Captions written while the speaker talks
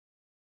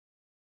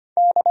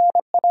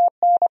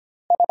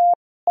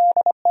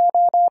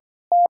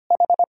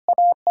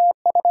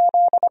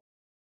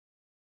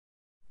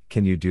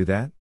Can you do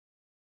that?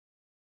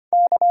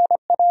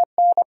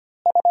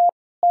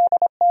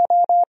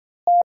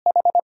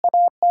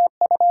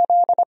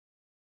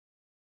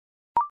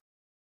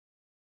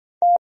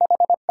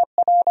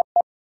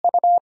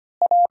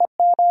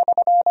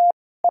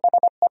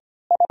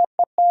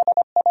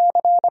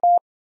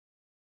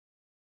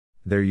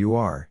 There you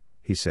are,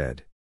 he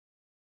said.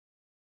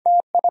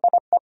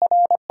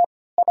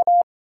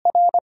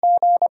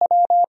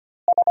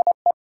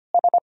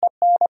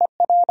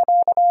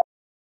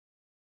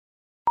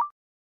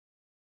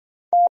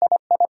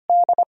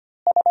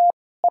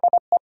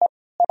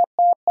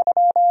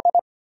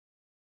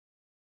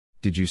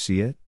 Did you see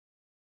it?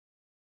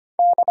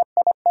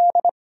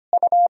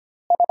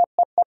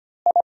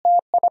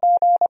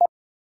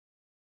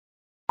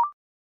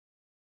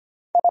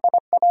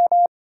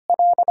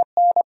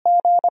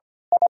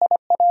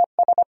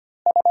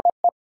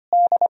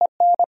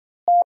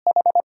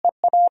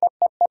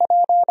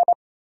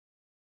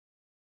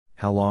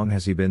 How long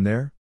has he been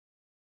there?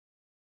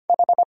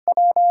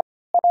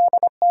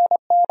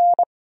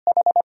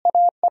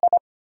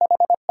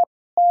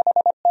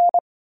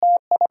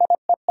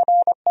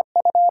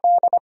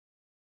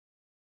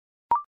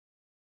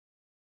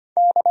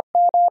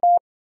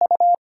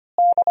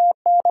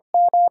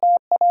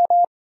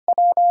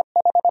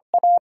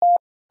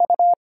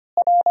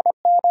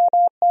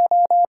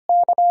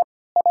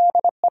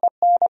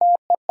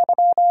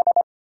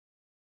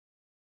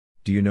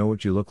 Do you know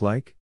what you look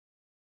like?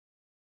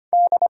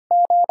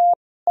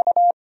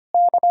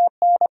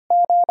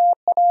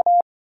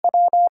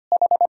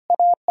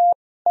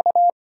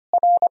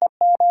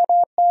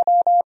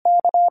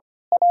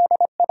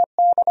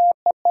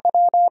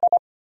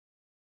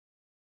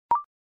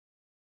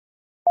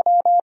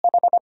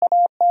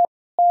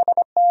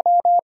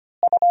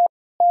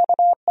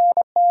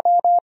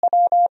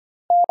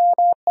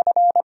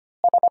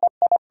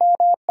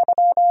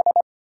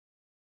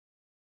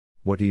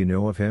 What do you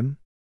know of him?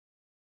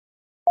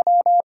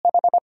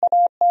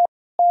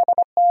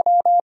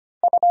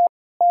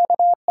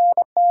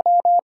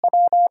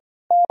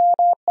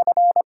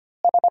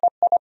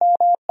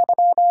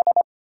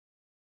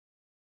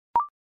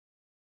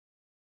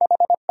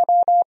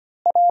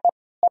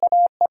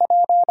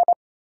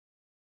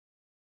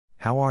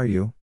 How are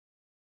you?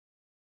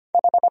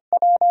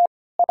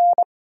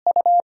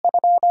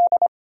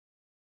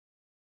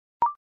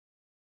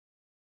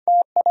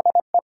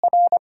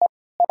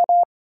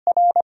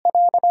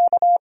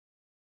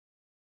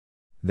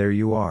 There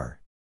you are.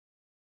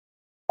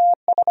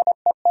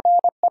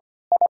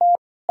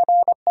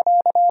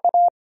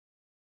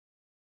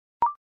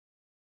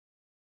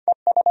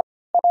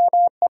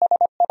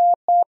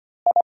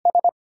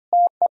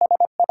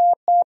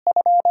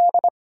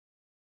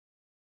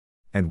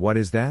 And what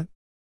is that?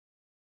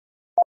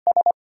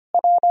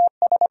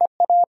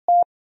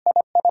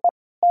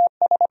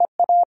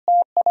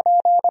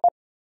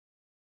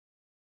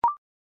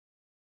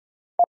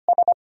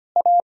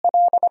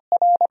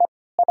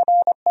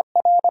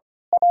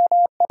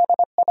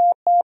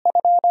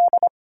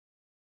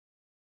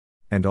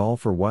 And all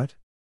for what?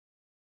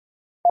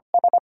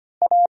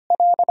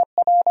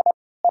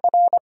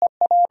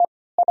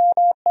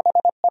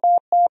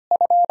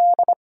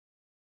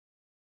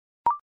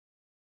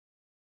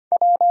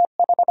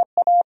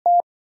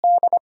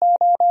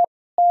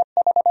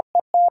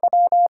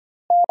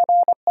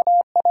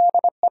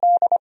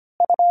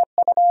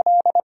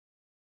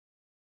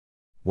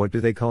 What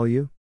do they call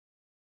you?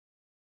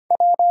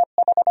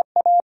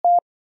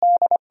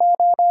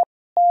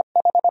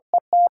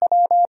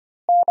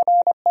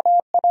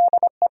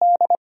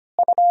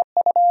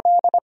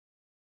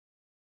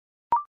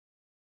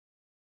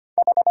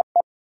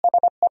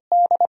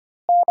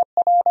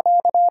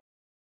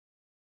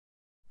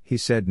 He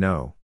said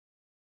no.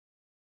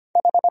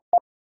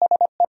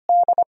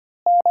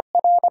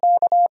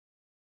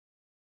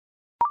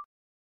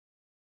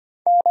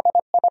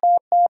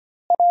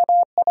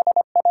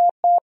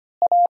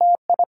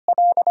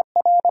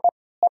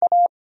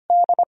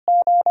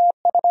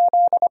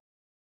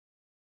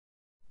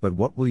 But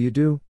what will you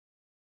do?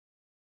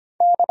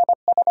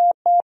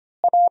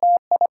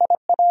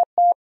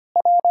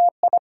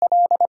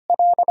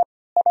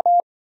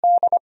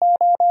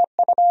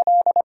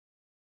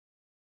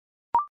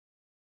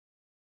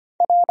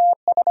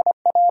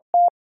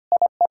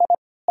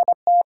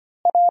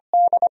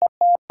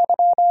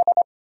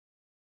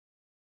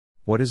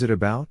 What is it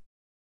about?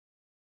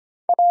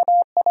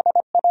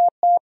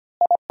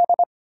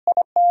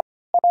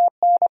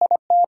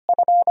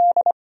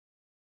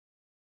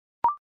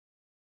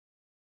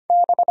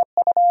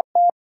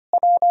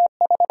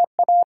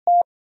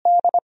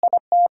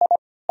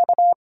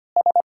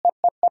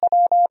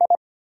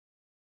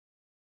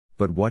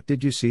 But what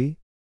did you see?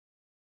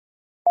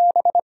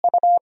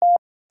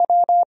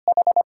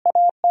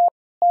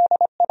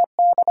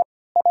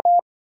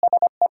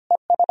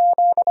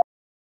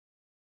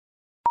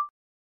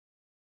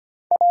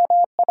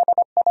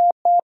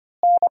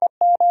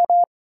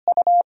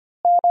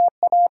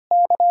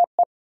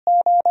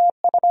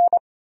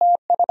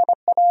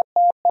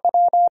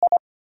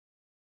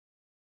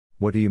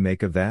 What do you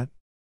make of that?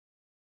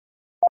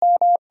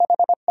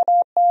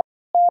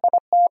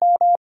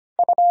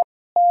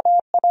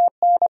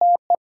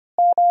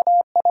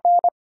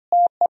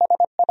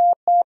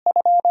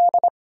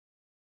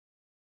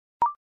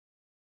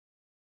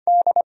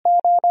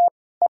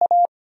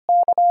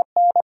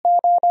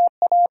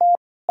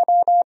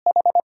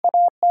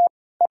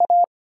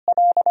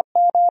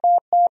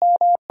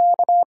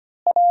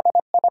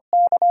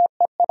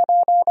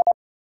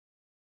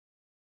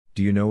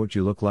 Do you know what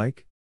you look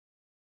like?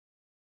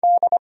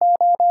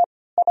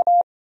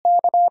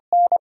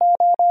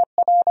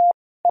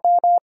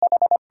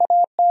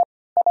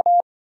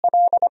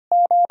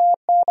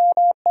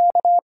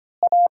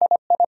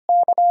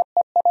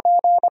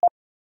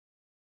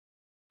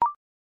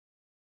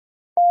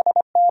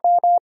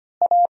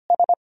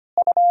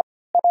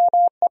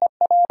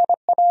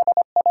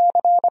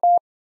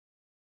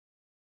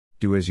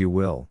 Do as you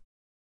will.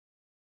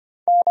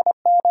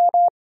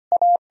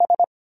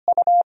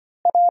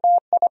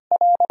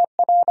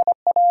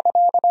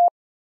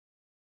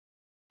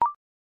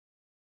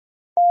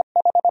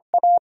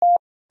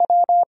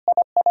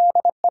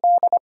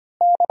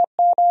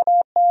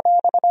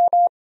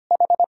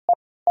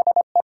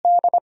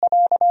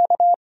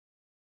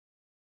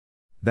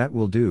 That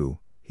will do,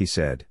 he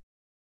said.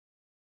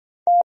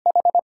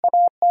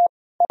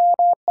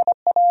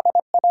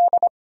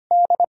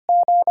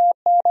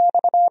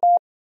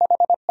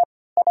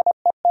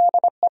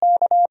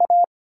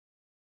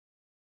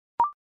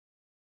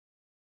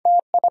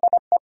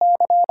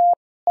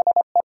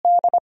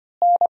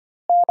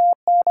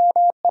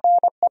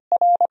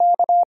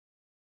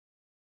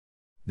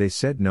 They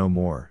said no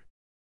more.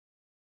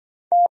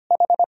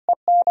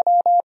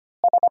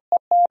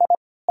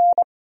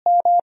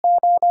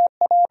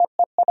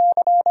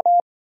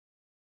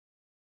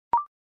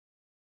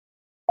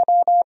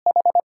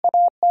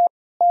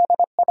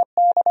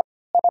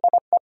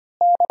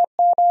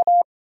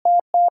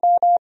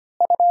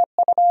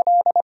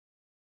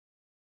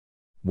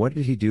 What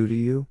did he do to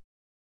you?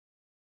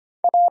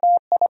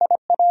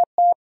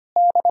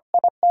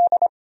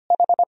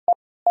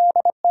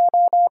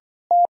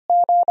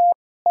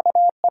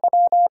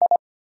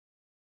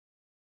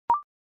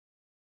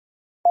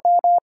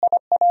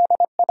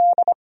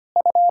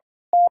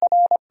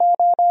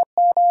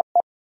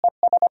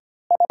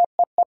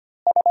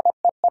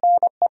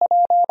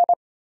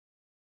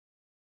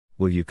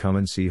 Will you come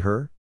and see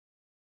her?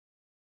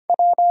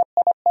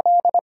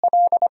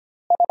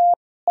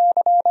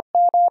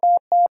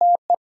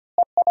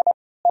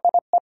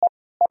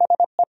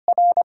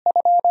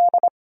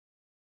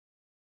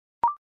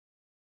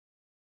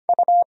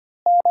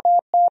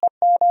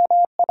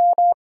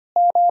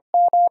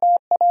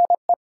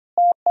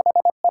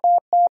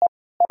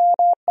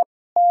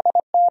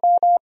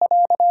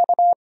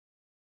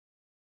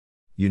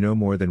 You know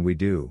more than we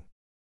do.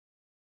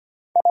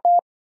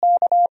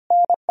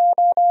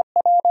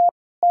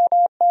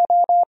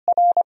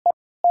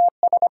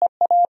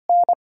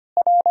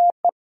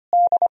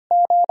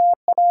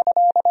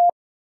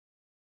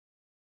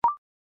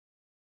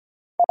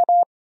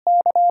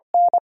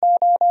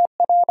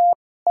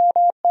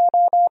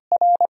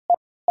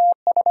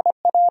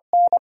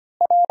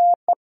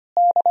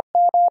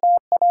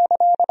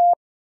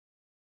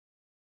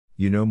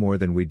 You know more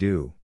than we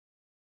do.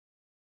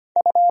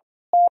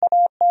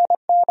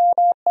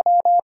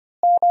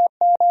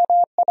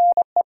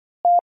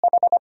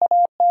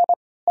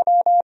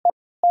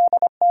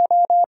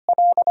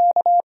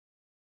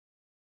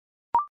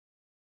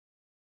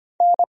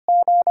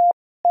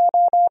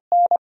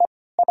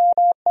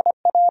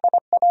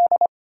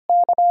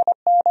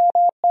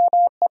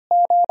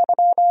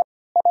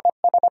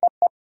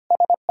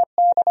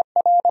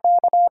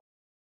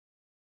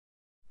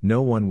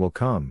 No one will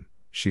come,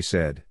 she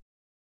said.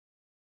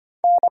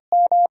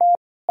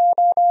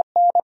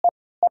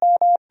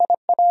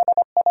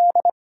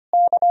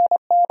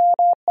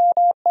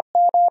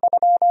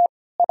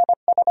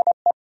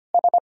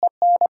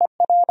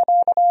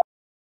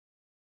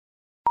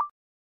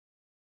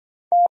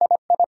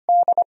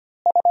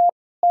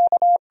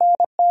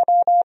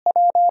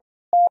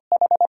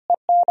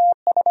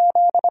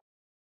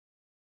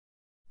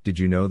 Did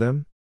you know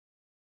them?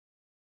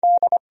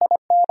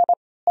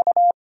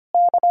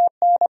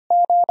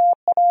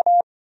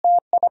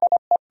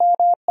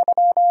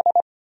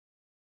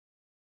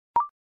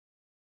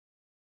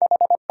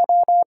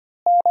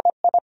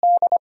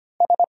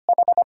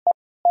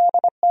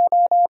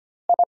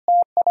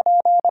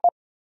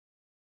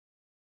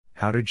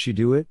 How did she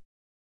do it?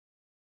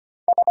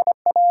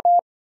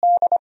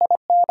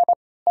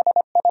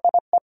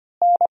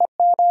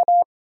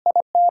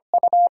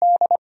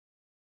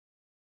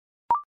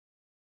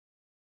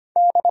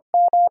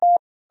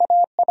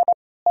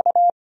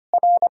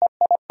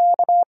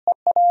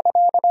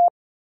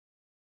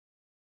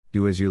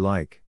 Do as you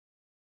like.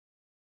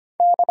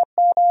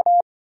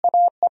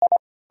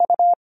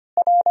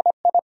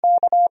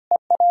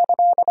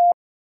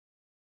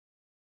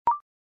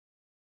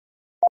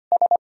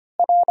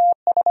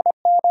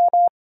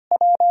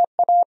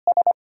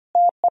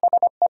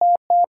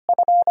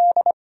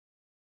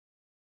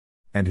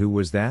 And who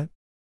was that?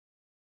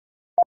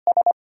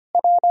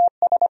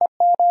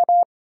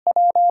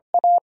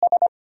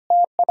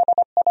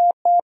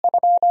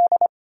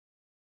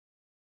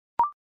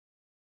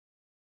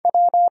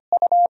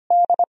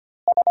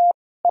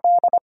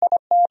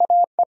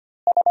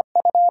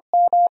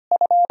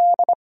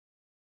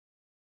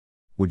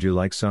 Would you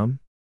like some?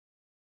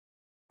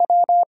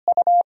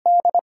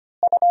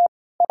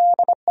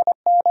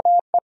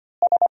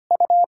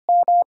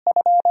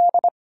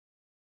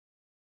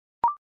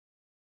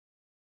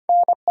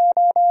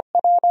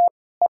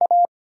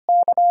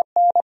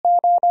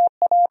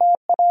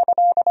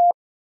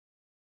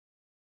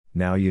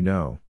 Now you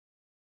know.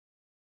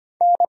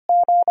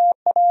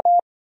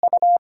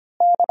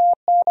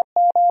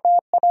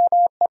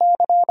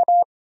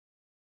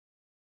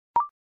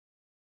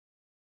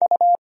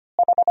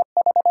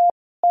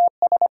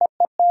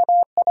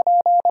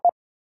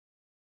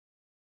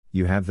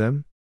 You have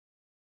them?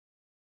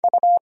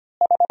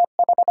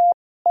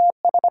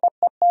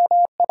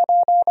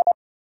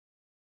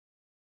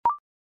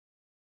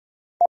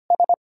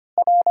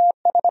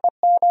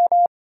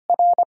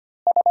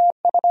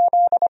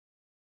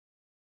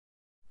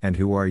 And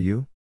who are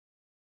you?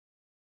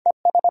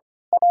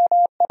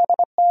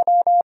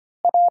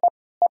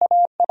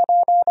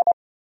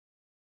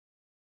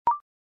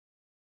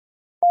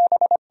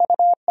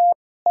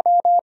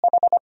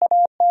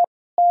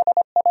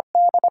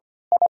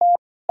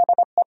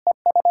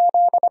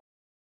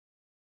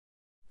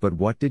 But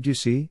what did you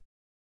see?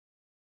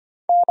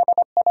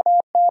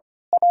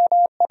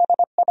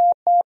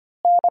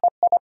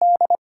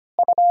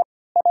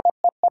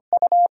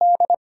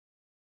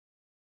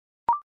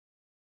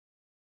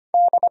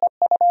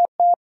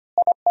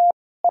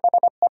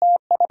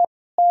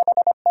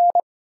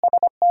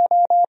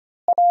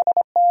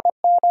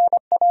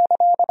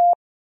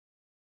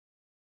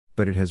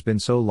 But it has been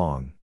so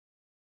long.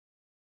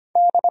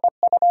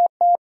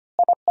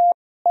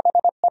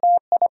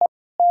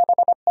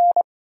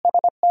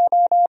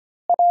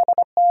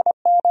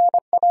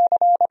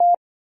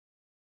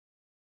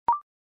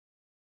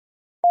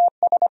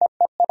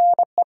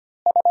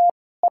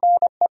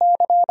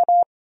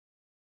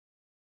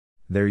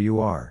 There you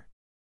are.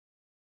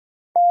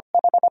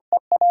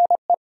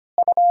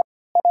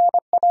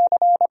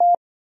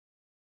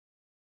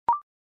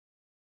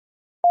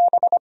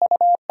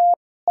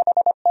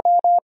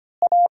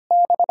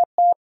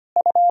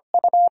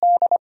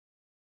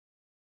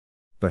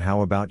 But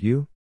how about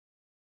you?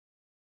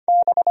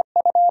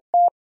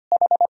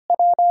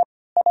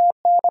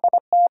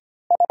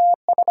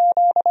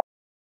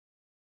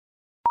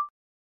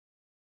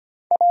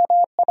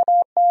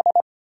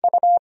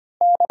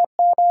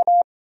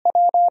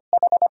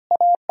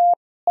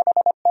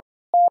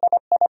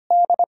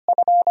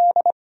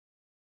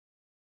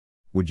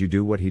 Would you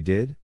do what he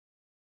did?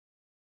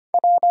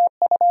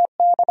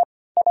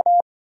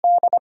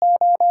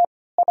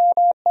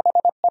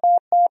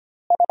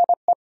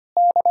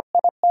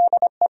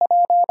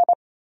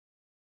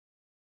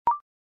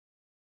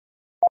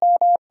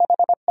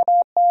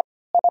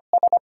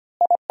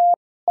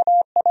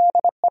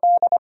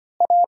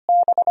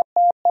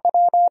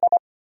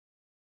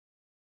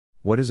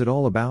 What is it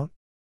all about?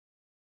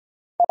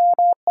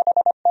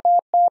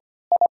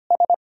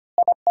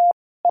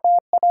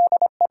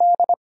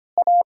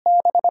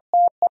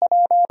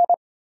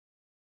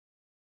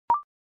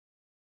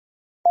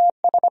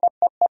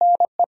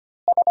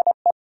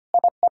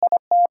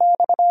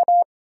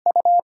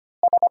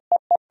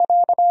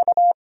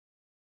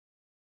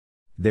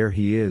 There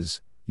he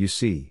is, you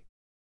see.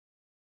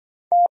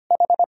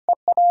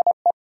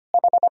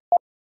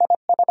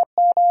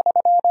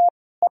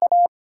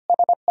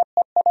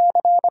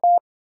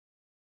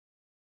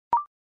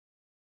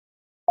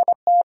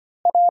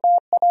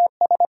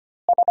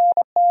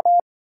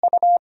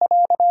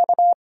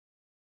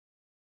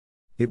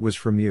 It was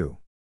from you.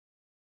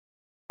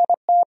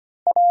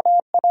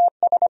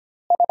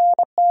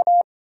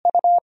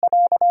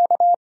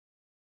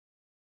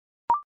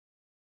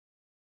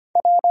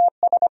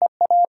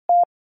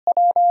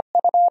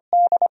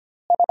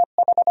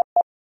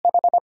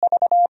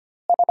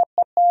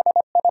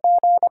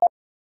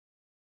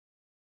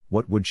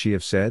 What would she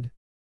have said?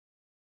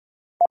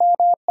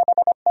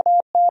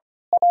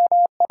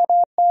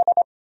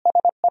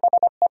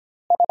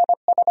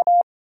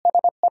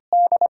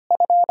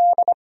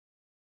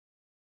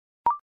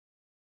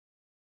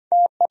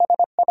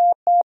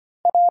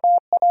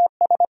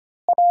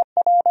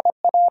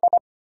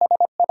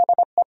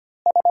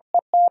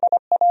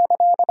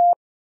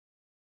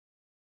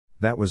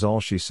 That was all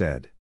she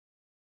said.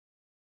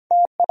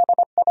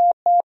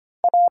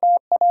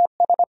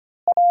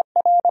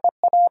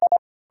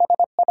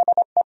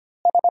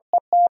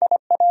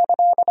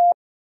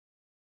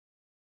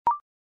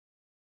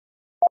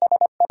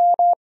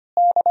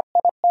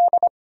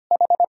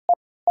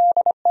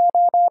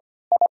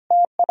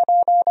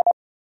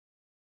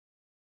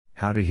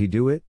 How did he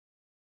do it?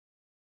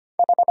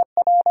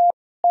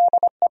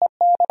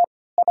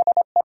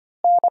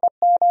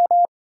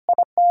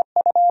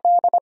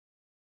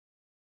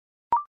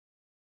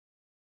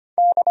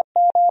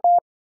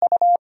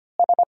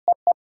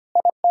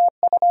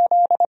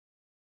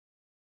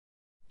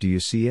 Do you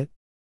see it?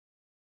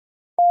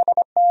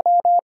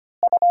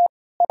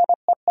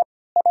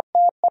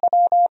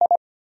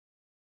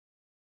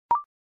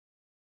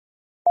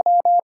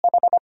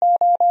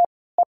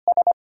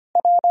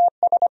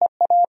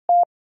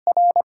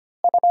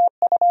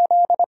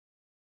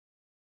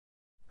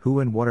 Who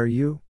and what are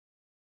you?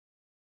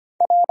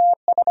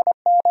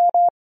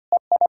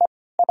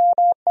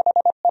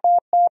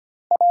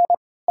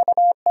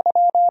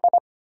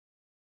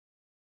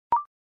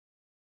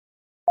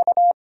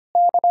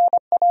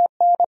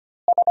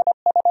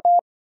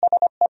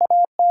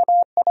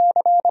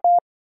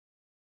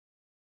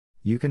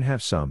 You can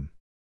have some.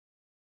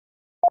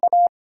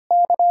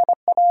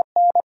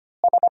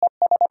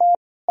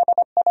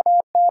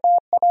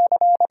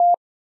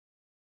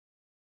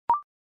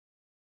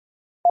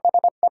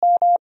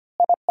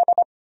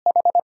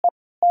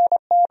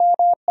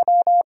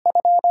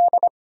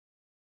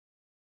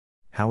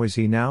 How is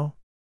he now?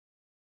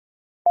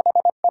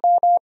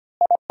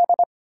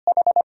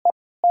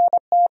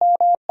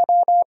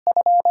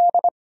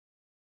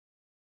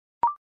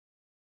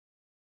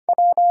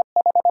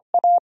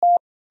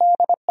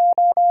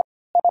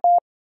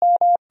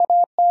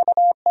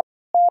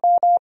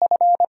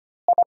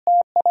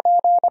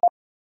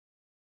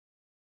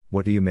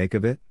 What do you make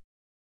of it?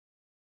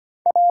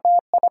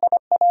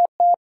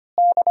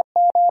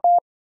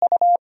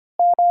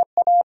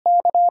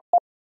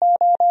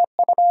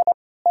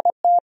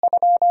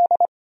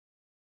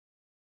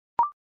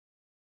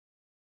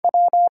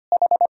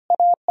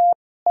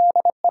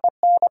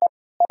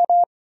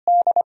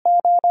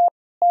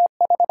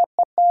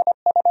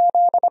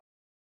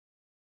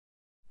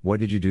 What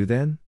did you do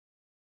then?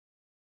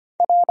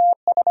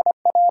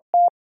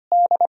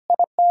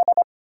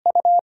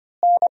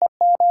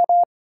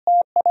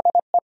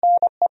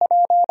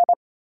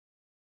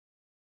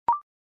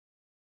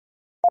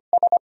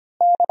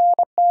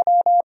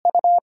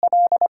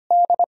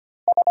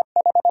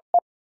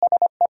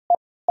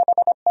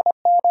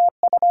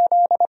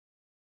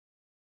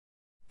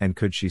 And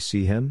could she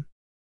see him?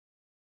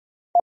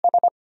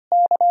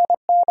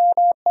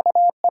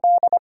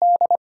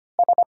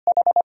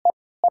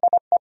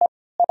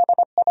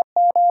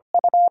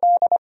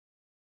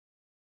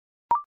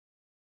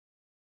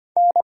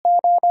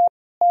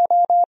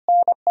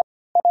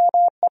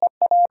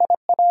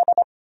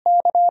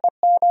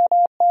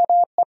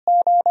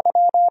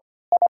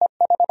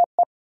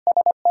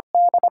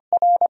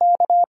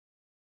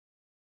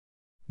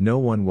 No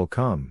one will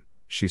come,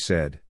 she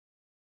said.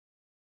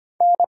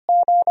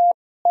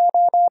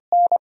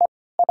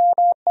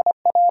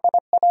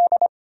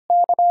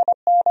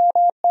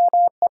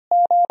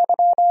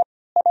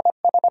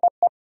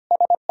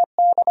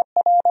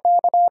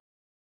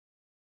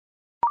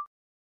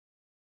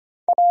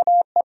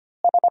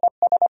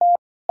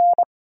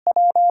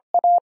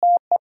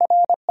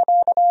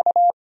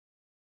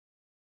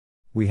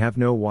 We have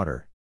no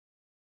water.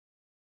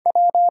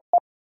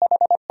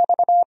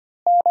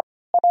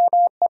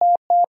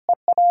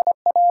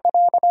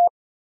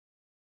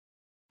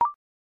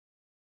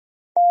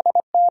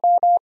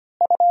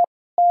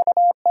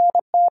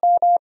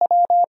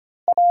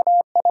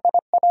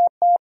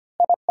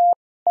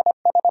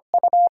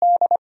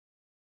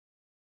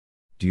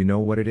 Do you know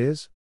what it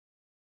is?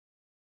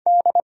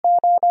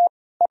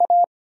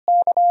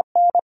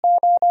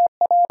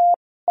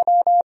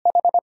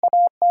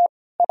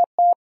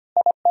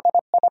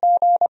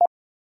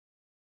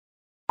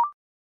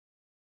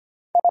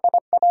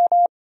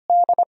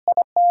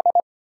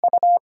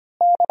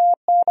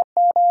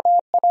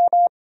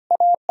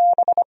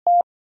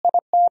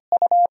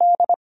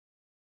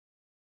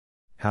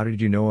 How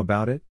did you know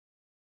about it?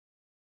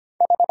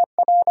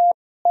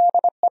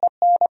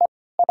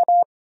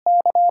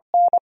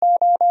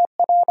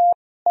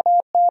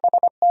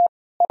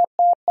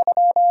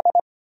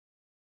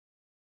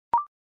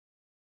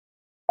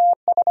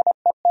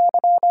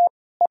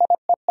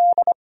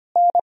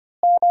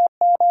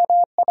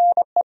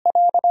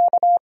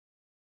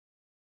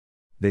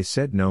 They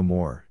said no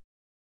more.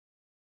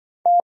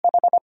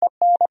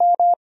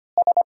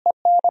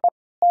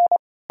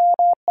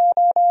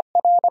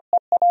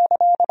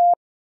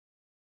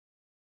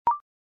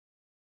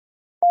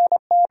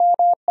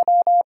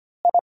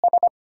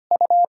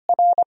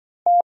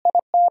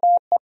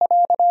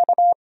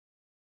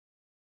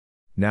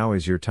 Now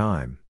is your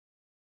time.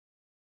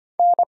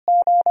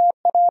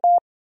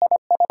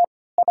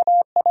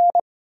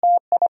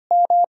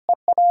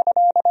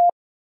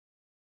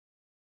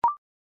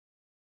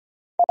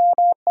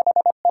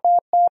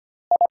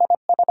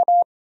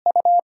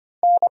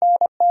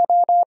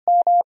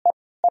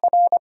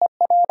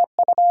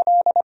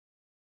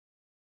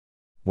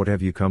 What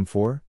have you come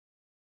for?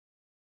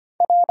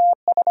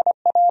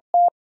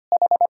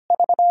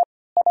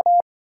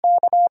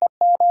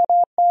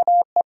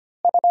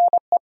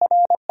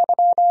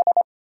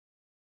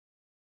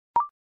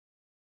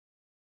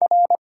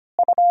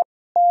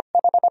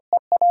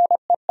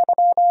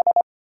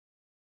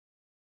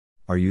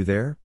 Are you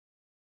there?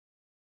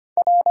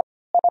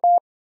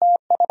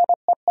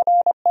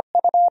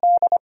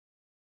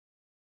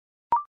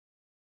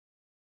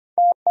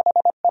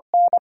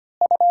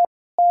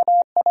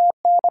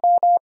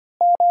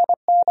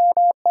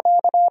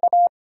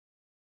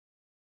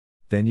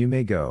 Then you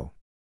may go.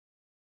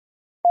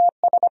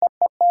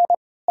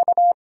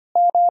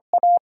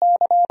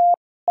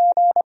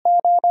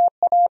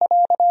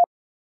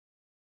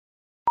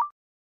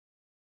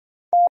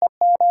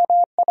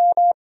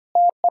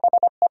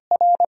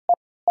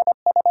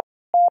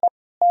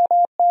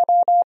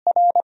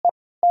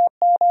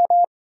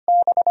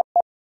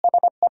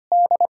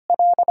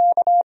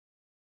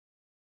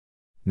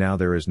 Now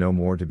there is no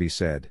more to be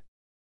said.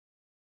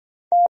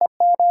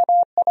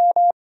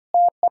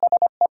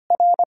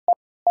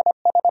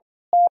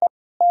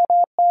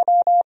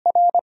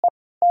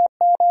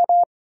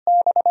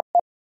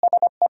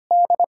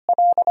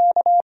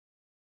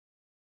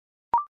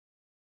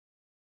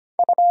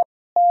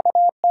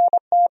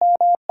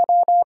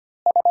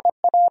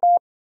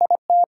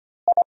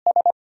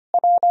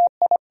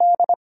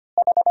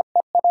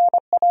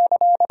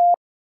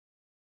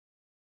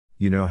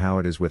 You know how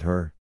it is with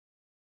her?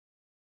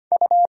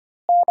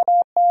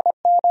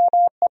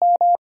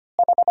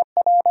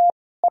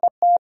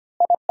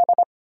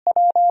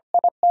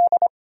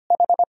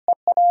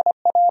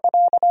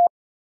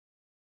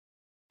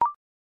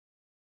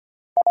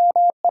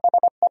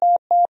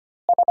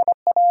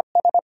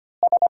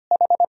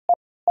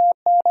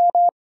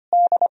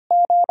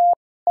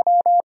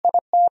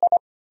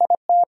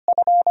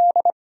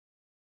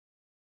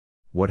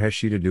 What has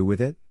she to do with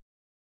it?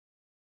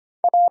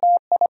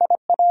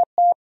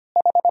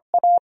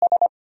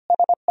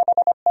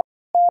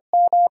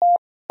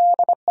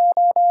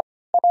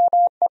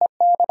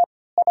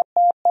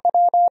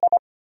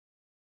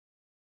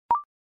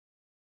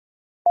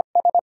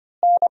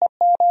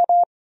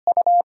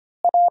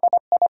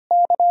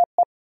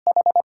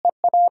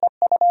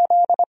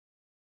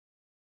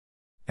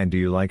 And do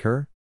you like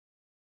her?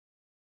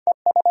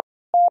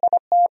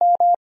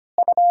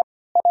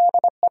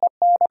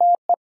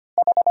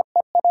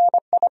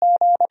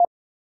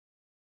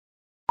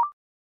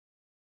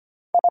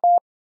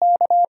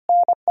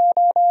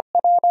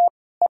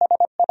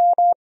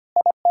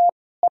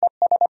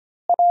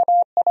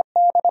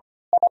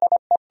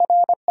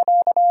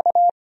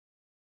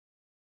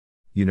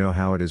 You know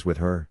how it is with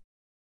her?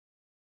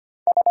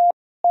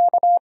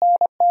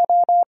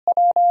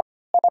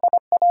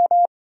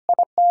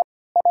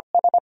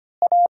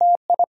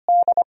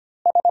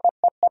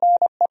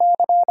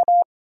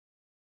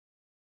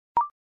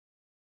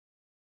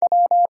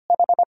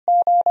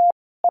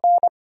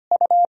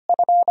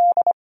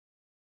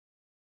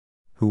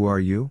 Who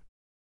are you?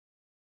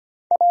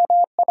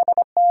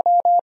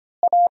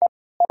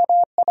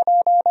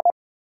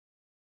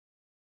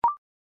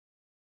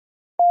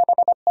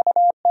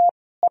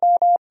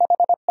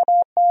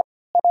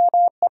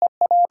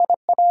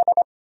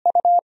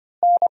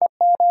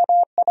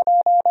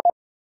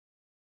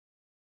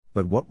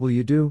 But what will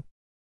you do?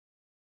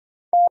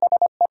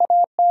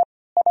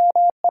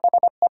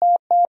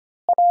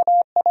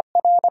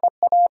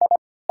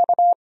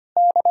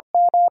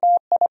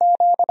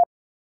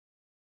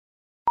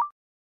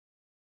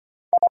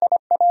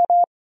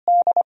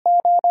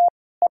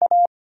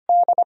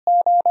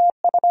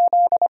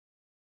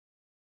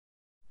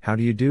 How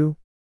do you do?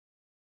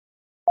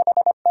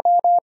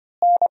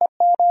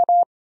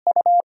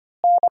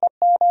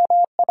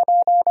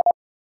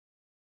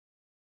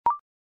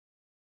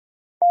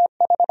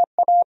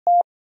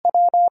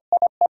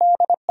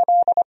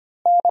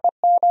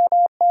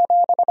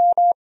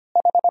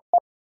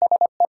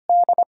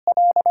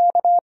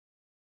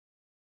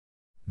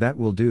 That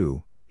will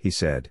do, he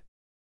said.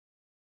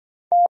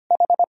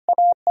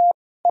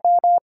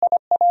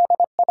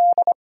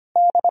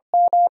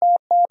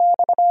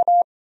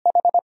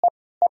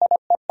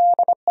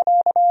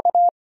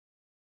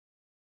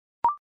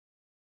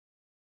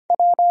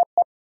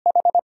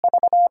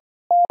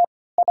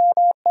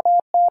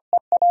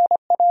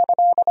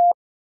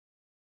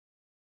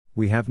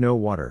 We have no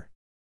water.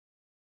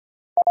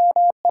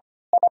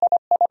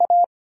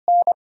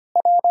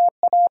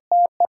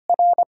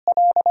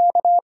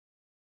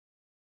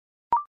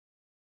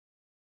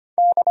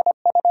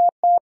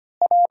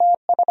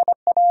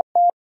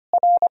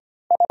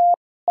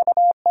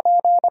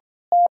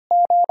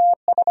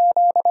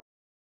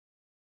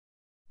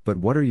 But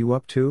what are you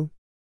up to?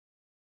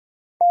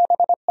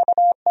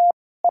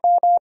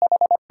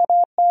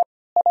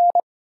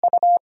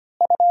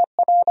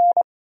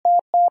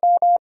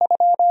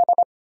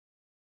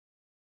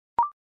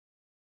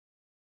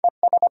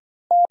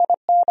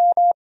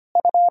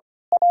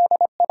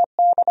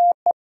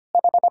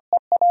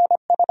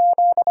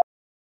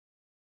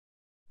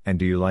 And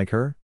do you like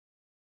her?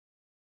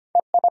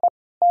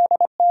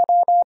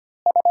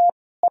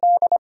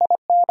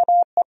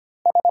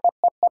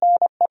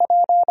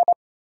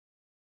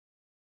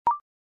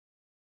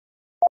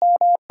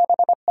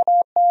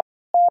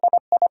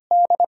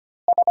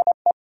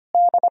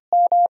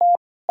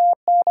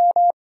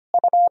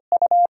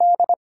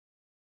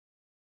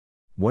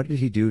 What did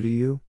he do to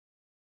you?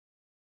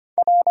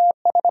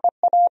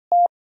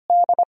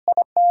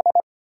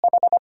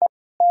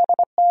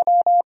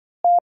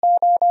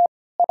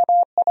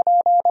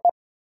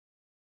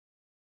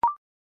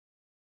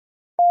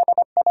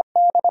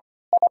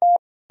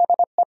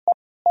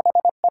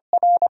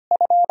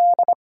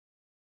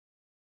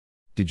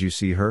 Did you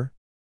see her?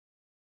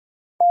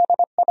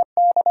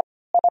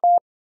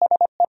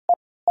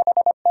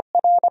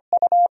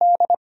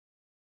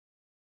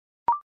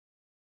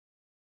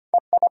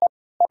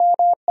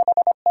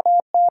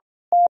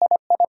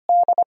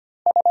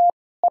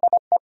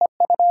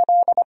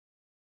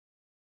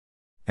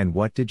 And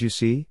what did you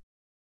see?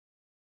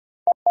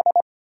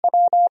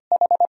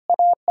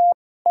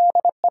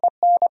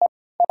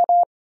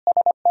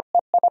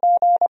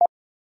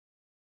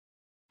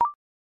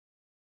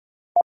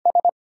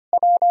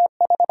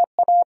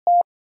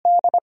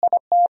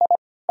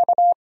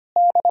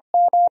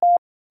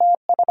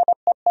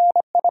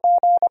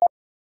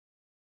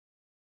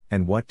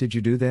 And what did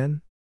you do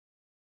then?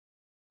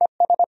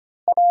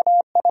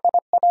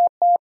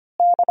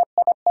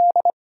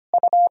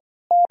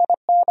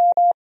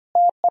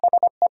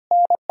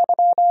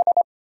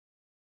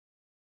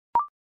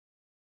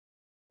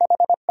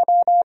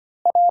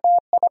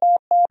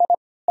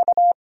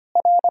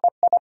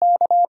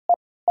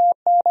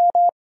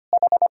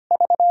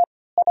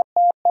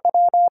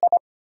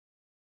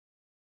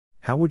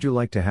 How would you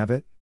like to have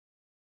it?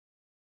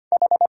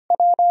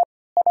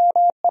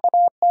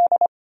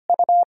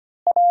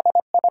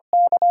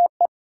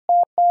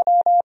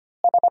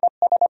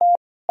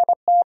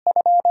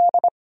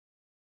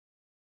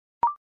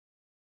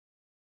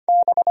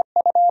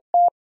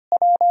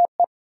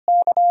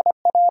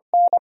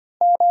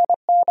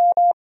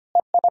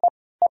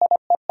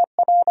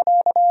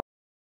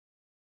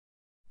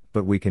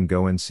 But we can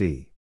go and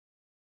see.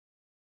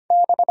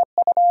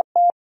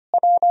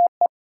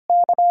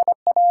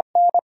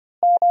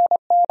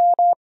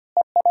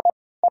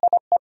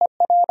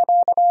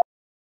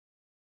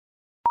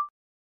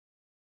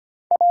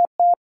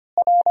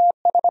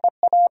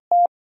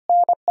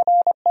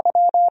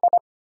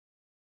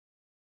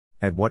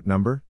 At what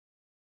number?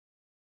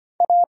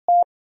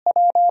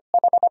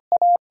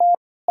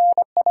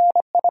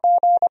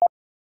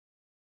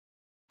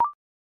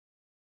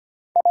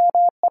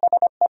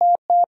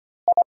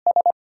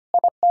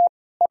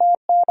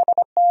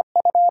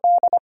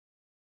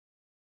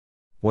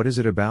 What is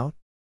it about?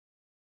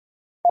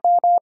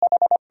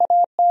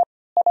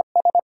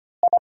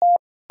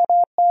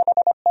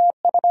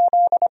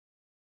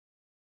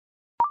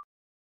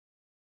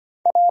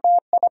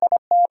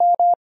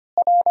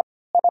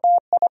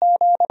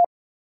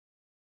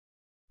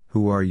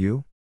 Who are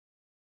you?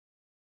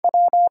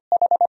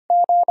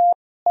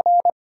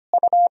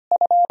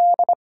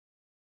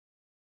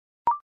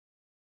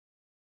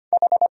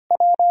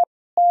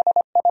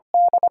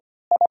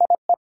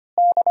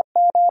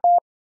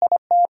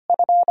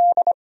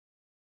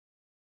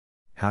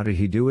 How did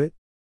he do it?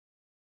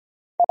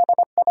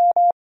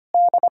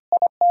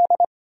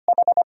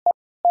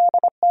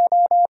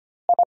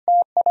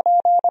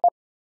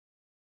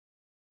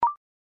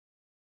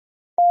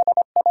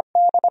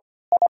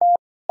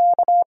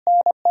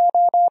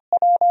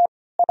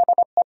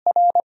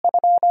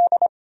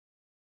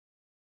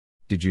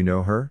 Did you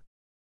know her?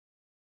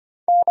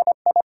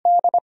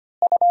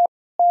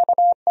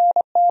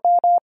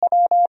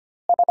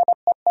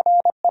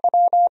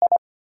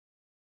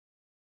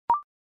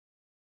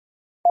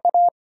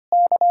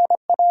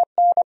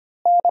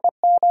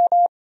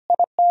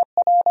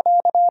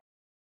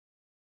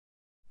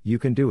 You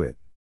can do it.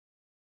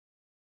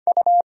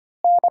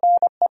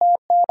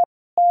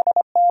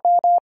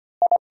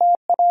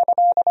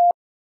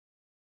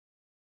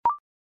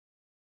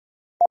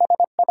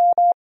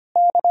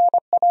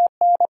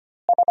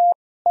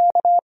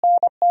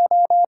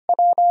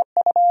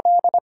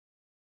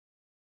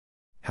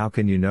 How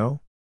can you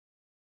know?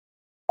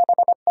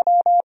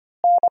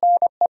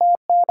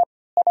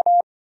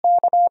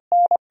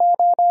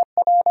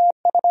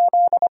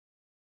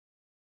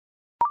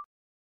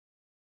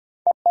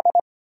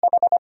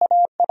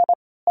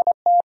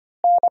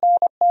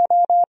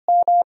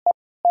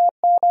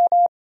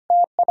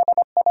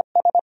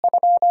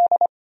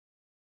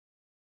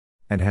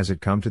 And has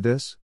it come to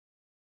this?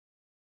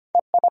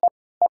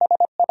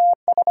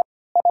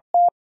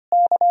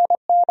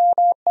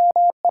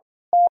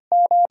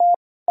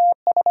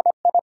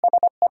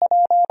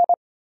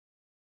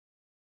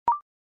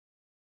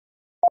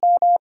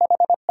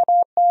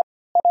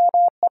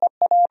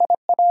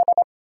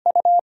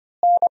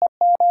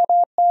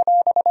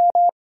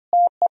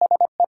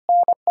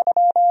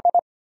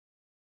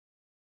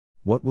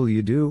 What will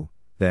you do,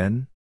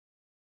 then?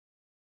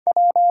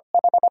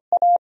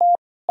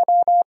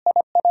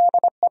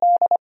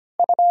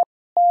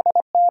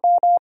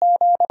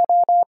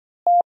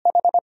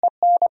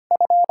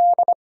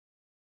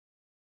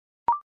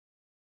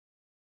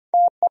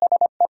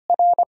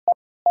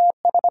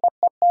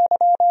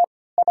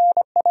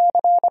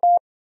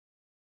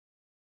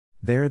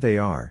 There they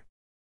are.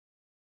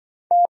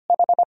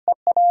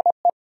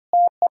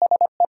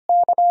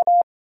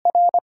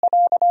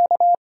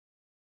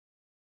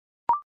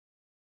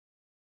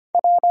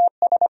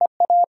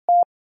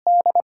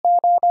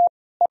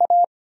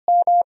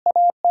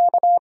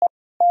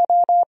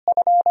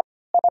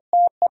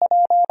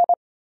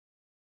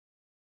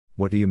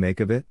 What do you make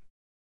of it?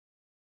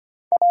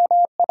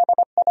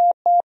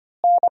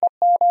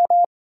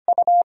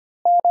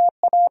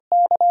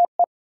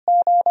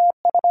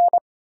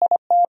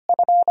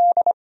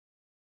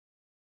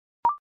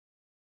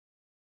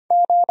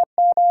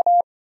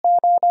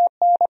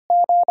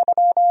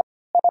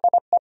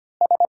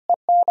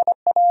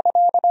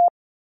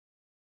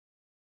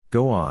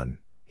 Go on,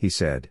 he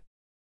said.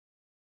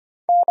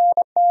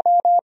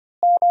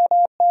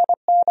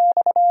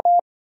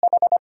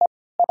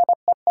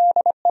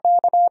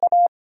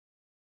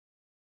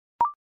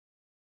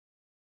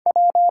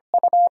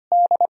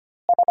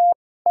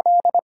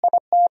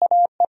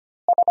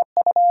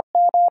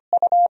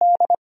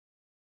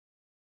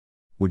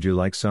 Would you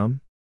like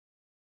some?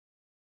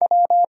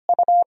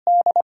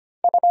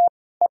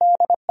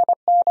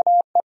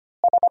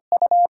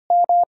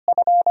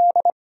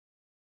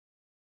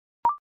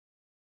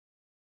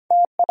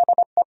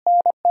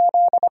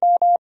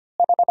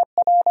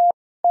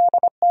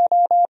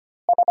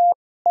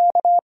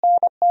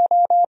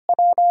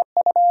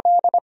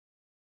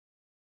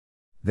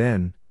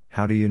 Then,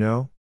 how do you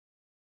know?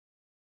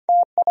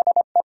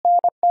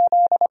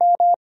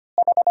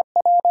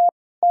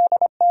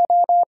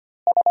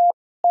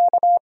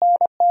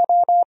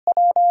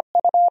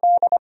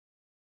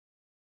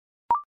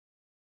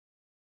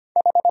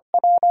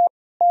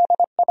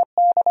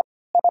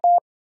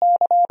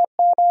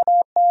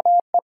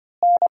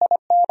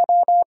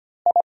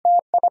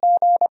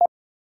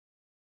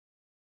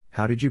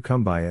 How did you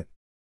come by it?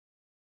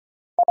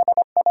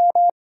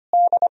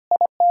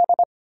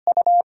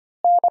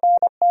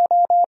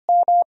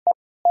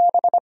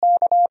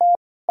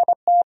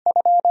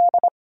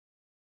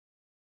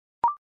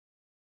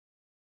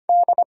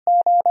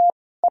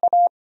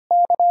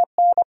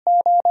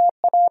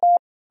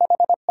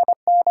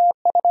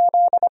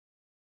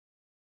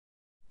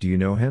 Do you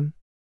know him?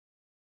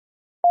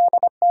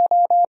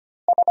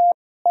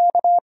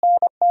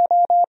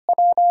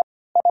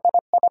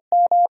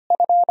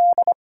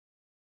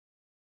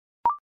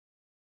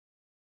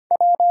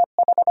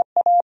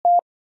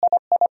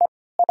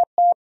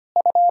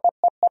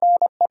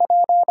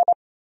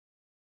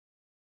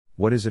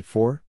 What is it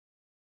for?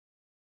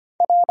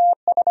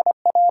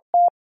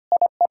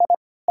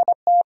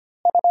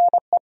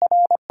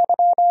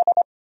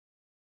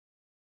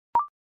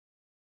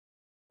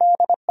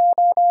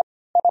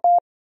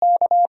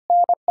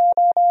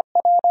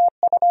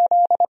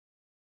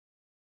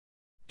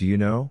 Do you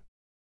know?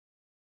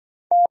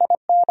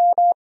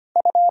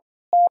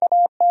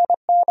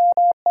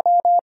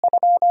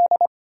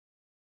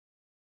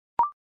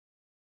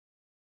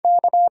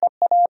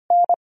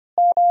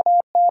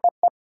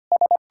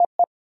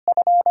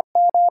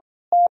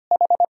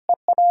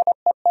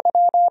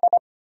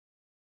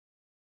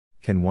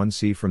 Can one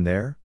see from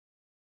there?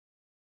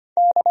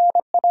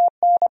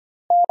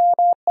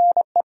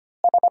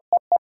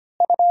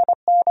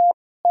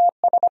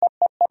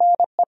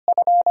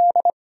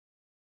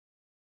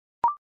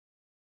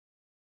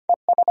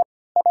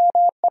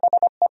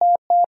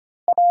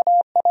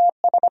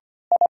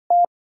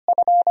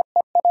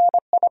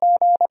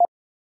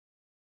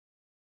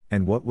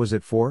 And what was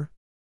it for?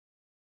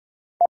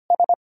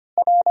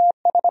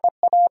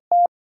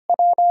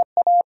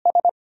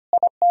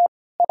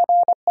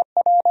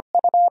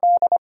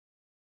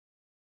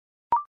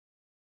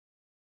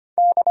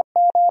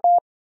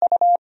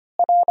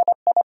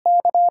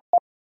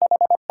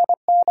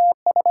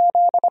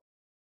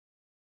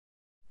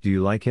 Do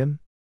you like him?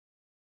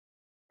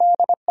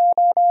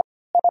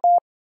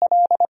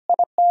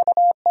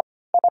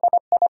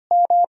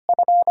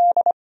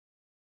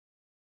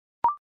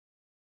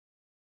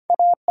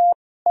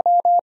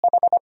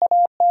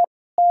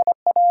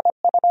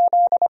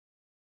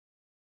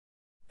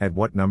 At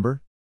what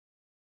number?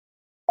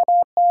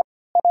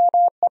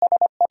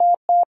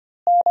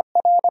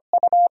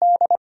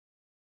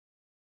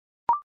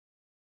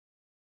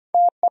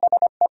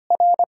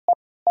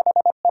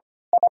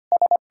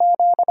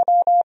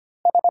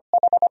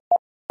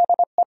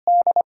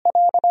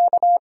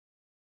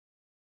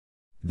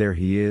 There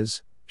he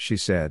is, she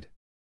said.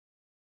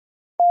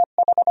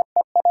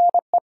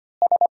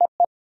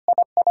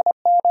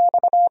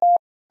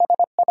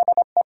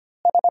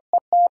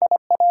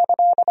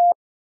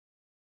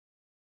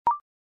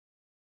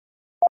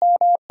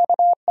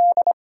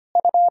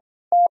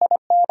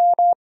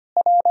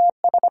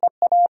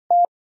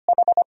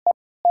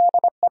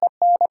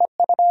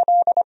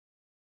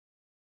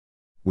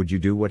 Would you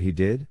do what he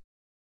did?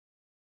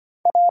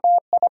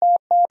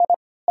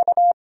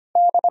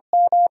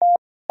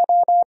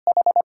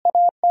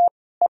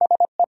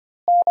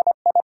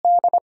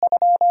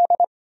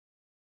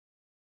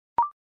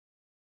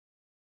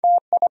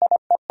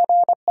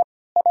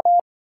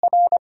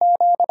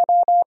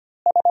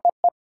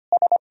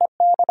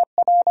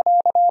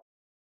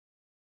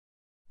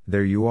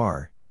 There you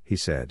are, he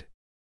said.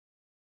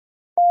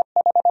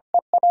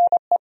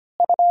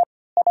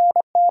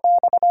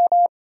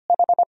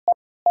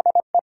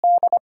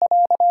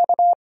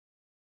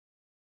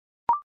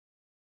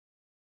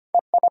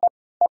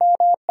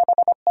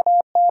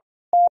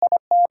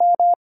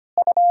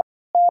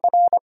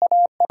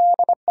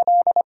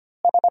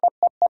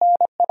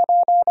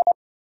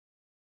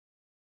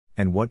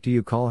 And what do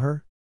you call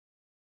her?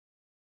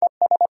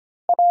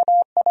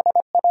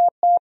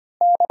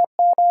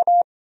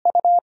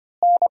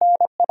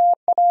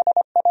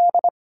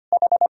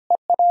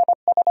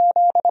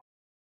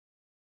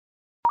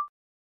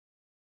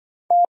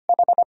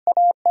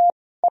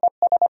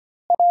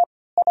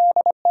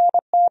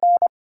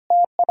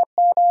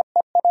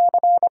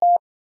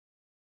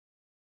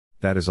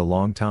 That is a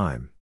long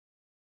time.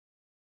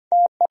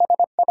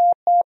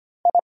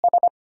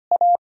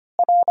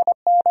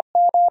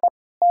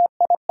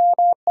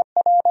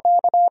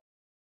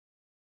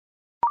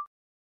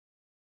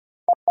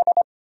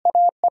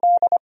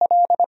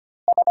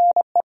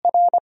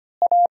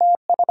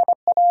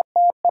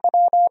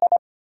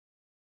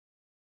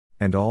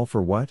 And all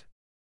for what?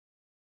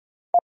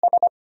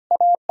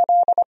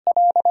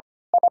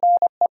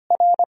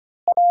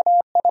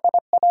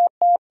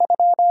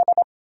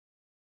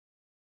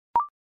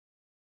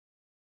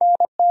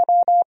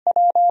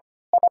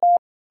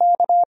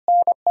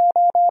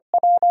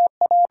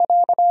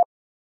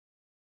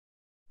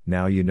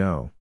 Now you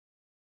know.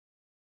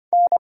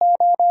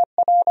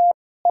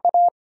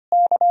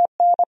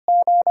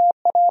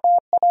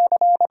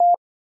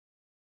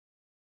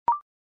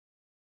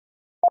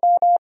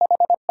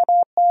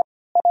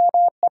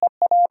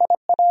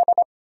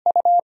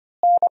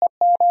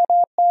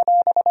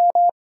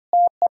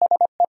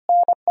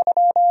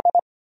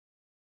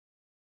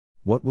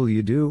 What will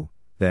you do,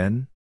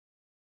 then?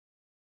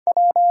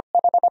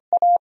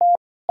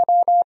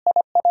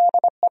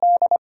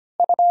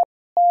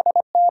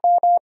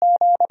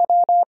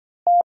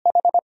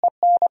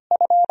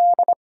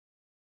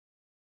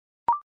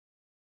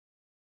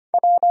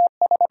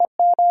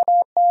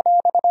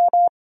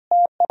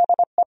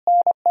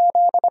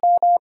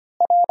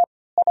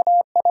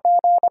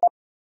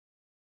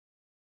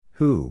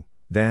 Who,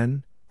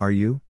 then, are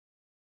you?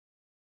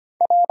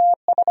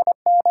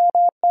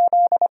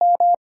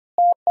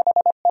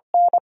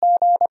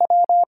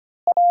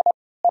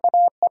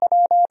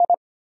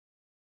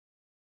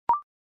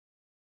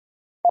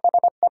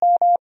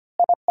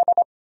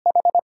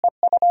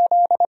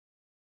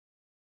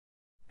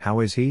 How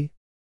is he?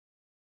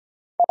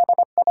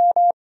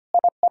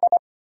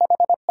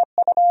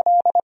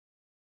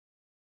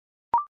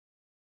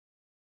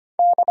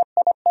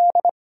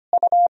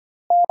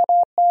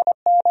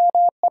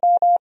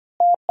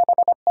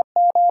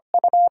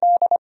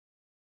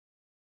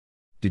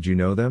 Did you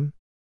know them?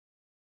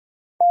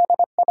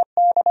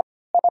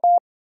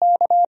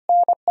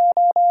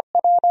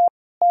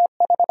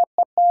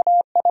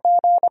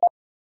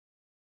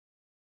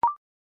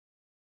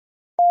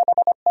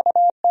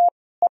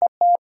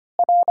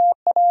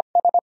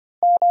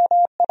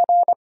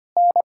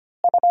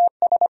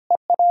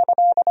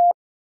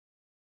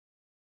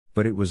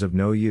 But it was of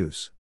no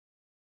use.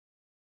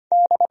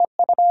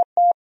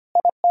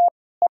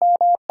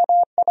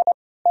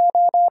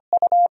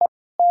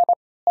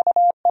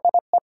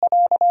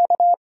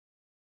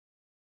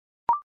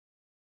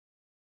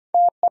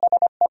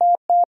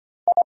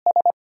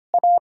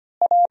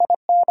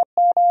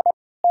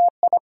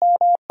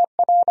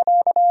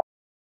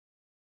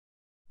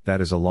 That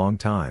is a long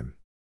time.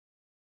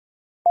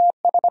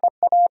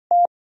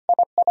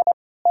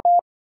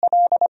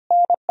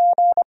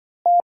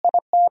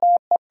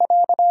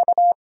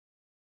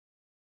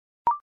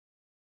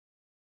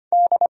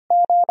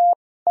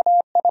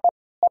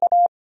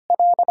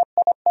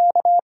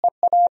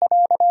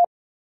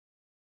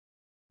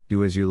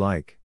 Do as you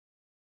like.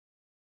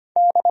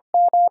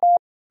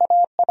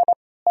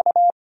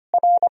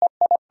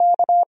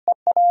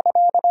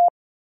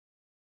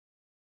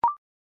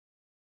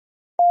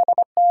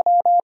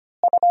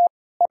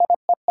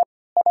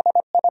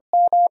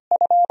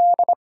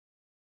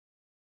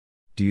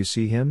 Do you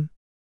see him?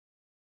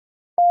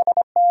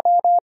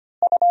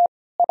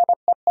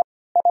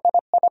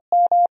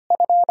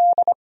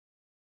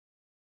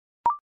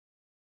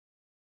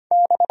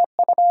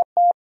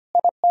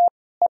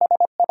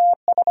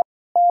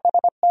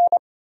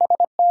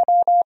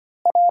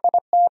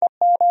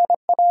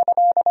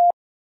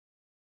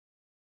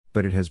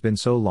 But it has been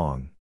so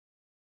long.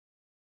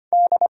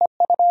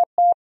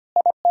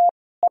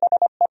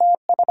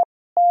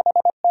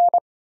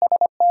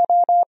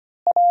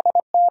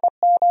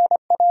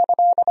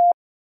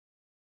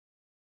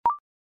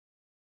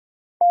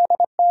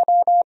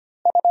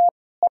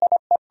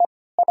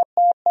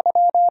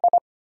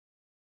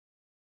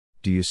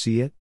 Do you see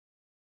it?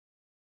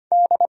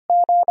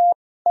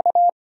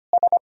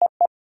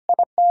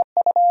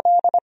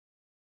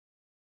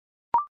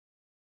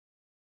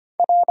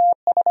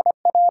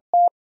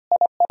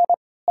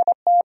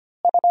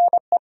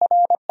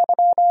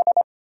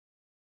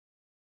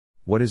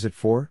 What is it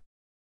for?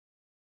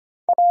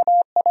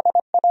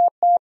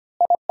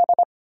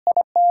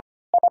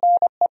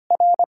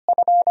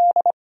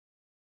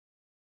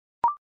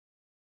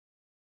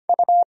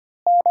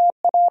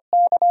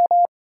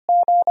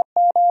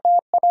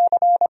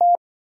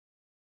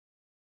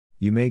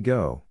 You may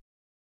go.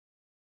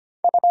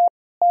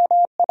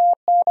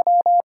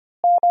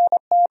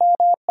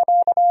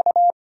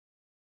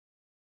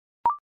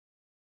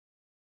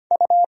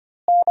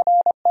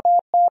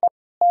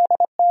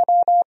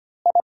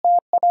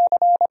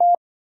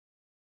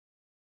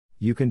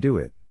 You can do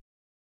it.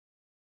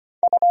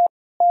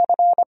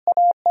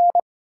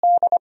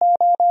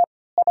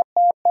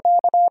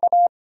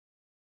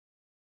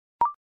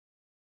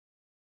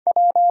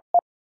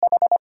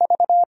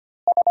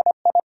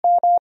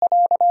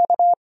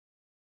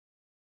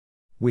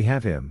 We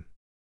have him.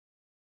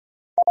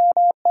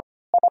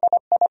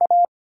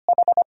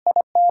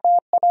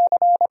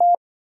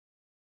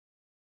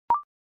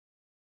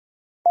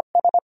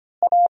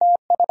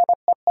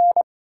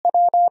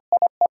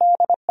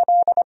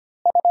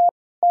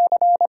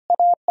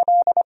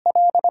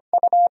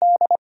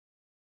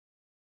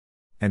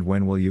 And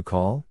when will you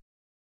call?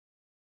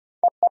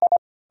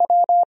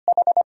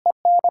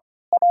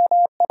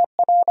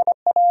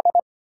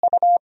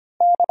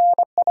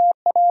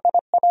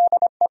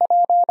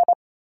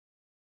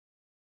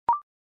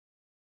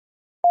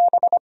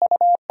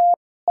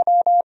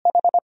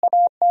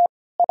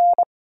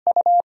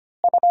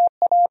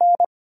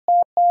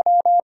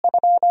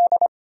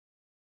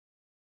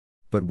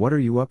 But what are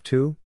you up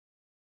to?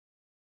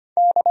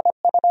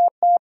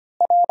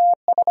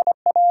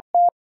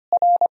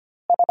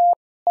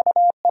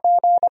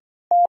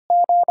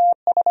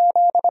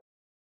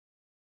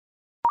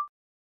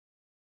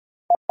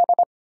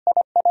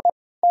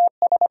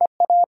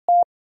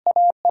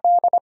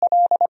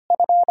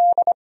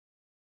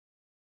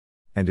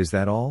 And is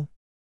that all?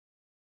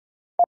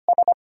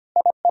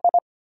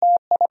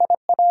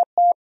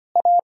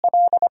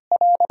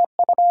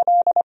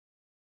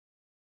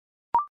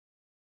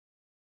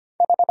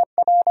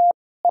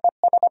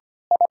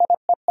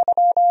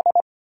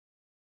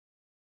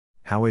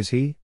 How is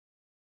he?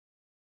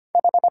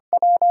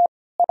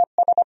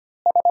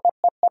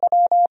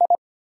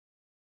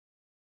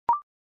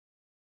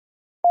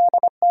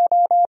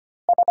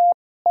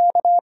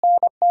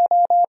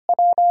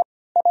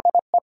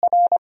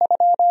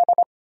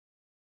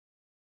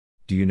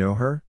 Do you know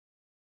her?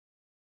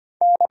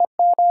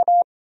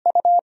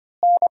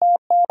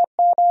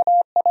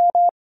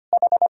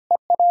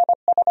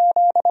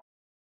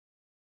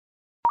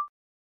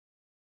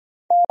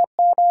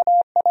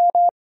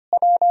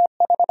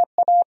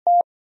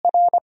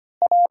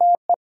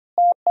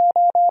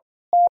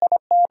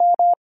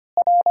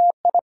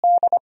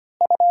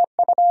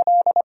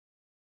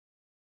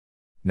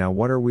 Now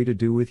what are we to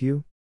do with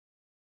you?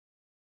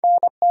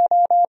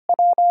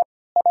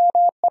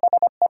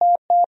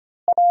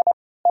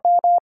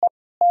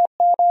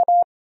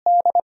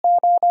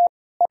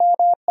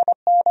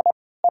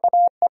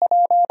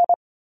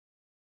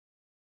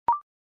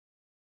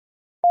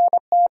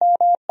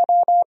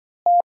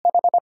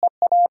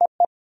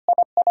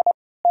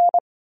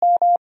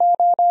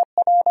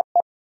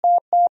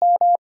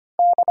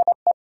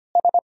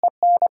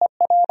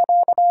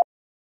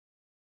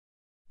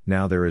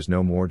 Now there is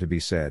no more to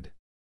be said.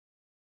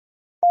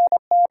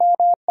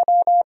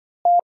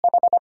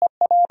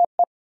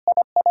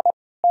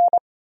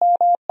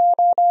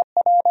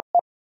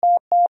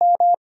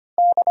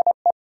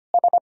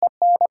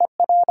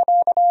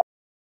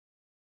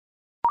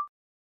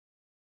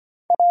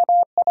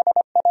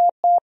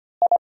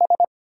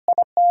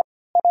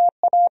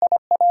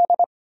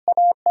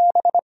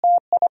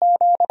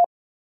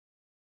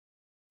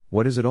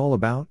 What is it all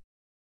about?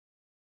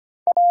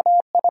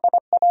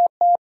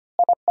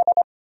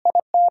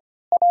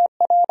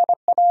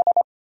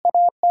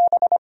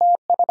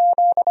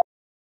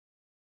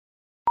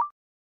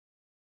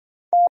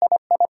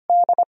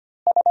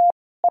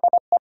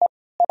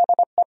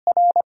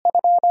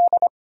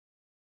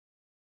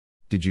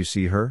 Did you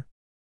see her?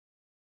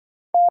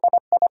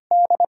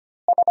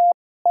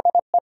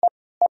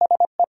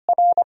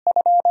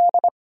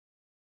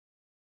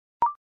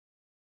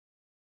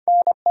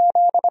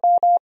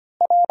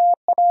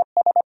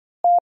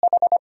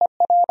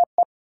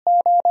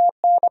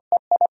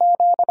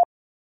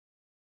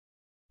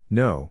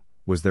 No,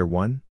 was there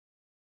one?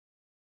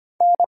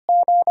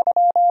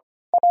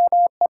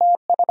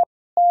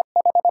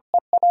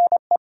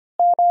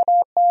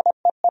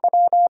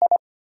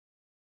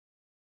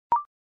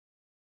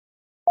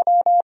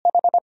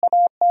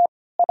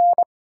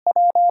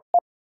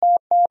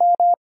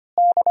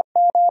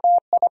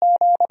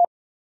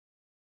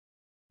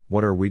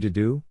 What are we to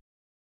do?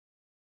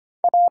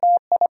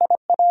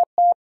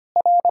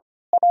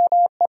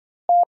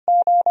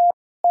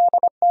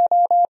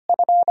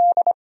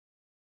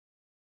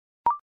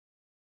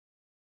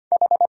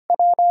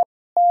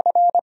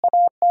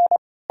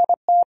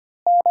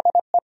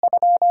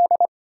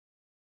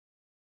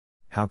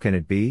 How can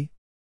it be?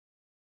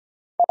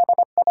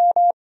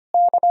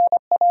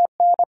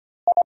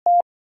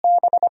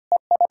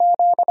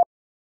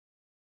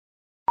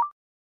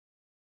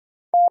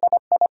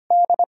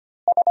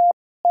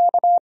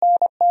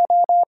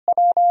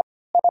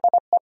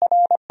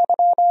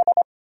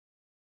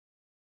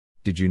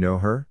 Did you know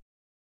her?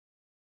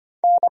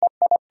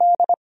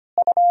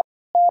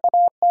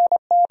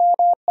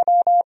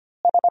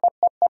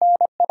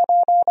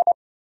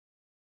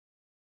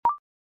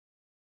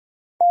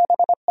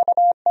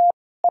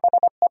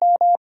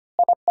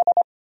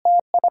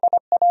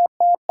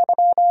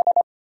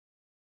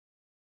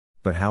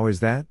 But how is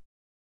that?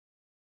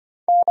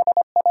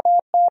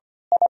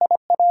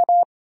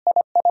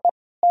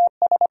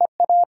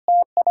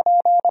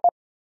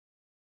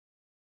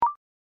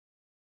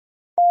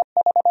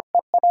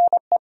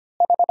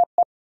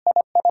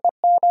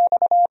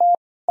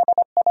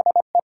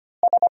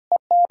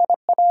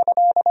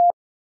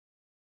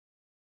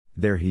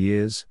 There he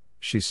is,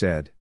 she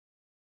said.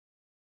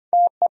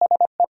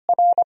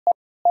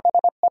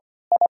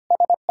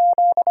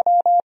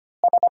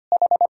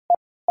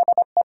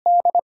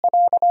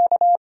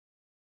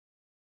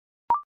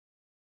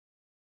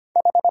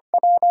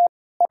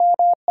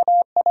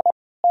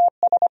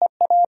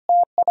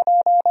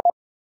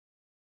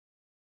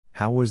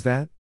 How was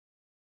that?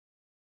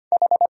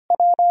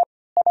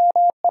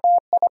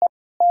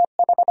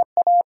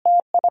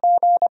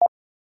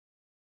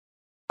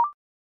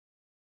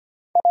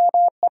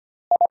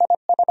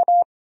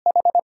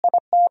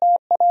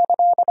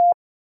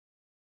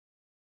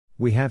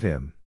 We have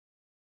him.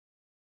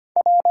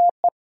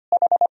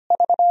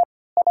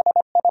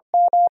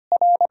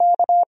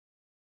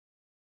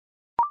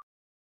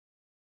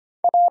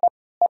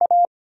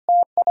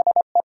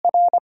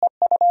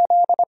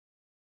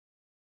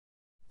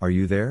 Are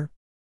you there?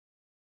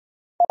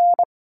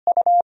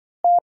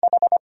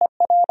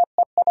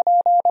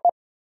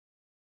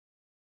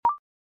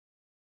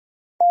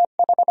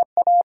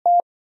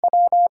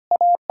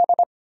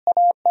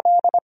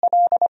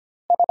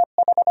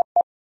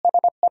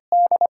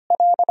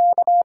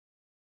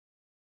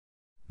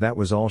 That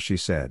was all she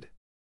said.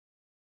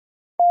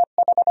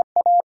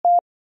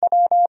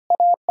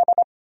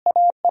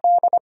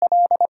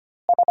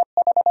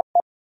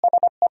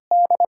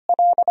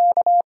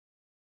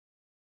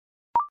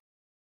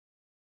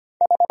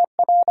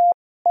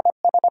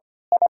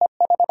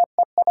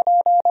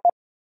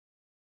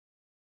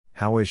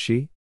 How is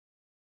she?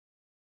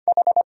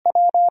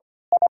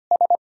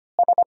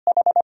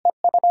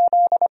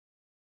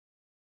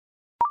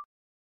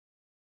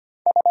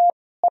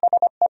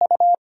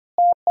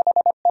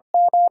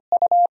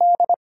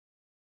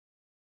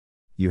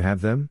 You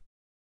have them?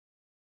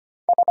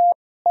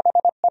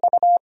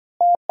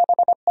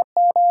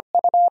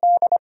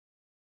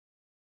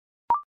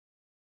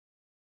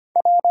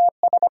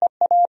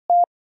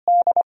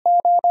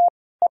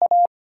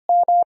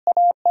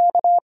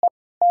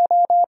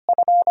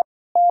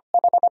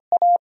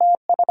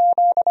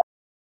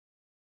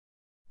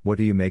 What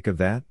do you make of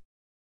that?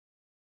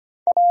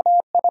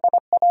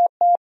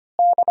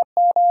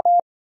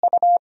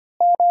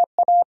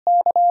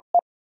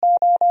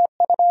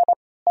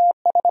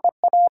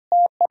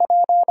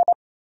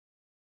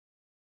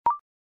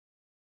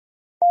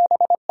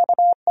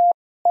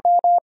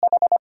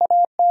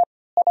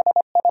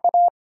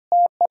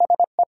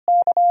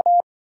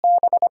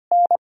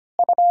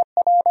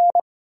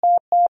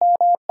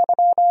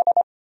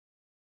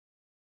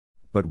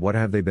 But what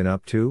have they been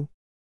up to?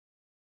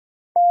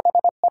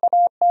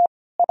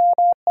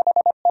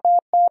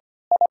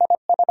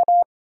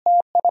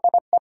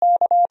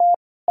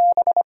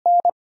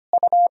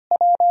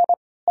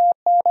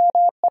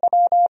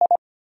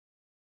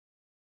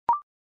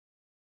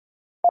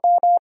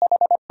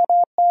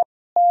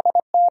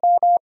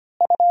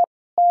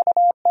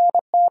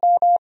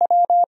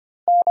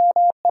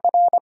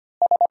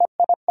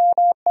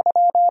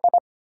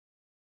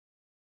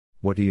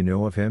 What do you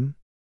know of him?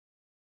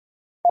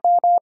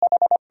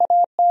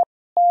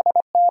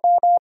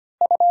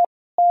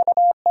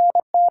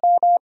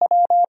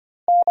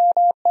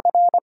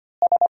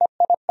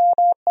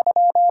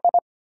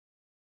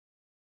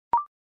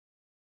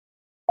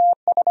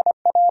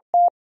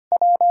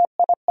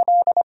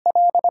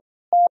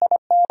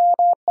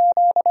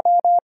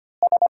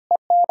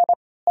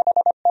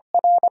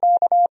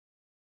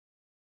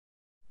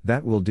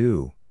 That will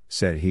do,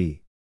 said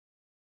he.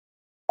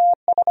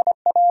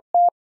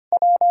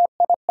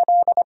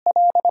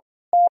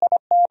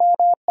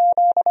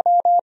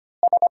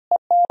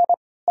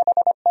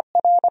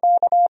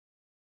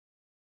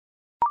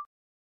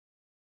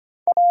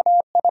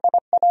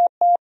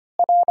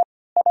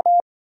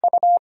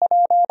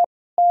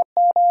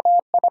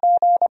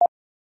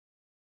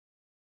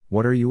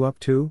 What are you up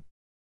to?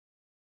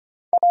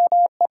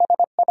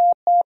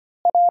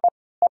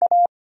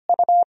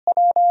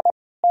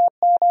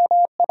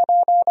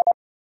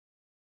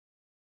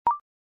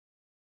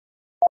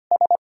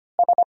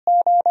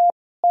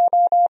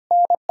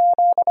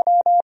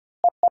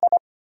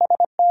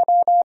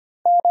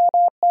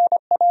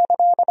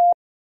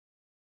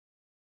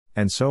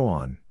 And so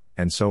on,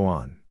 and so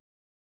on.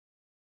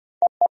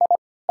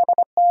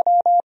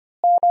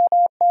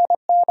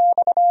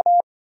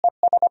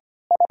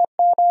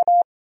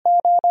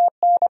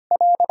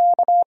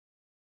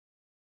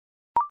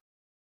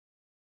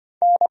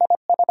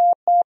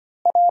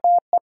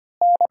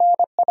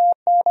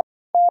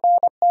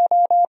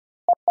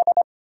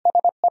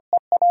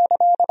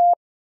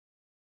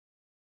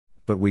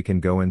 But we can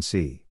go and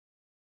see.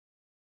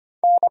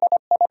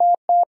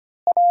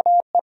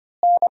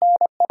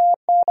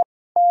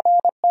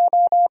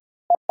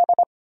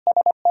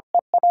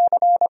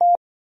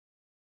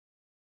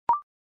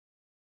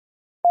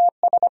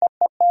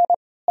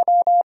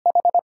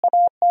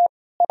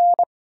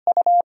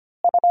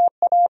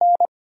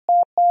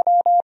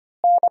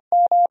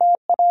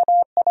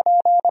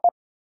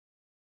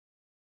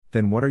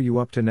 Then what are you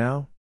up to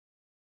now?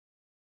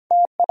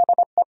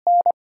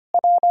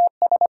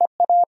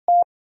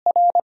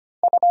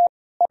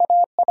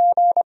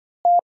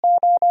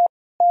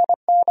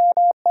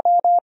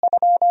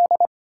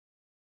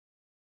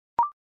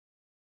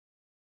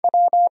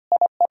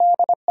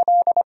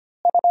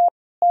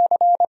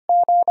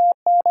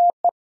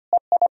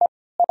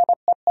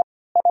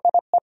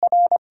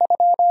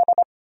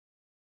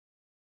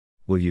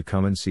 Will you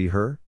come and see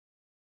her?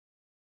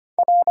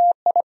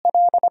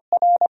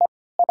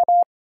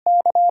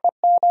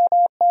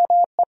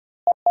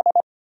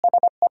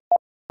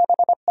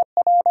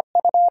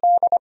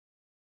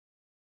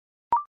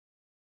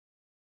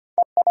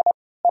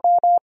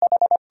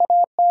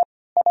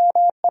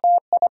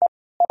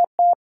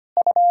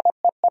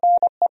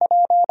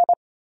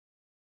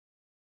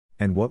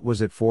 And what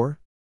was it for?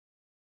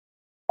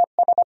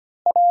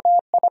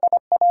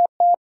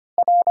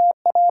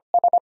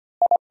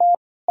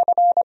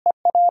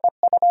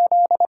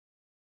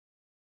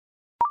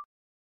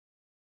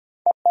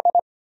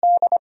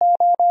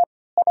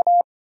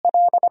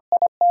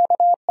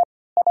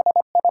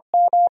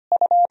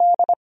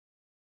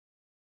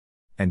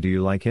 And do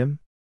you like him?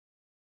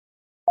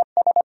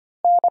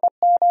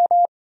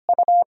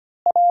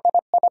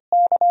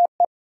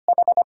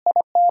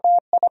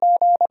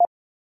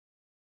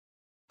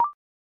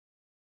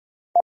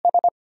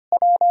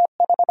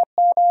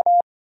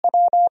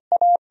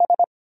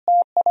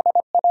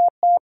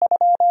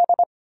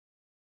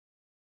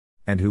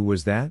 And who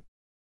was that?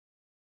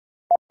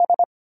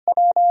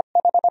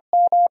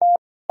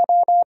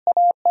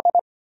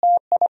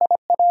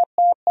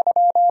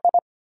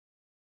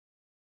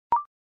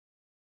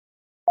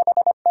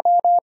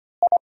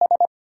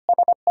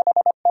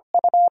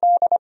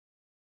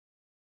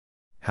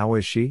 How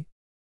is she?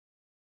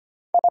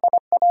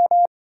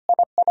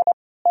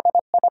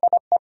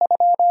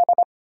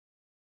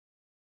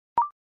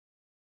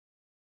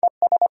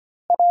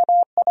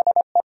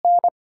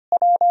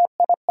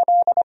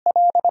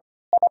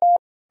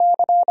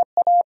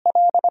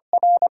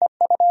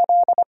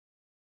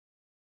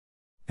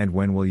 And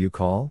when will you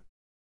call?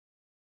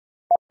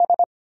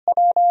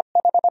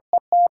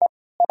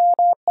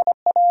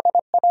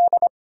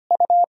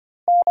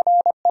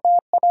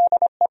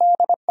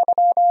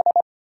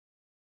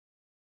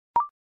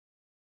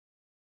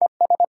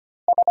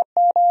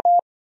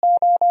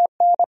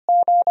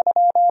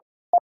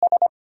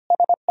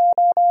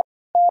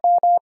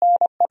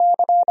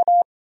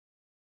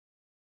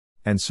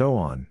 And so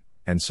on,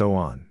 and so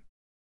on.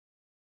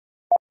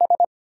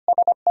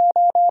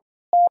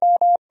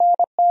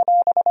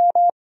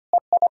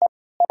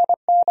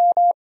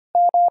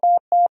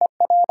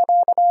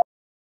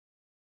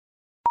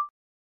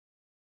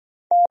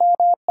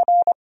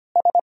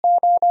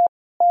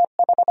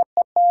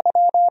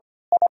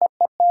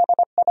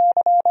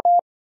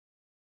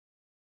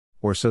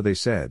 Or so they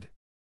said.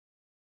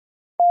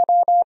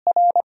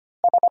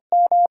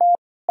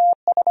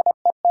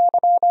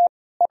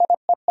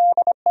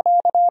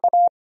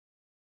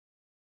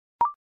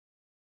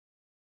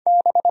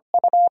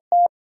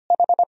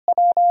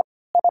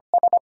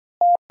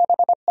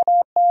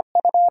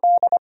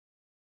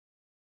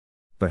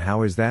 But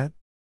how is that?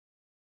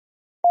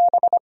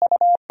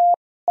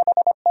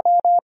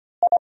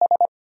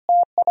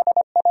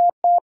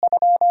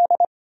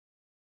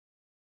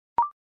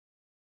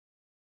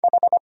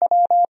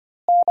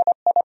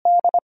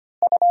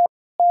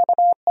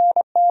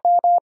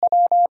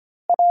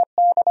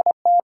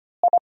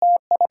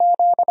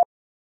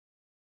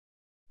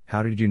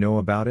 How did you know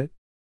about it?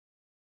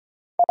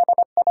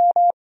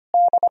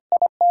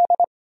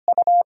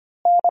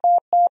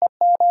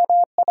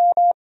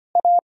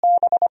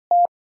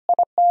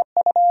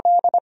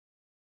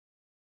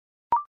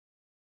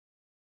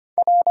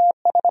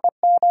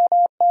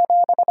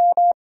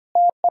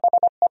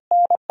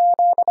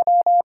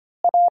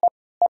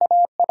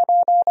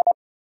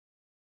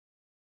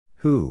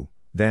 Who,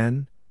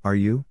 then, are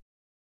you?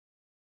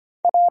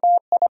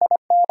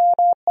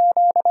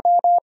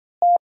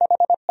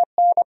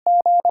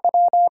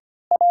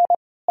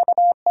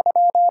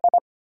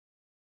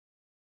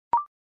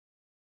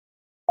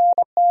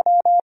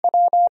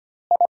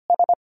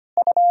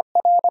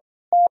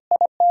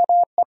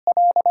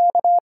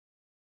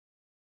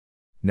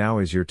 Now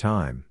is your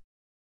time.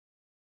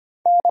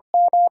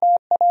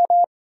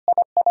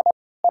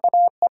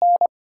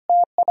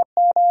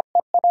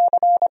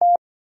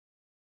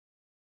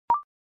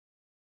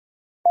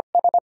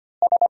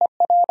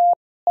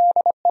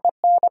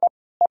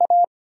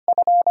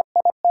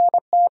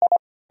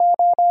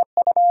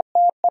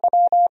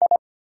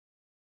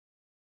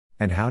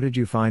 And how did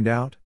you find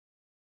out?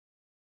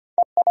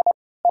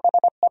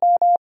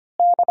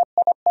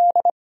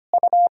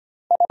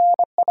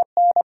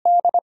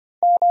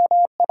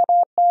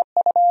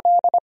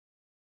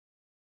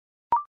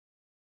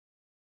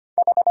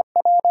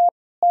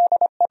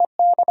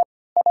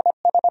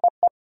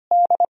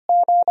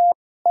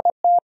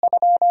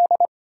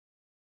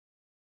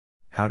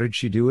 How did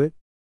she do it?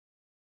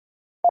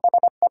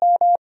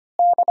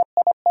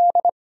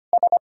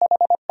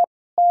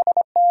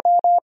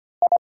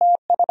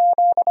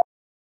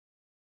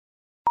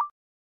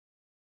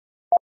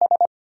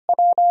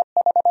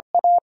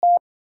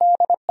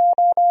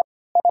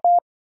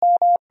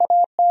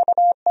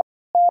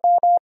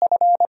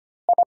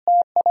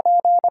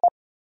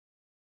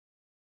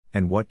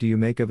 And what do you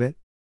make of it?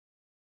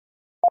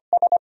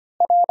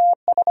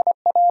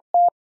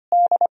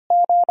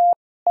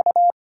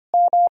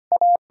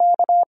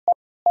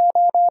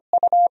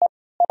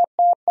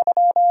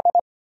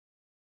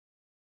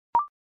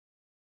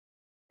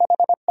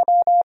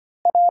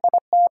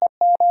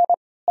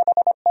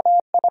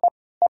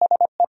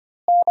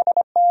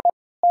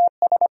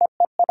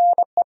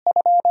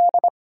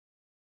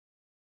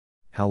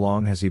 How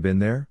long has he been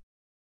there?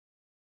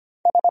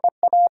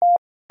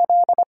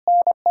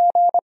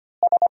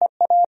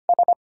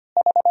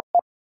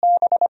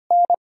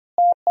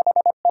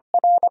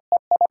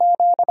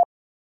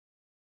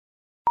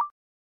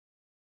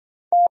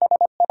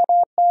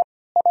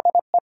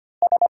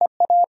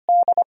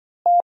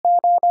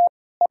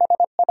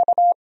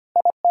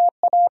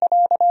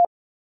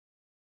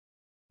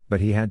 But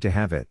he had to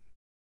have it.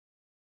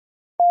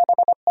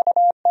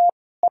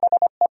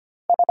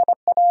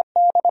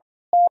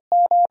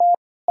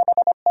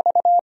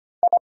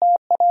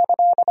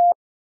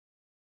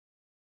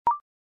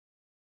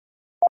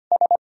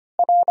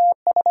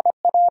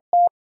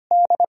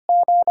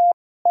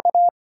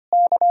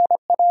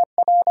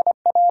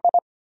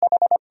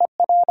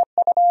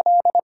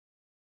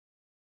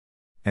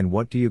 And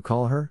what do you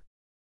call her?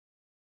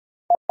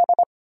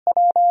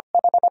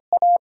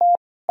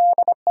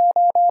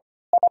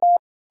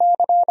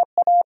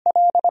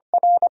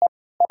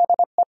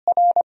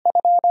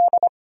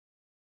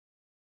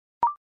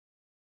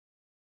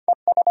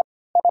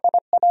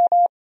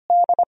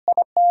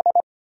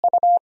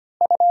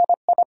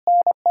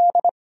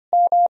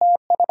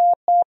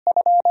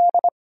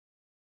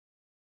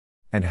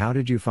 And how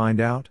did you find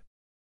out?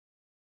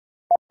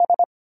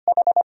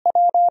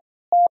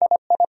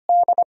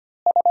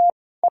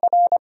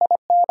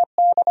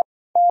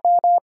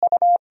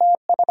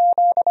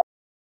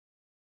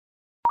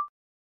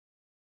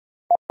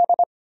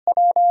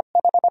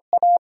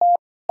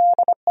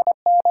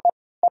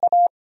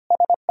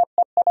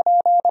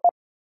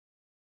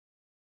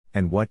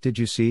 And what did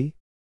you see?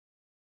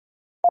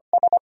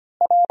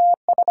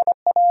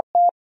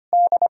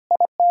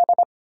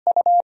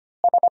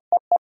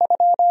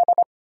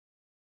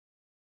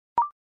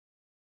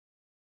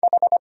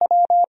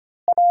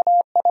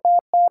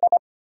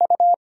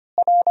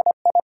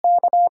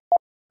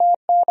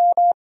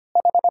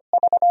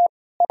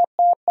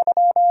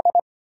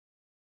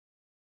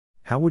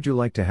 How would you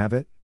like to have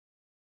it?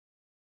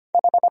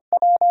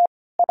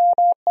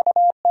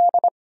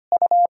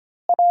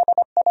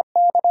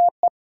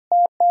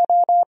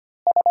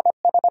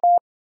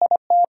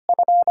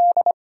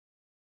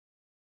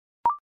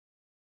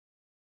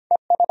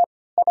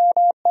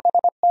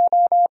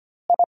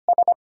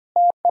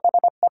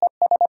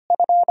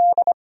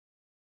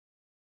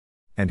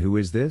 And who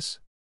is this?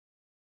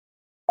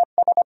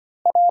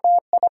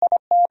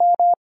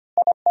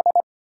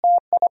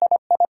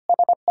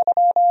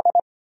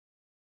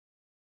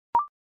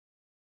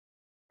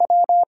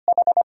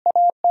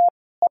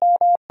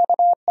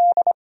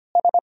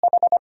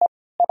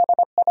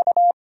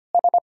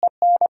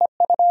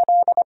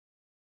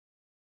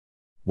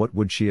 What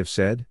would she have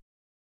said?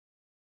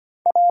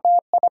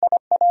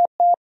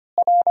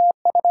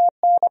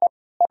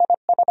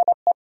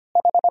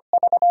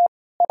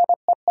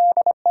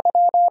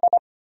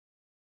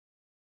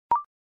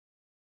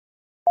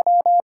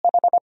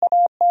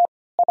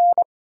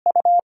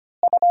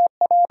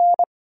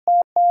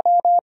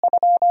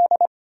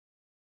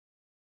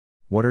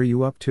 What are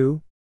you up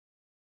to?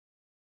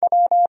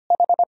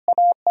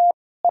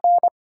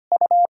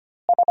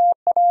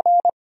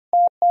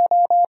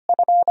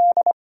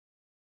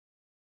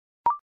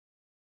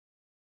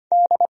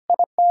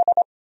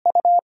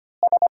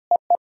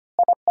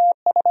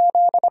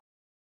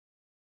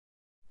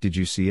 Did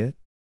you see it?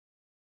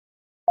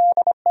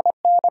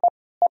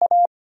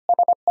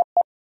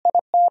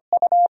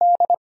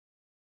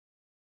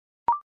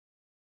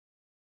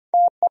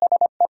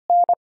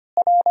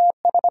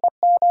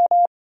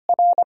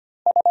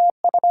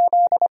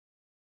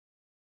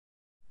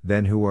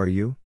 Then who are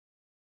you?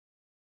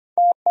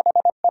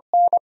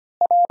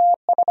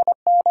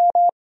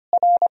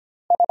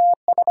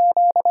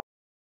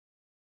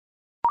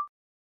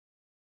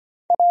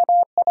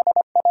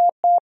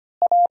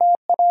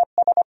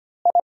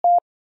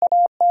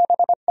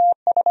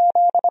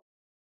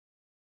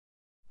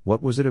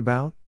 What was it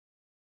about?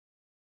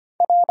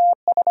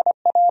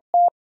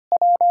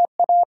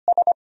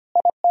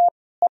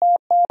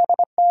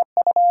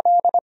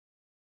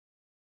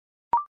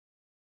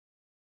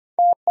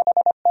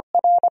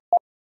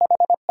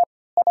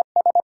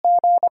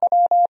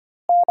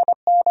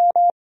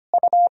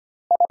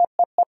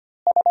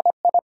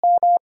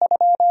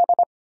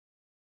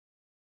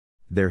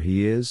 There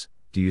he is,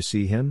 do you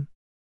see him?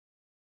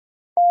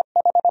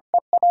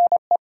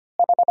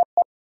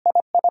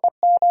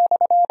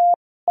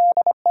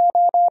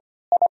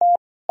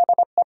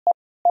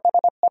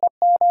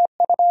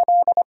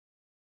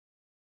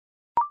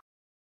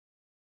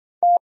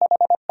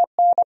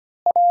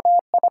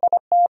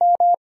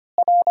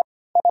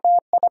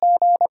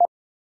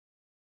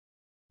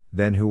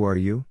 Then who are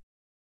you?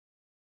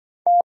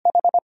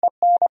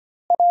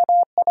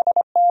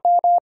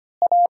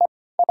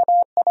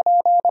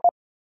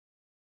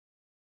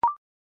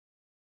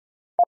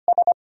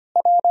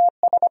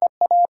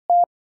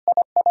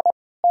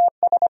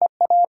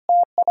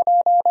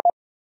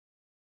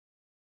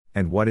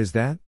 And what is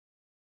that?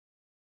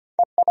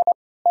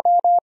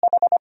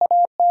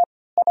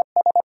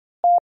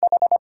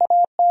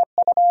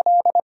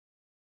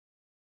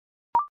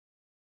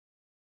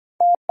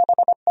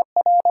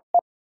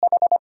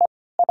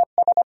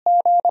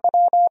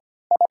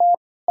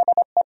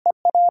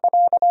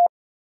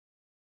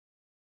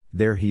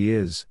 There he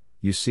is,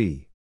 you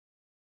see.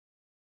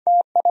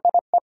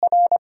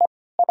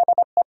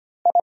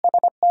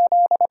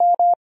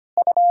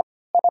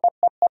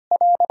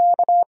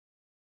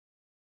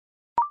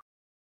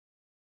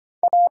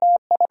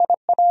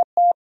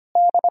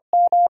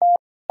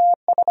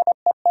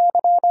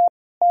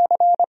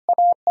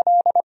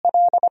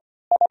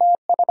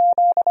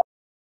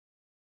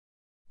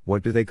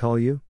 What do they call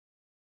you?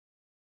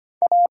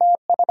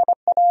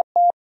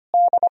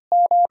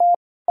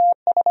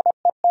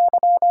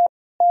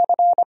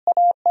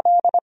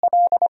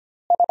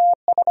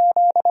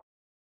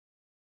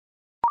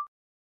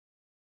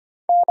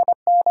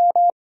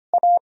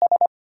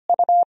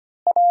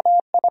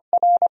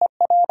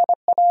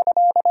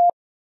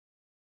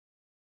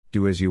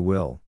 Do as you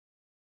will.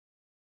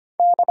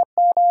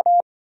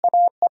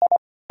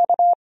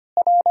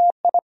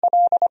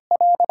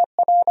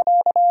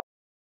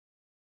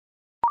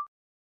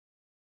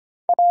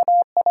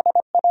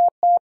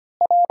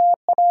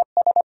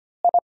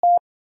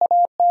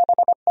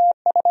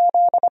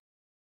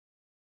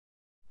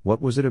 What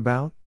was it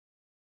about?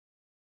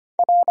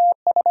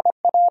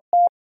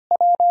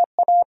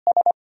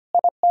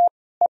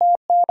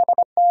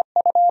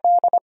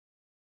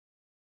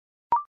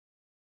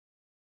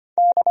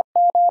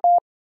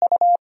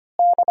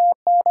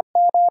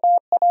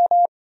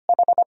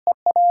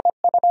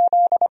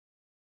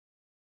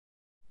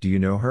 Do you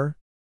know her?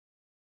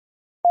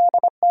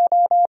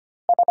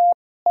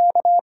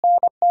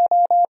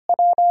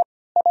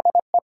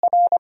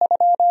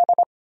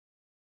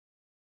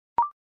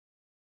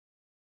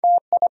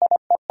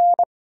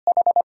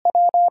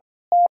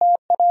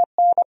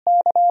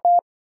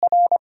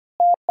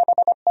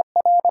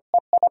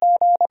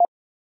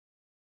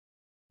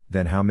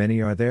 Then how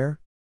many are there?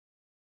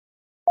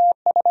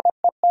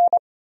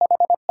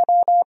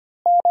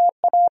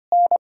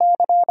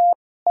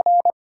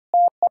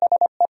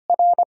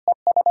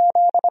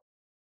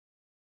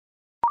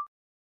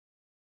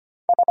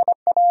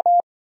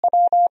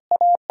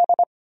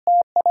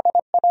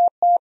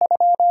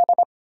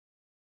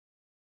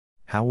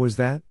 How was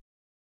that?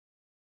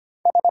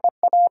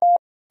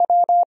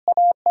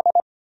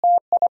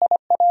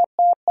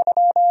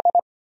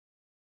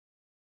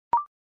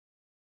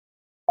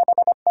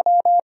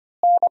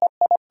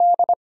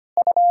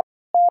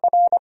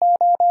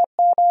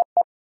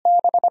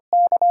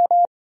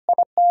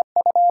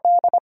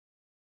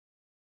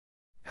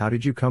 How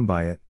did you come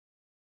by it?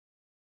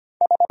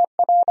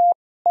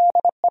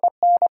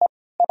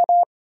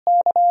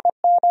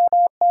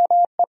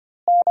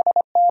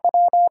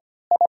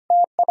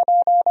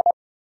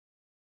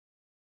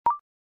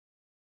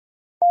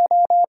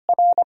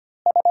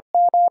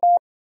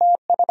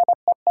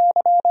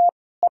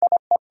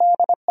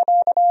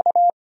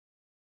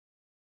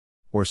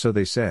 Or so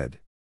they said.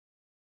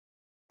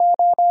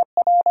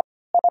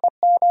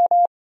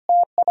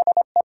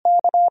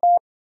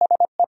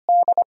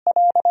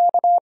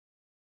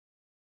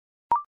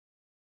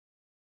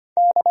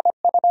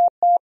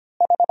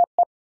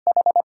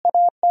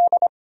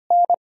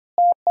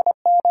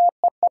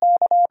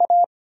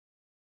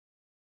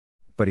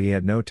 But he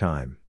had no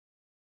time.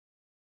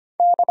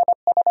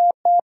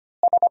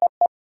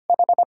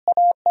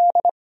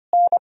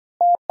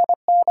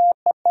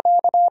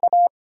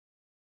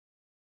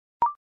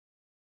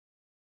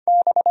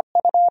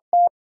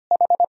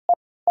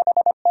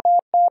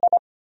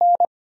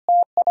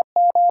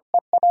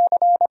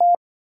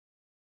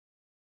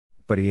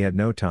 But he had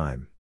no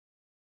time.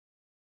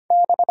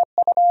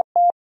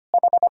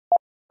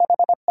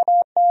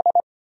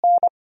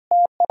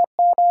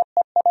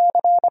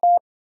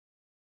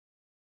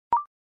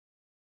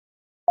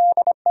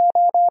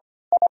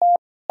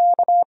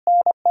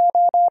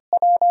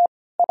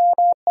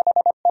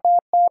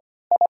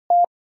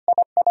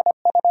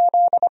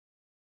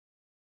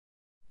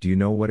 Do you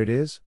know what it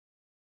is?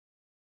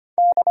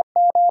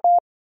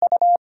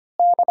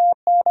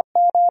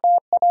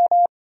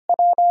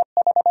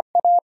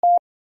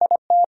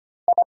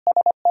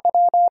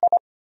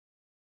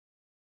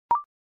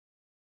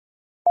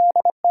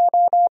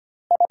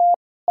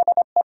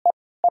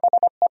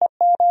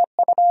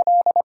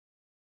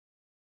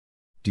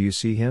 Do you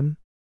see him?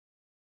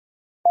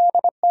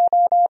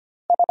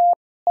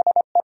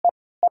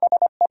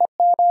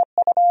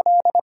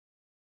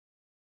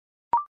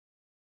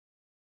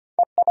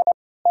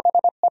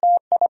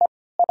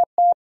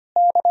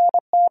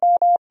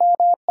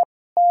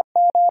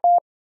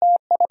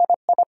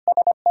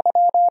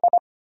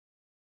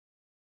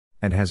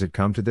 And has it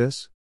come to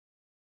this?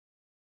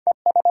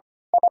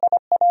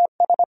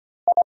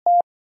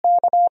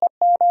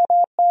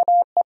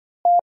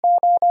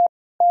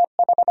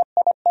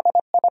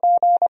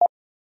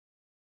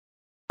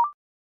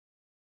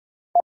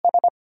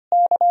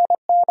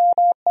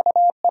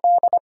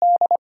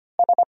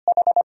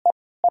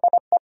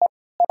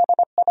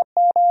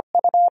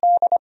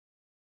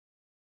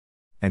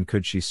 And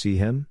could she see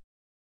him?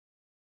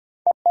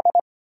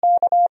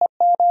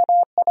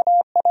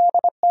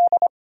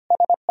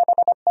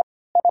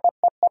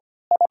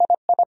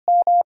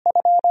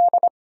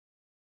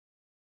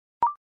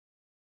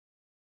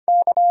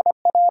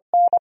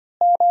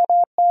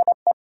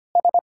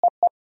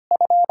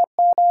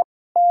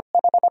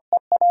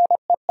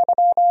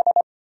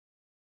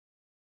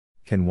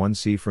 Can one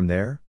see from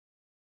there?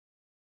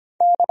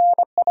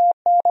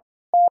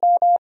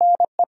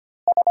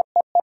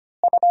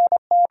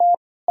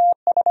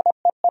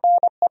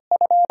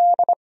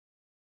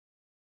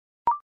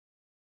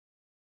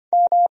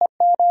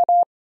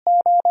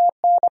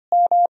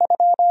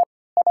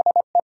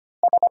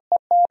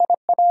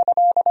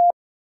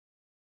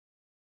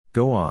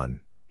 Go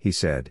on, he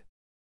said.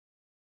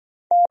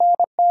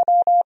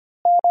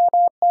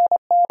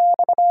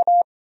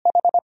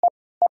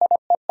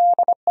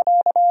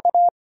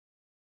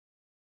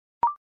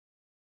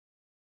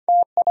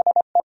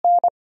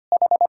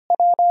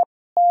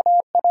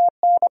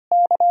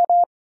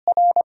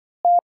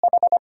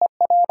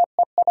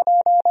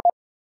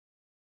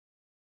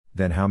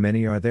 Then how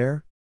many are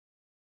there?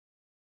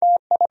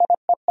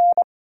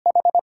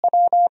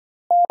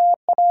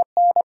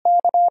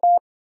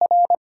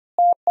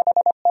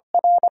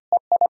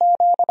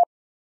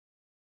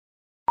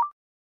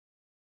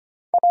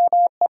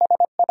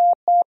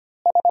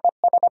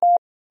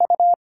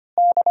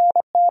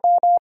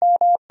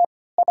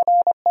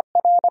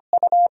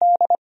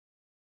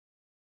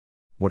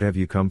 What have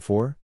you come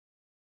for?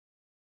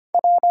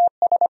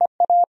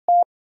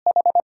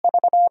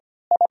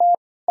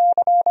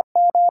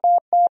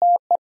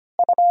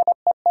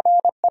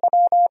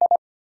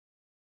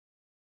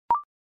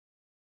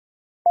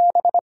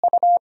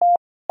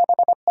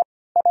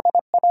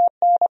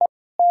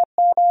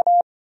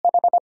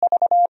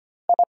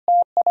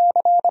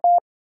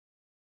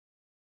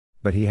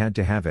 But he had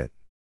to have it.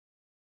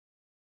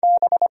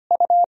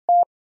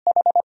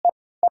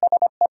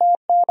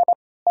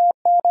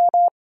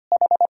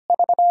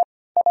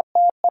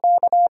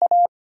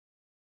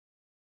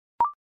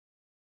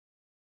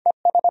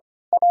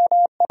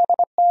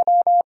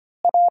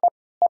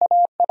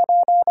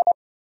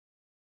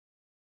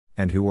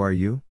 And who are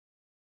you?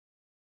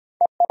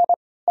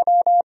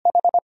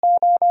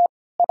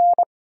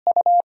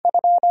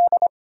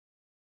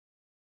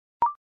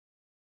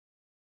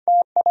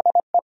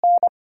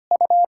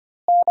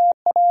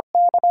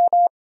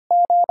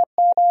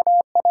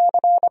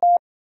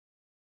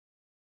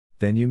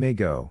 Then you may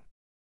go.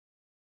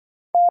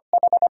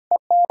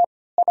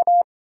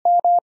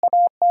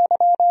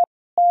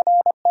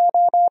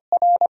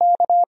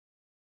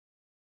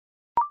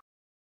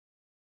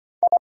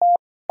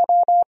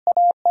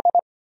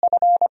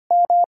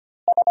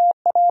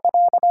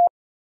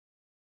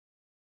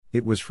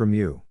 It was from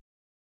you.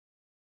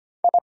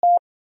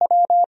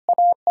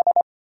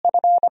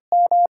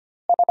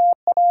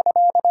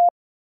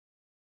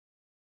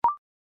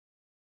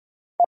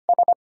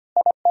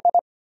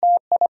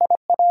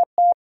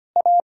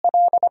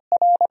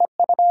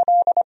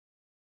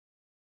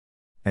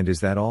 And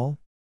is that all?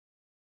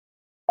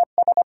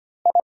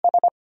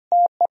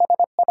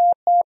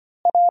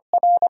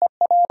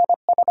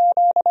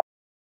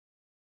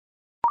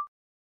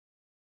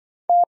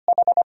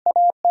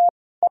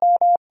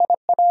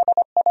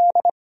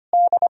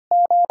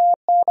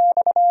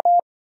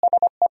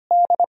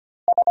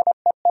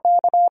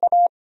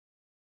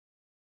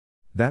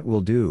 That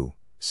will do,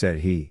 said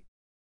he.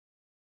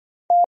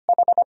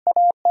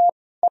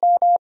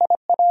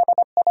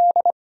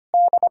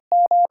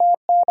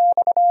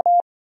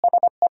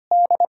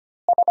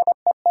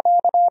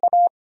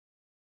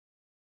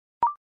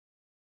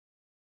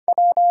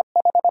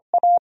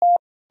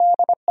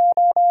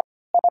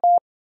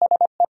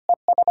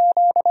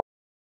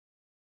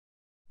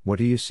 What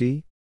do you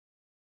see?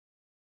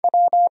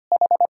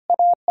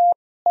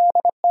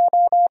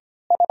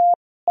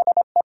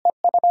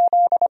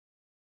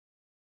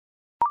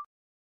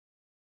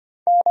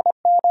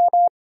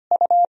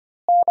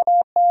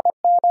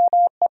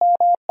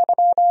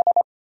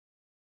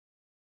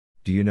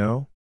 Do you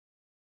know?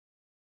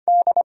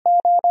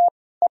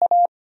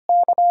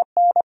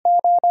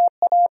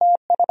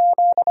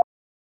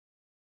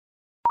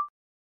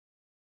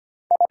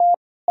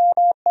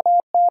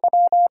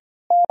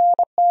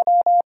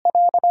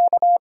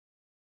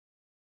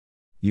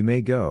 You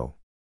may go.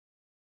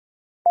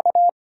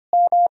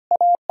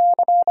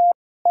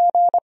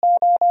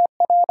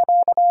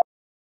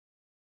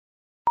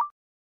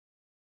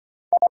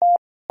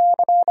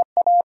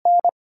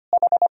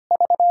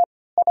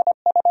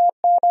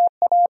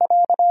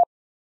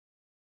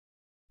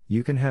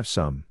 You can have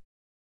some.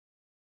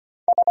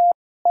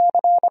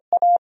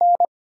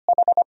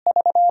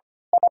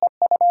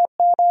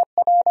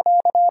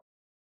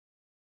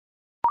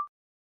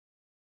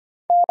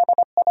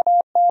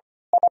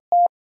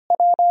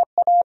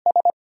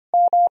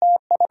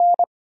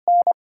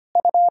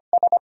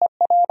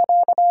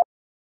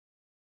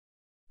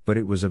 But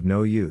it was of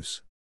no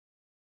use.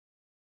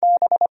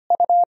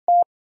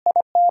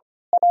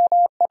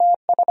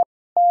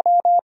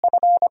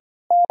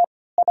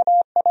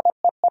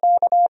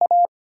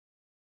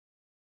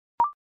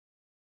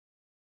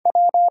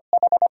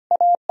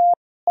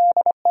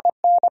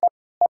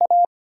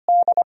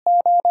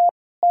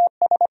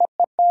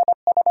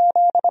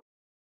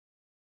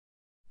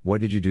 What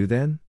did you do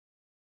then?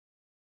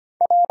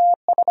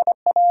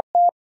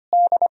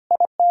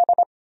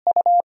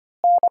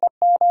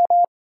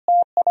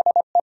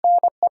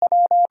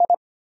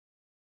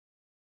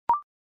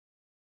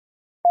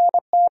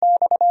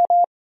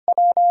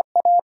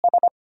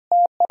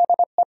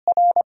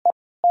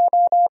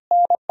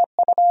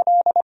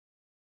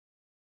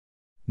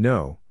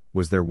 No,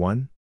 was there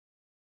one?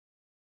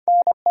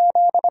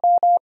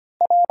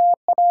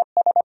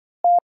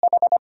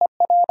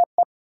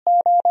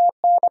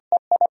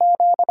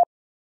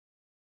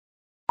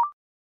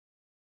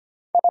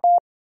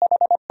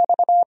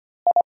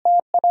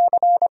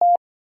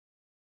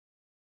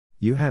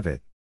 You have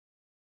it.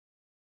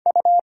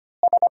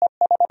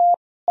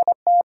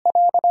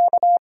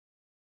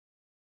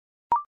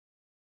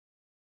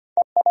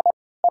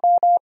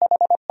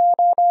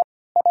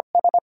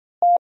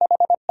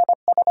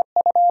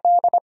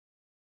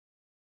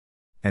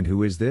 And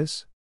who is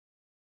this?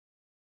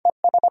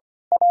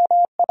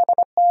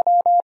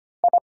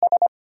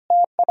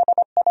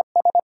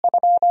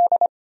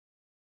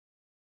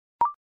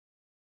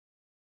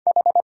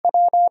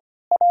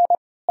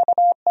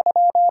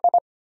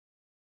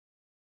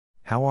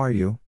 How are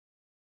you?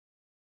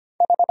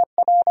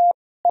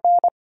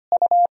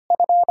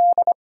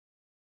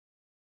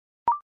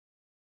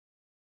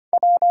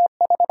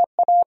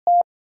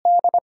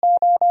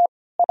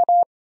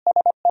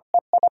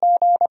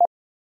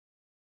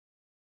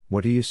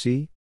 What do you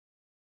see?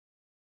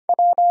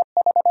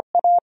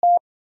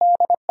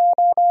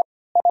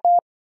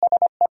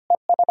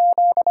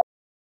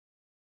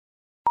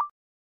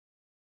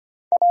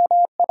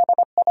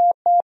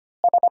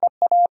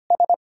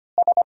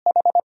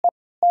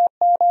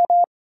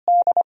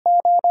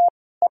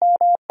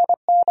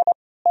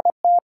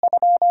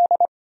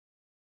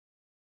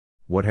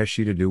 What has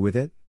she to do with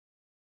it?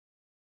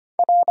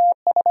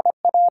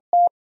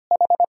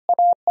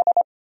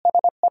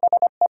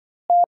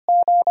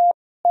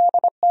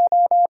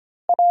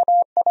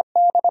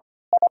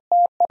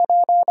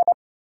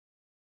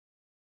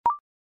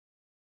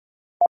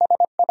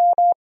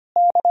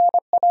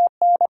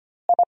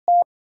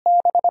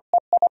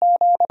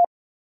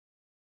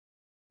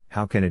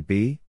 How can it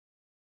be?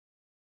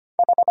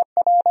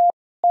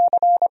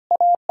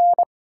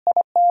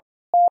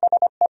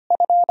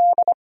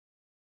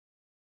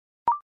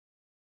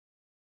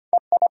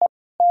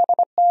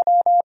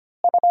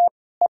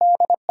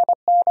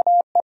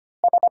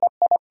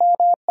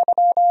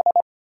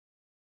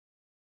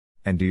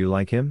 And do you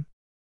like him?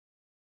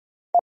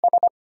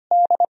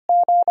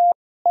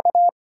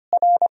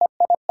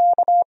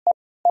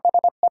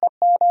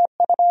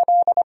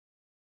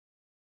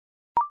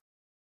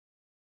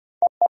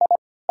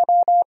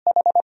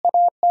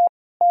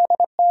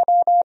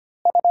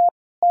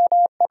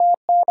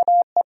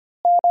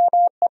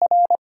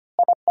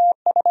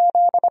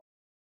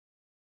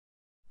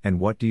 And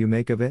what do you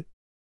make of it?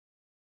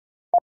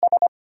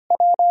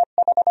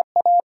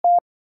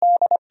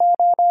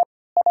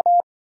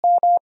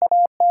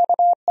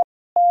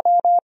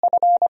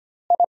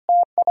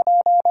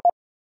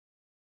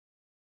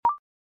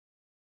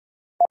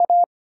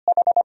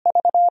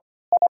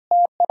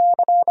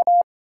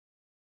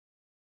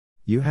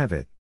 You have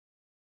it.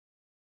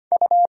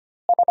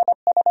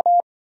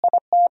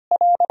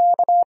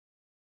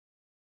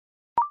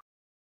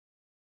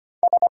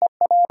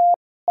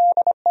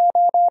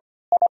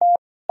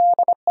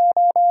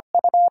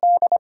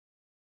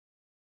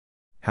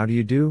 How do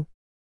you do?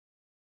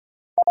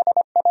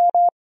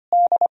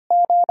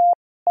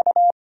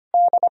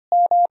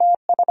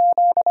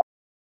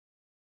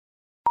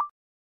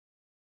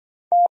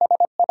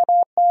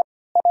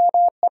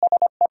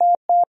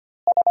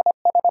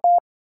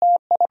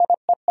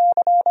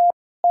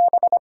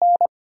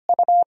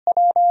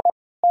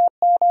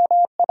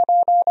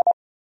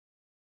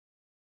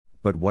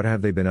 But what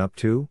have they been up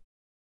to?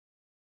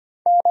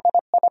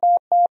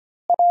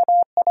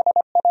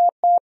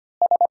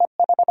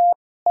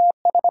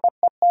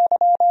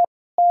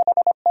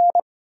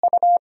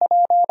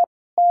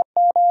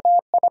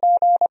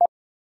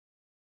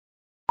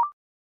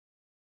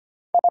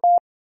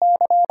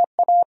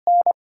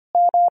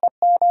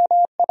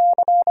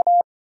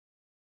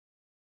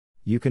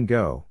 You can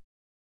go.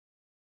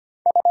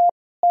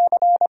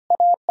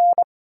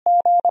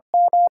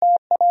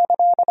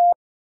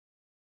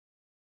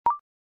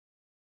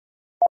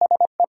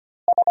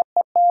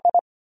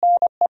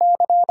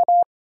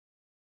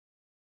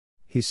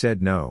 He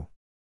said no.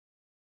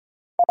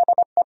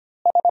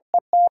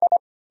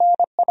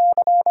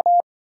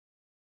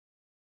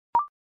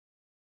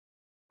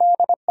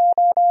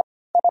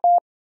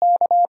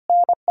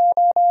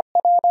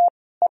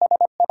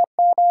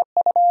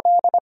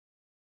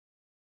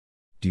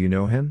 Do you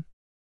know him?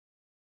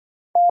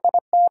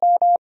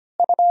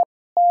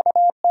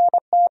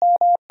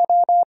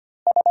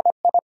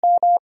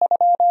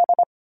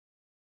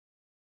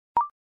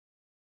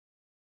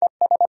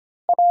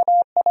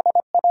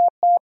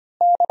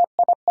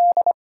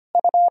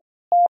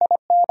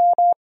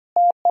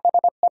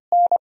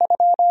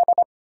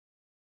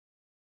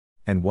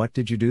 And what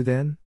did you do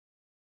then?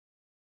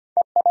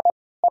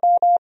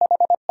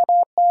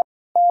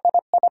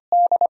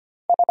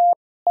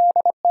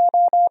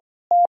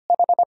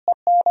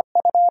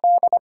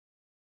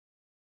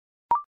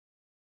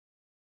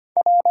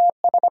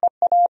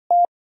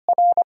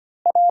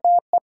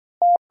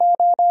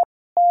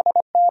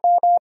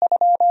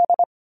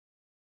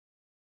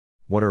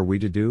 What are we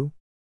to do?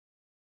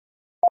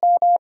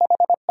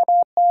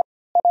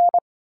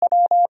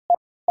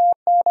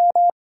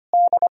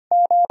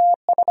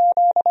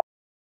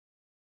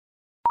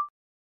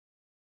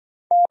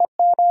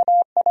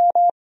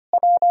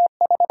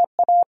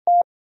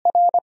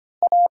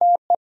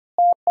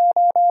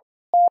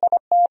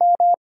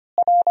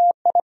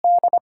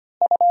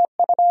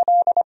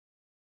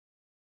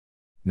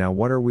 Now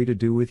what are we to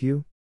do with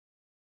you?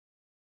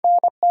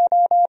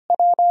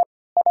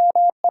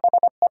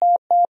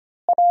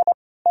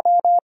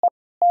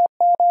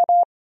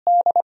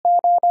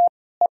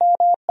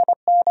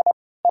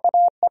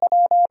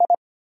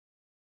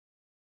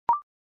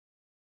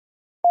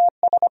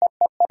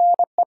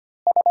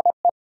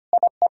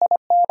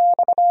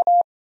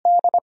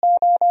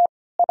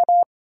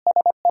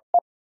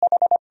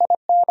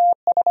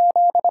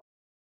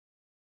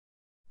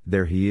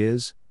 There he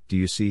is, do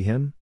you see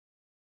him?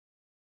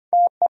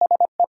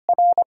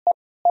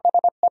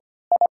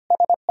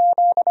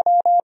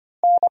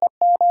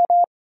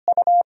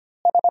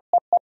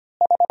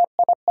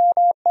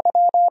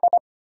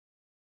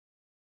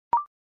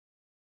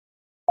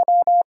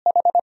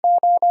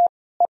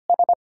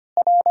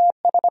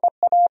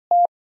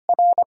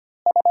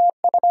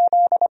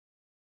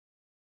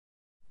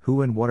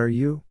 Who and what are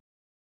you?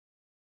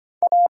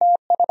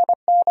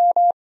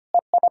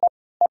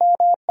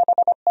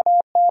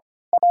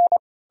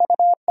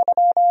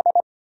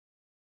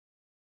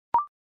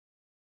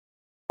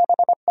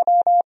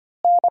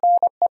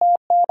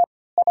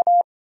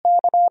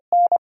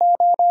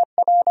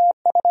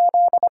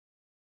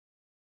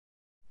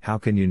 How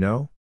can you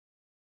know?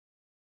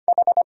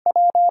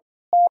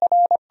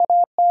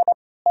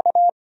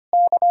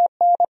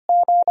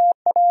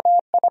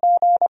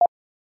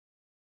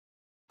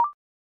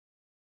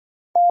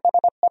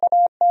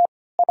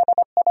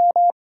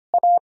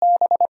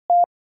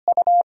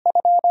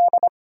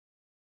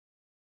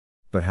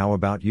 But how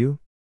about you?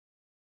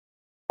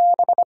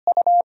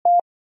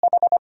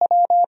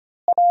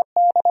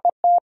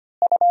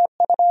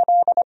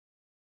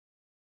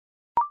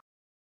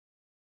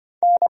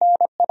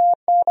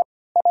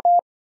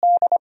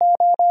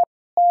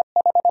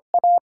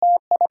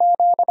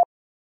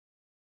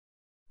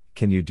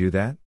 Can you do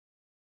that?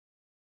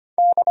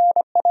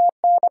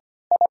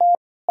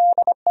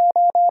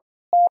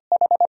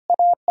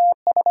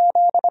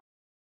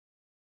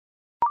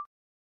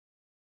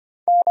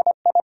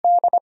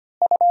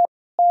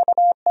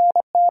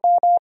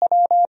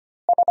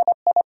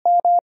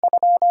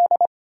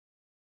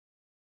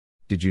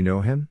 Did you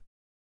know him?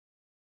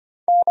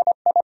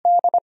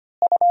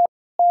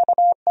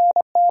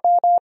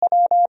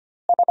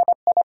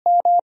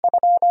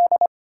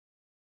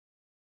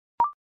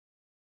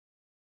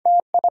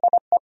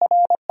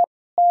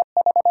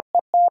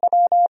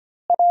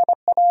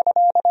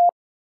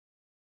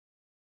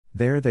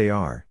 There they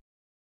are.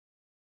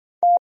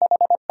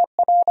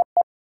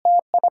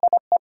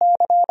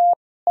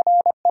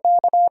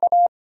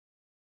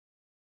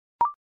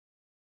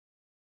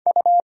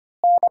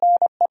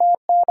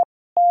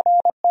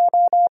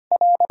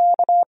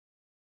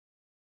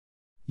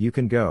 You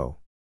can go.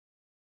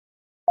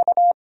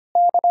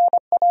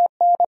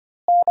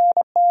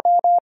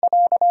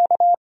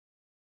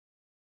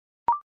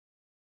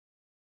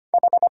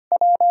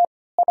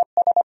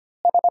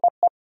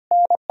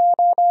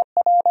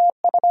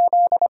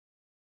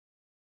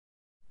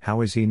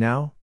 How is he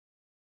now?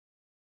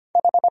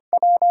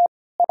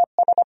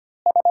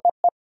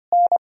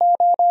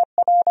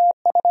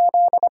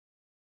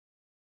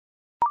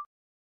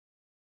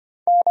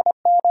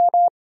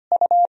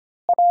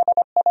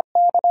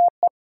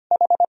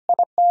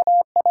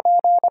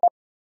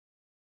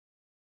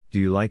 Do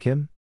you like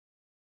him?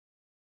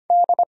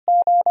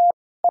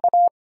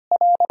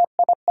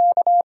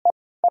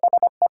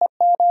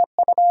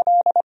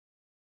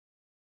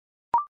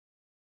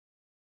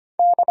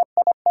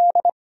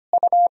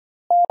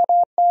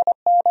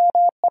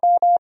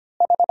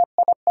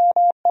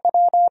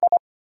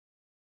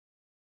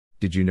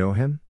 Did you know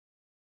him?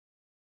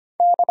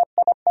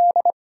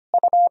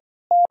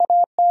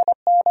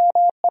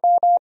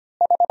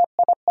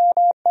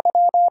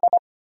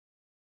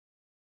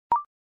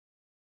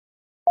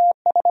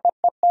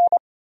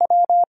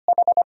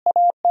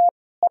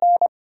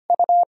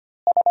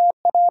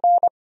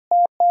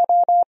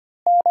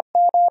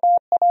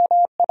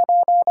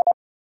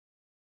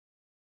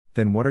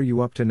 Then what are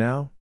you up to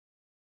now?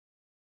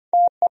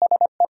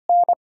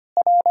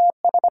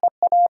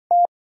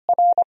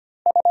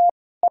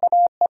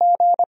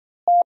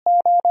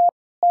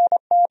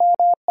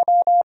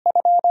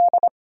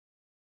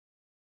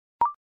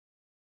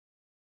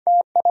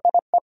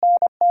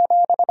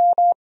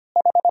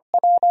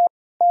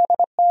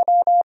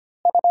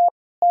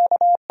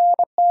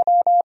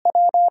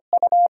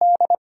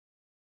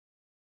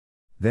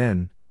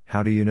 Then,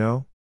 how do you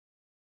know?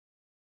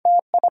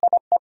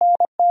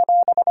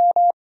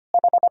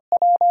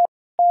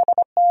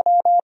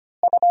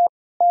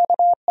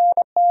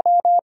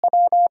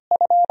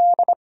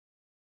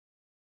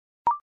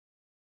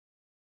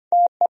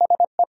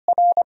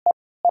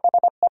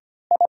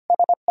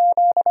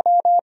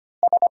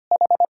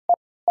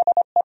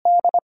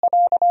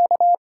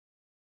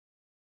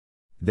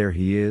 There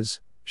he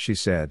is, she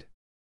said.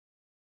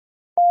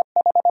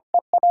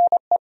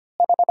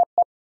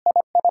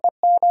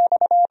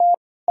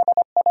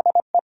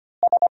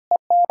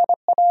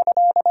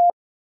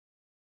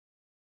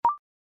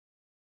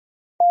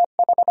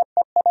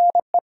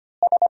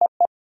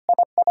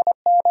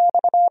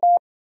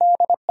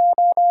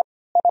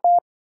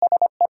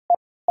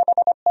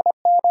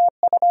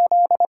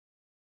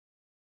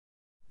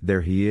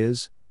 There he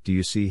is, do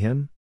you see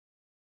him?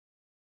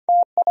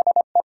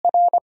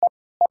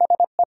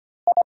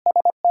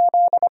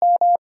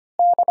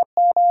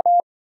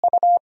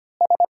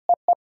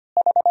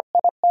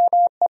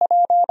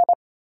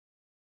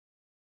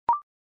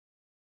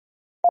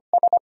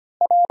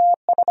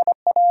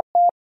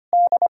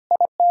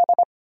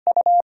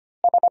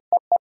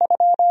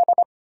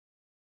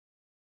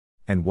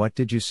 And what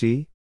did you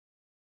see?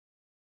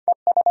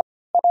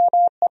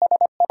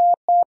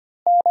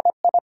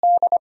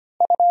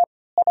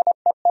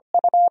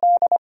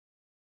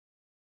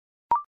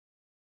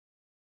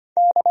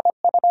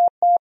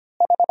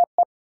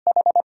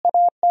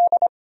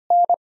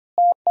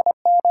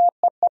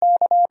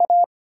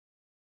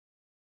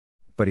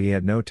 But he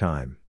had no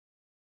time.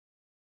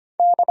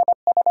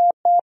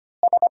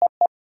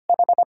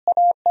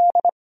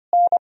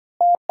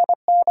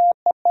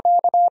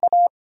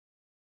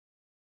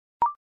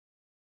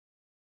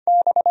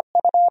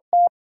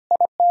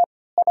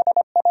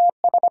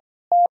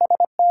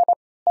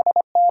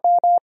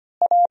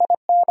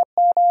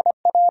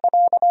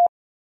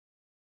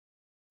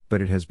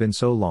 But it has been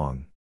so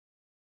long.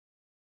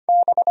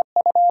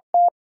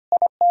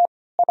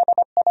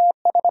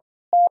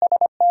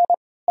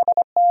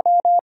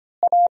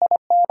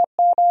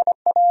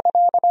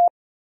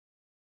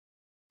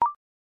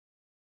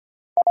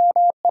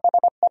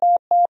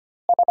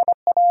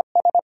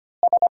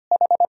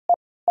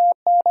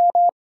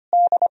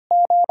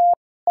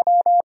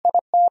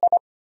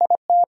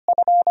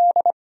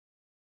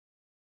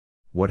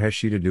 What has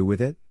she to do with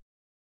it?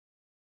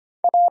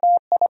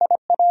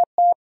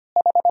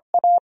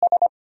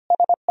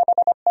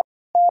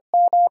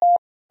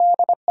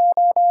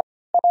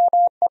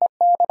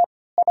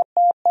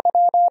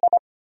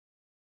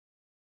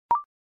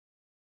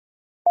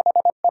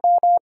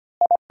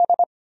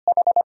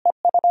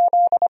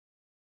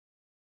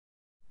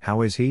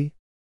 How is he?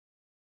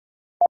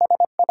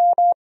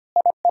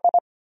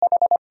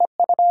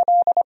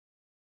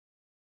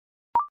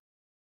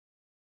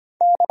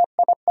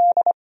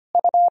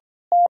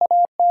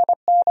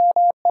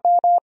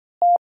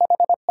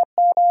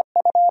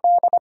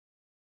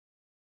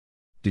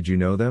 Did you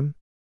know them?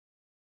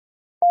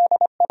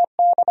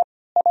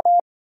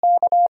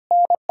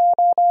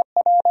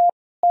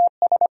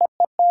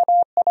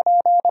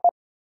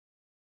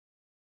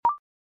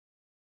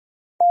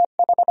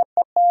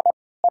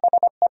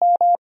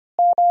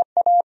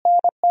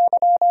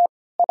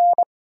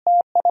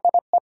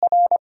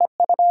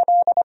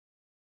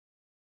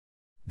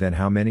 Then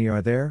how many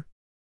are there?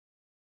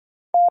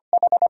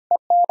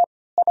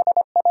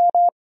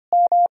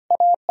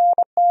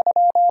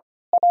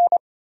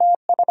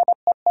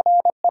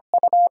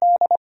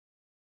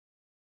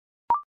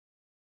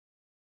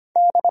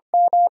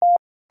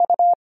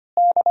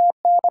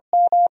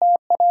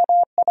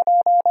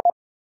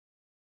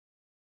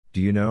 Do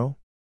you know?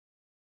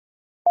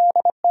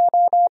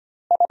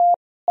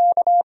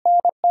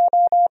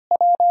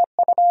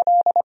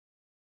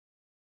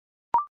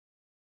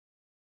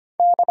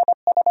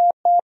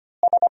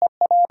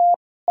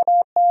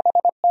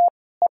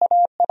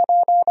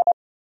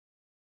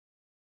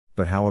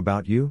 But how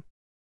about you?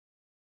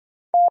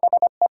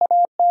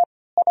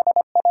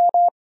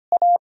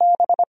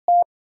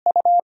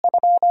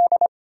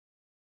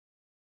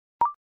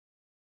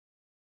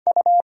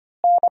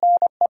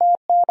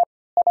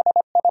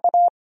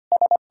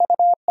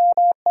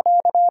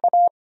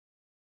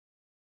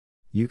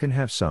 You can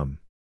have some.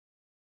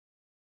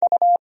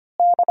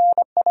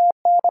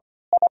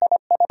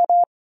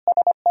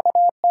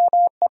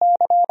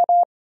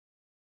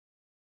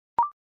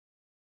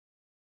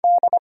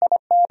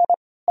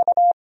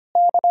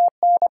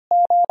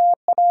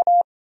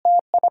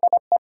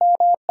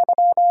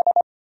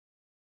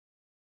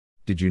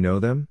 Did you know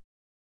them?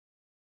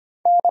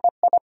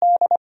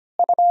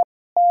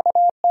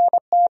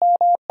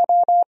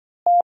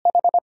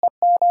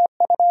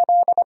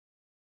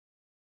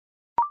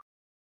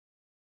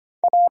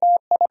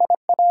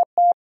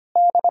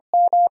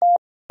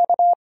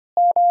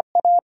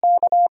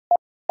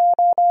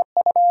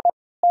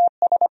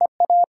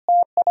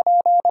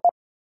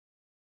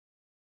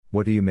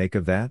 What do you make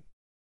of that?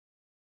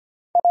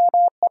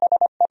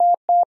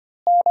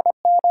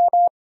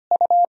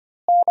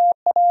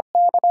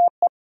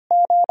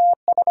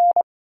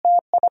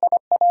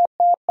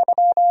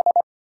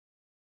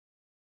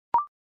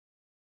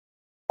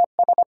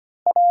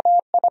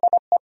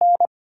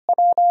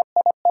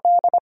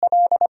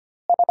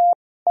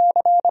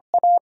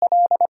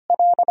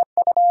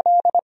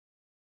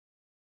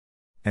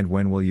 And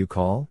when will you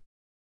call?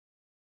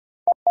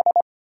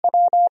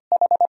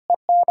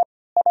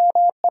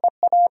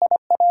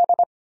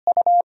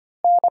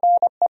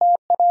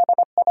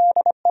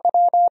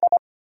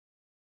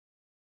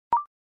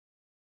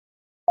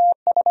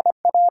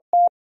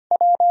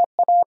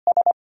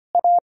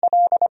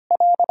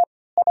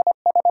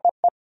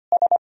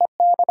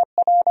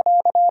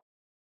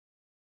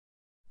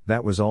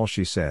 That was all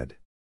she said.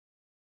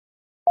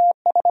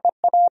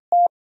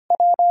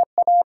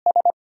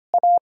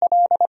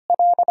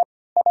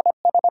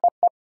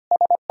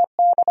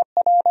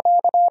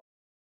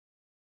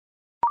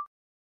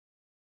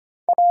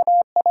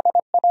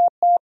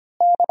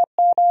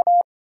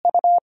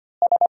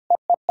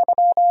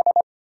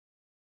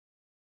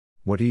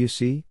 What do you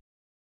see?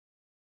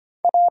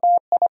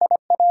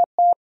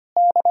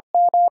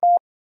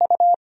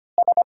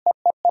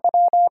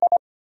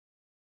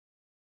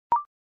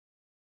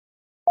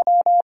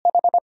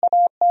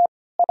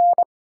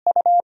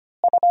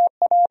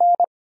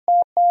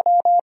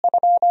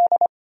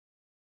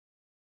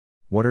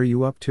 What are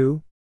you up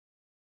to?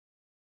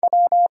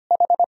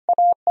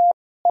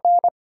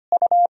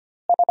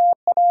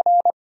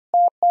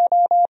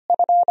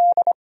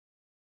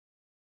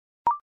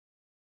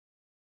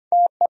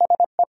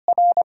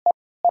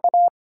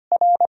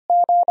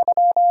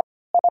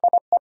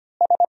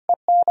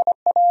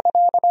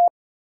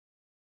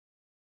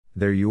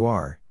 There you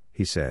are,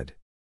 he said.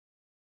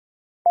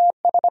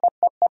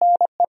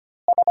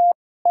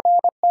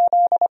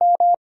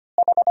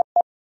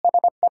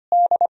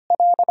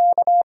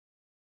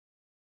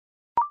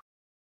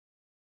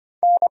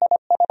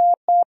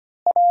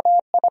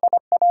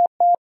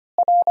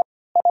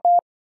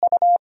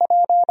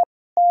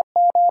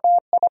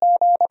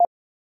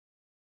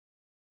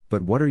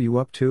 But what are you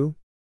up to?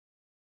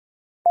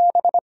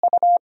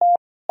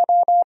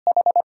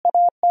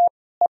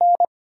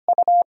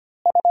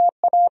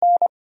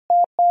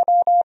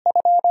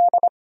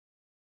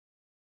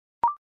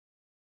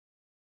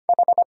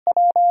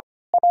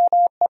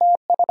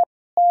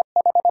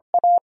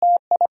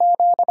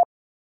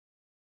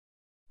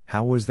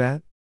 How was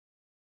that?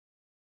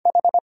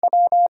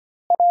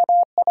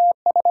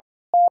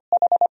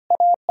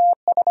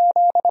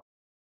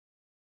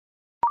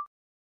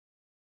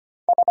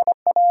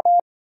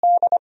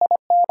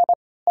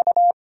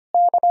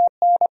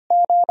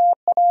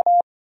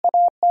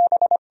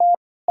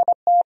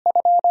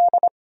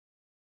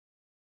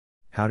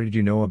 How did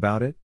you know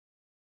about it?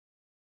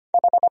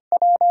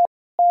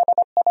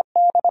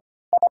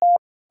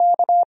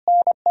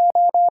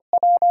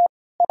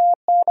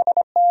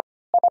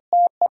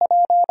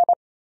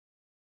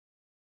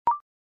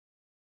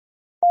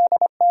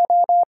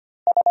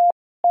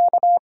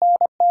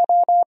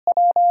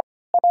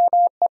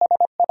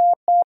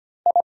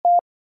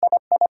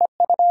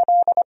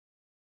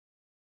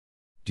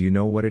 Do you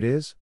know what it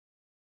is?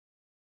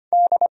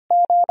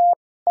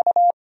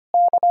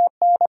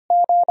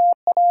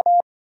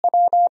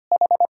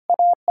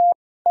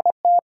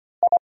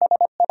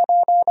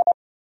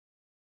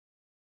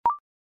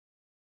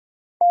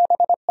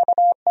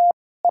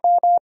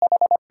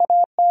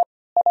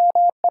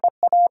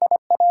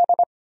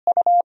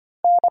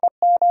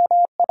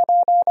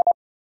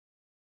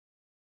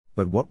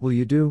 But what will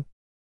you do?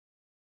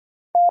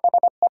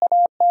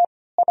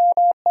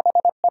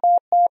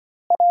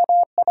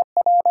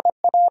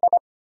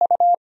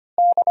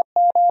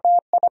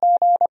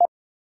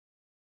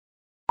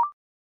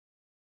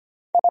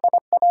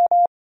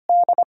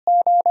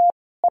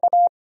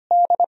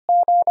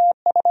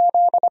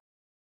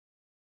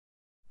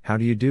 How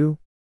do you do?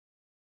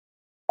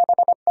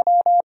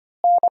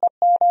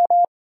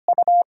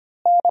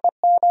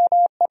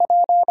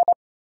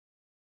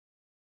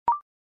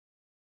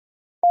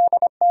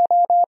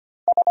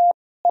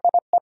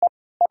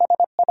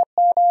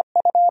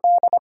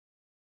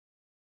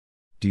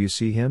 Do you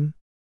see him?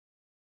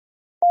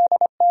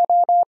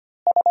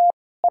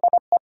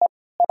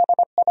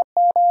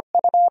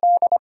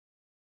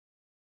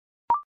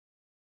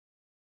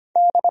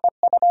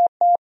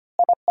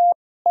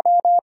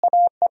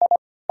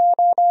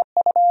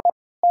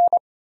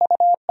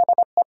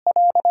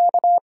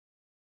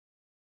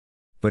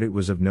 But it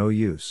was of no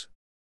use.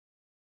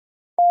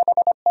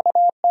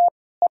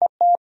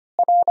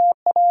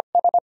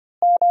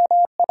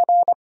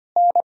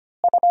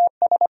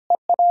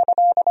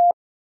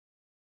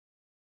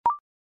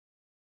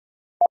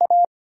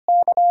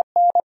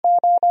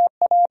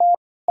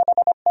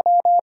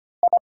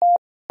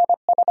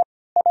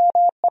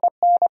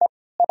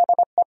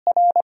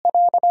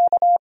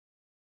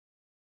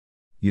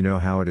 You know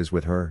how it is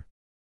with her?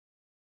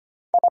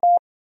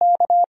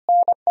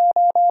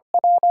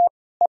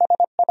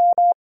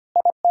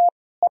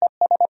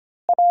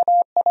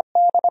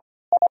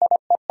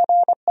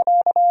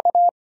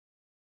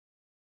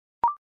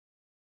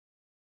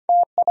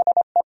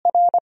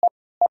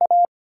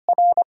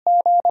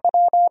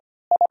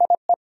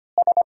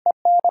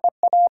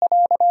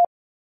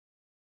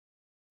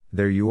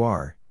 There you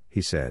are,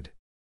 he said.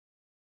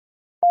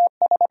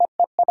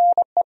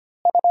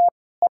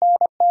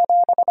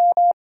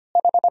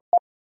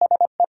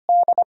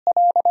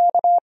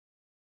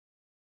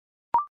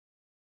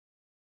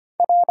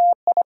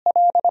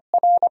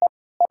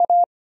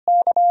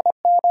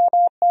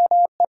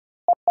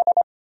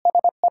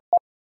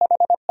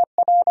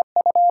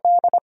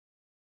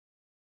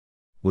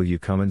 Will you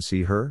come and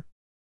see her?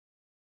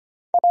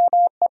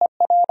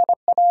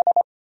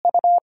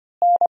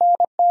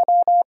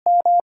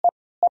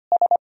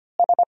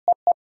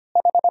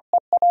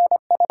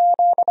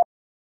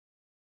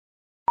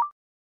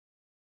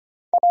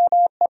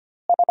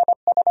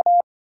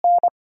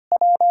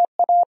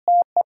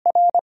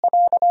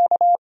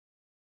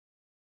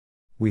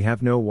 We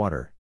have no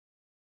water.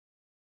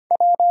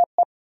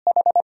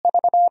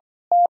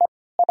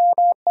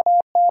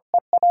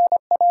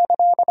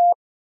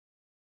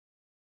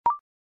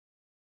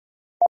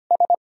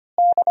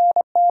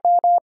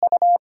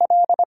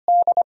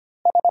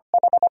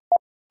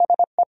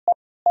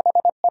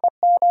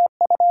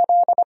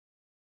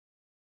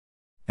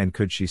 And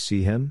could she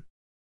see him?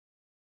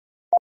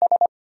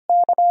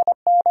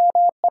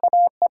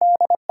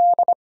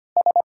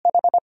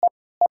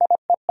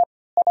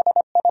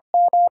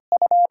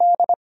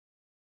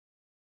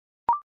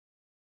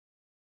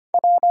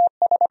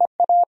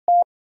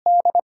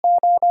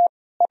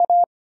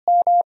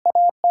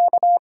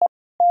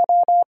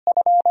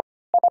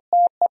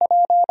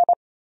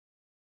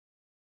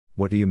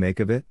 What do you make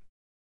of it?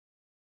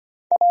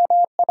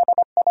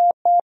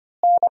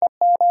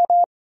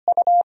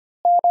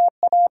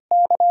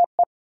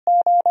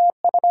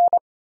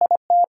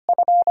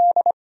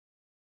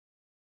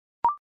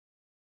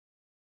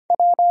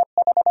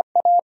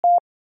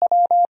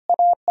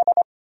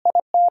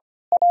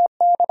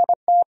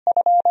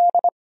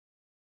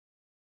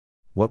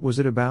 What was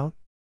it about?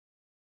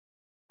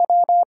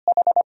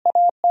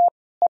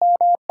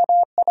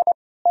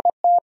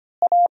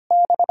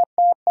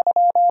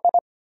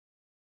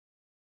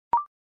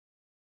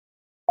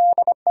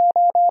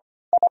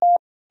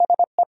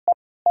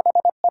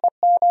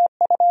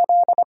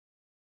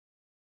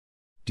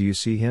 Do you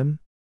see him?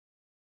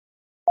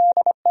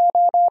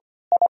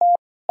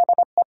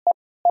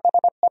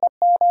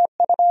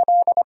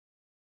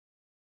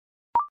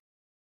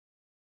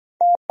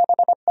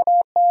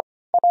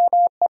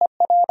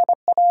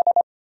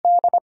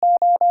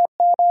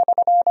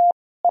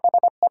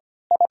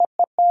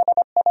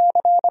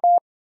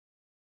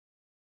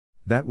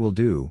 That will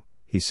do,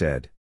 he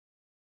said.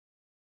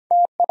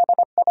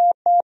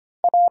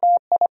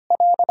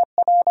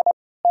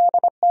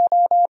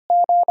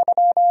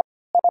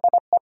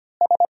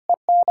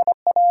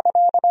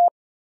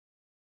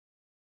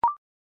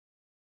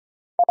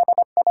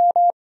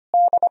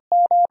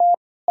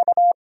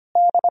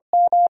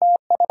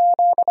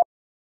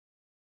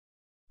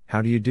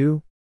 How do you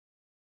do?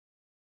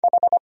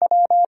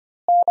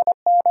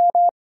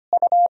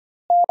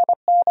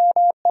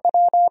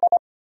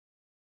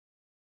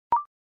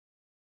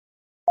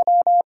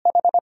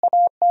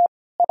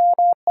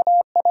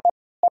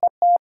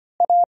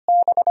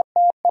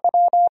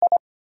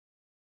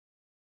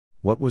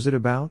 What was it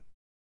about?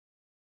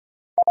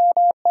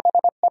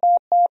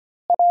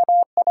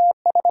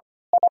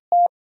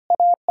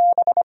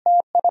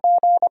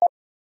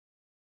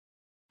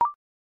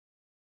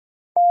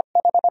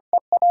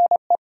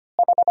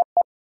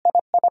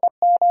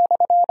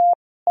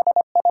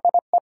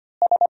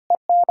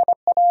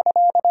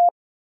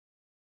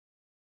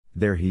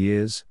 There he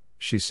is,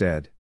 she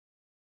said.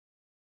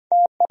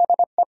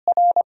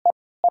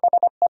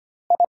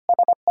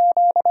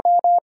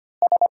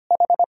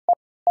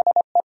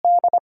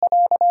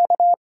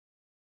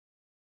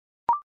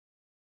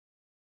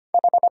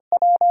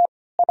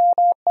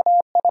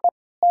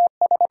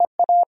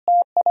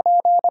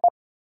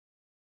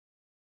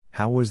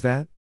 How was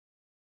that?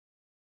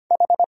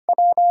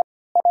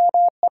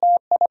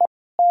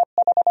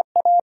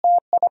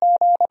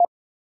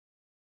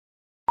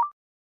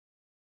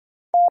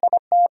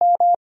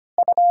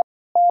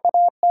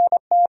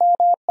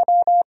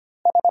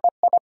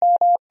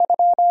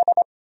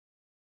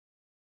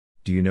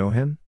 Do you know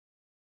him?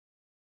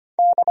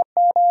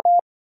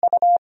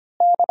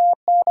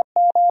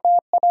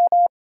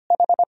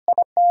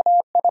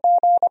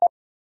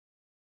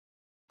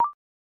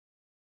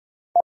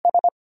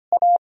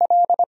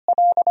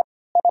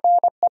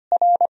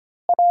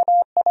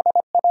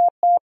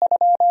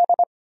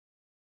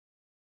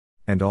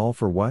 And all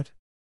for what?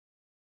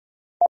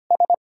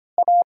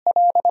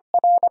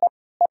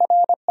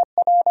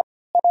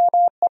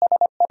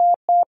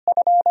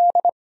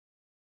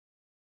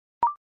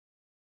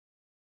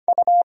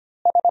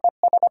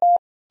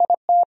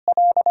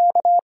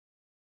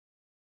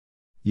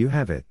 You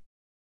have it.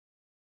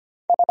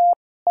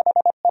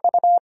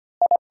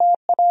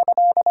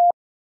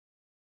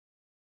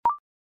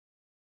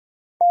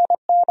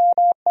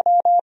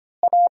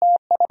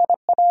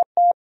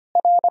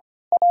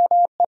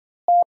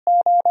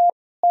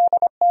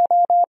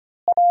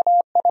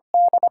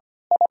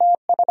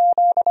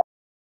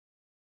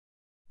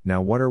 Now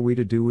what are we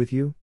to do with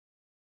you?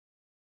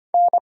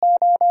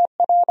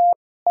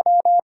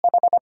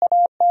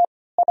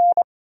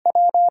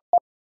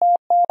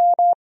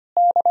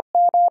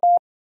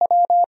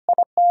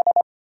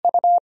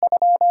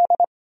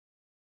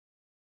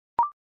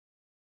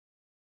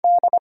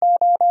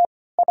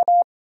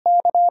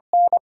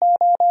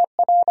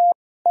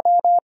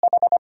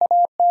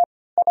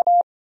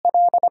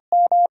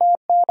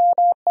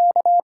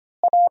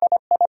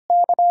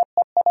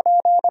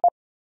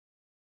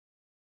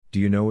 Do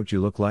you know what you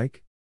look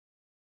like?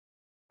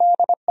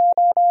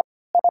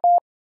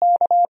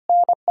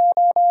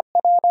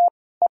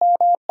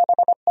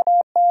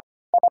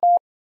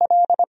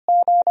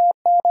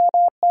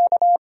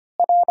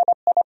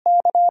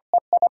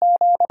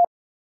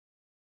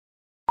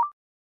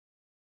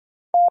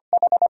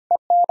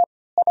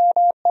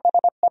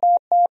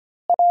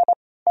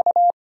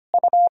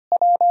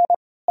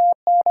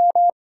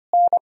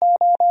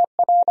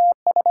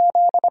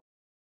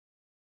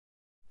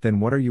 Then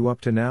what are you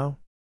up to now?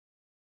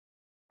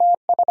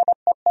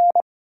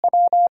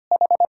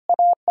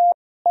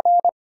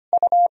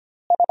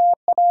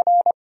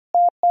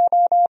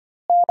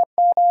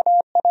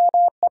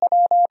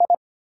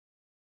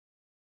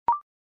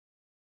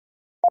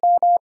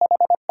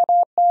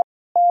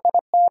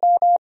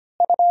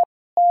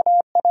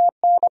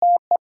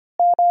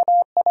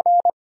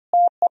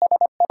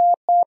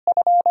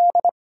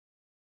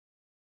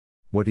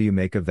 What do you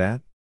make of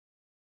that?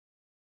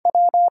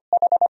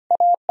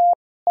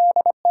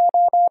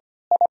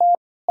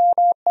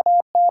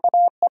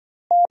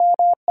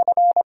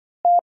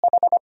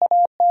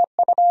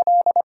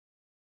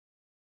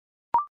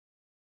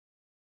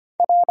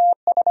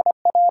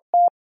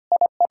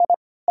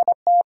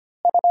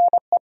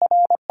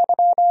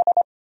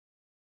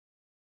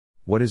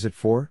 What is it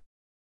for?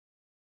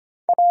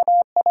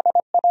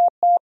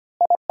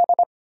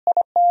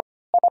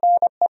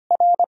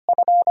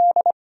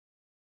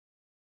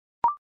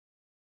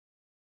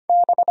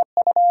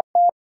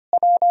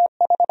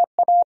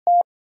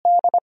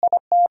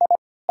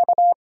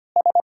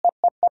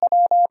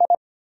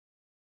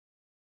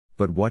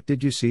 But what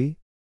did you see?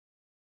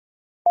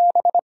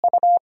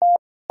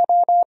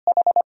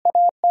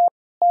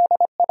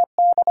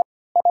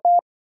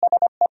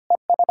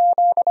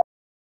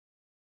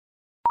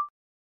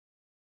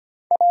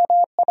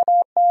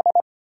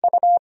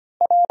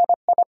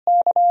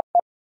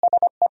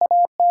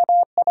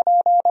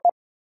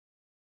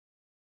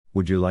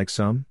 Would you like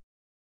some?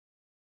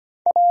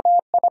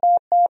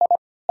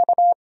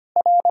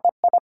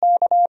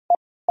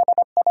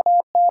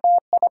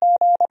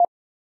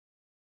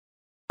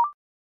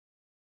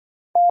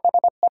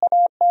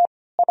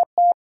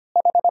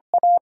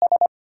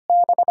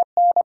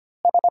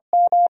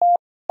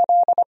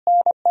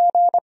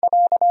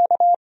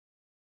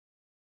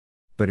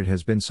 But it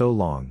has been so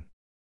long.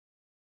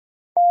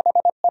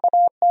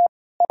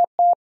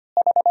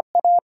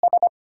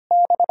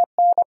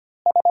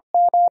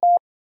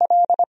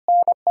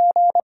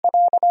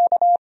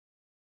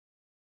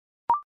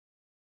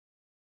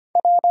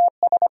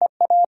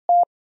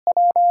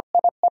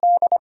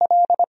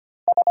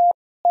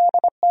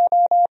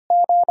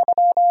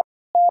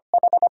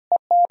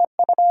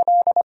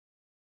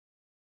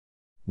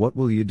 What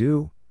will you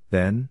do,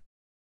 then?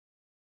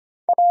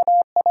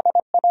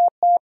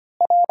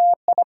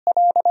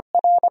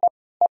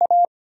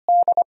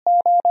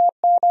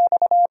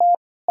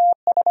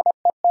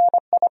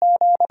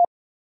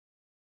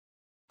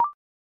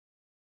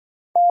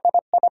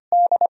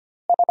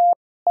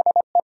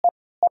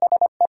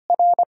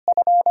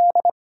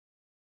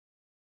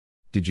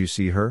 Did you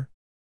see her?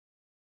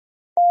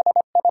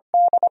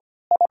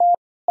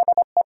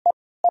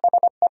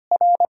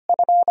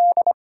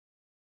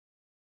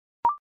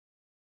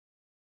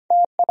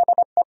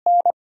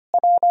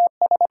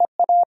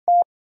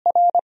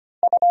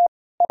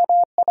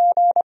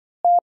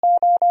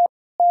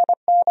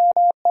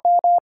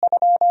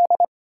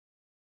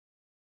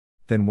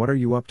 Then what are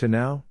you up to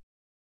now?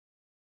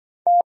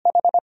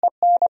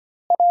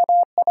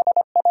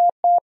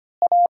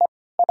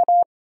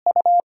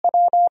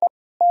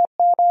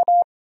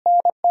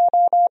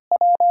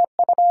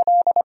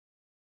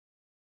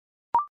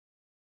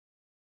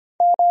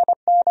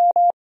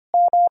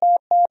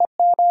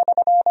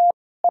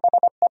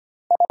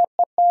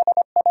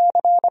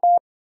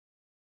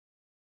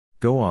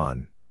 Go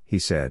on, he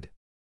said.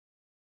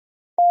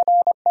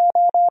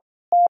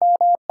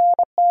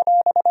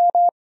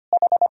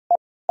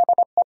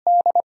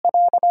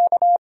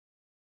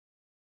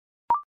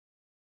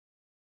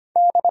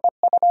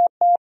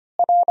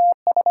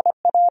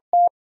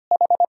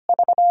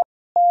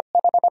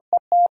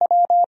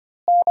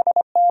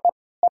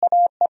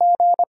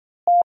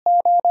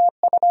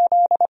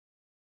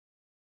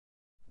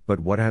 But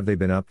what have they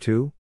been up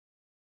to?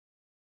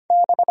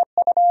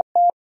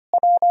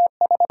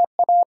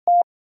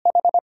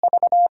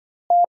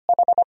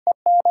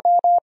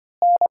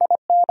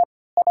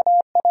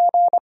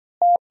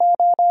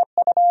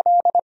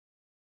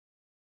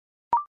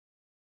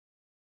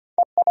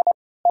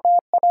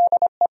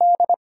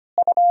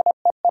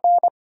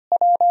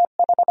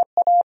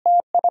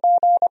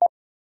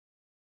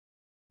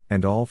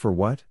 And all for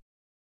what?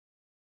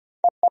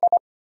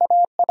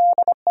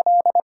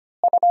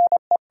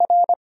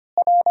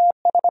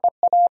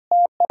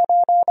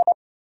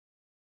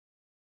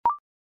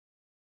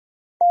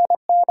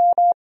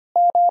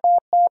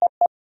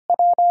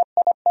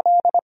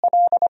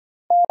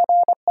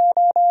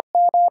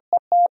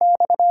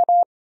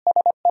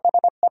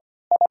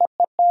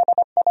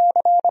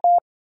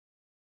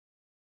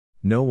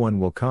 No one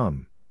will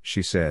come,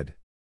 she said.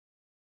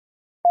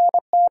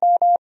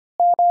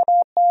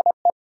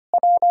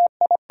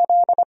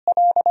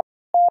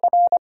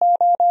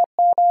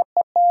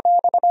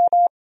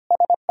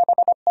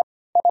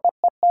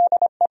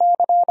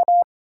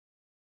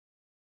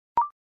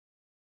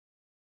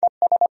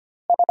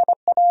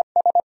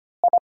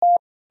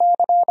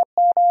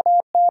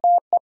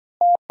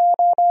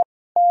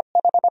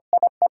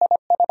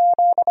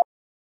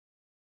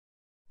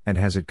 And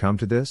has it come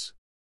to this?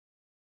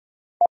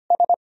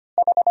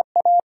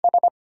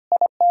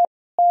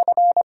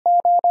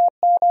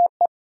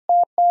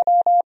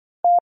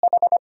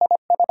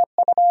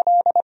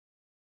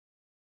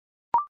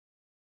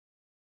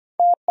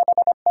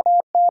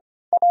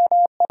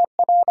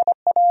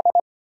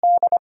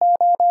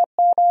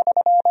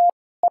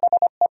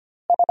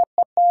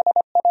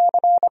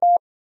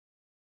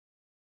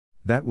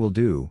 That will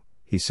do,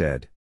 he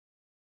said.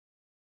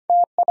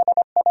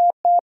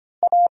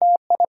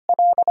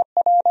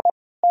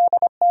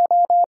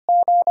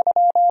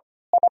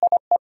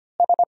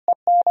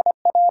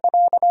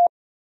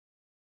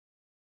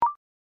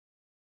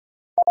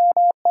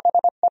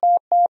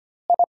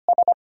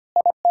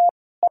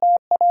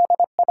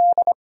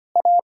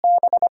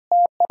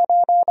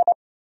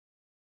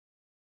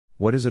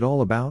 What is it all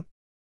about?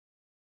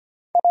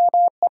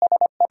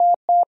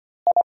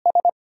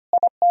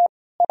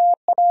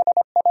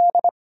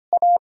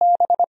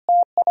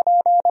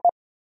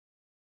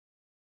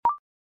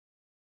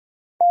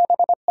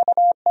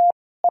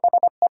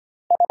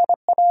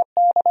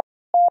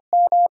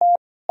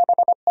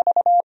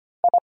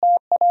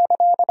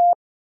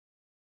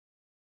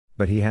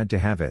 But he had to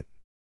have it.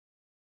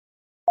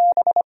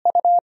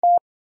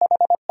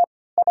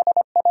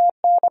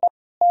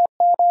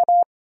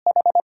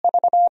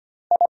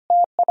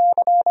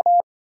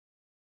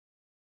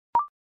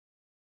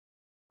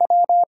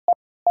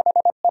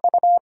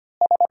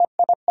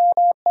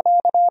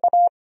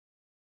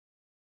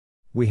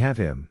 We have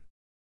him.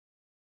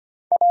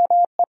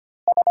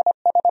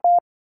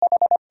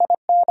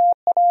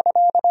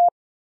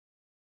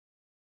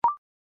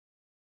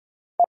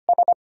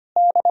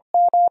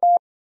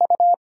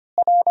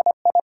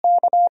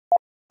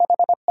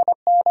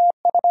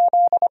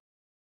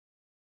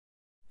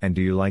 And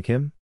do you like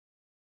him?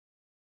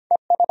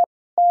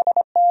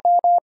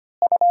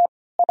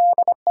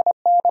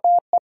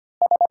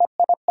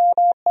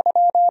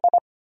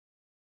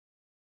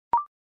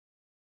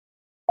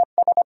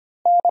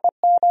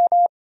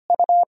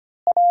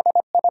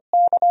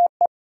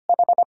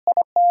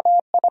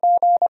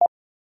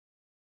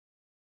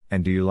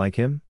 And do you like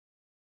him?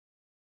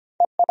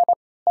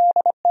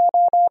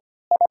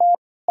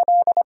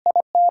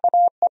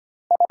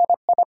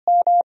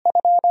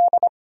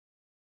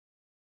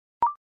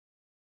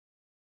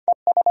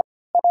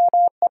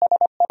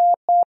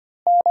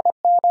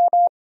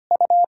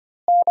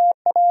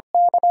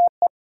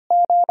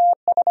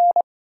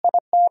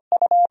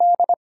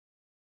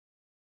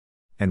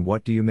 And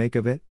what do you make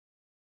of it?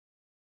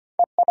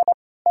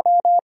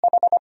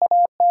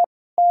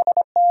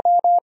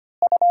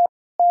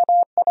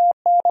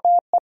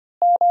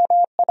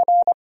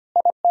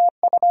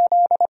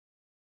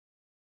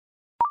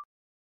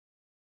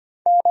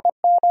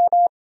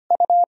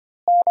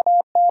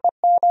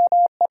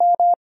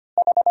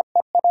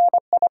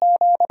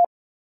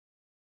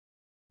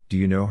 Do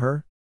you know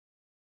her?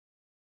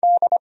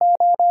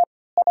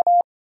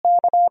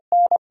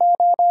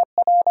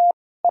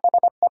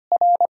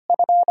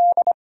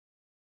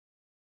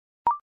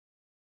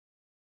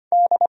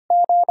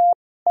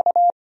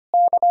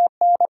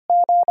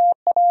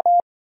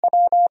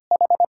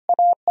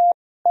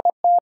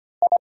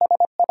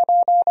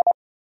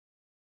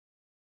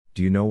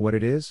 Do you know what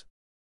it is?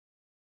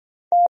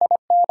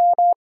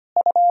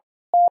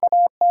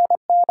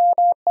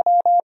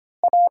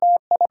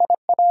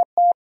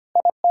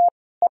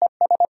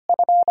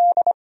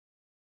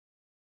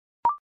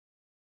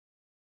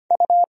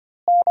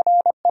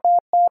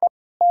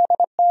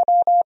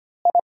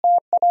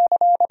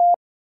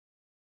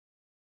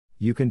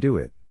 You can do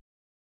it.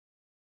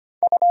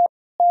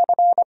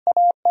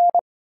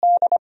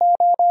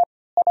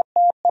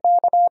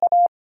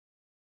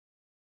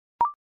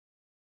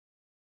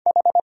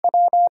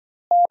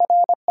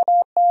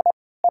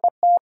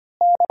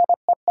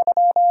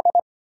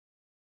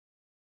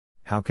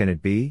 How can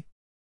it be?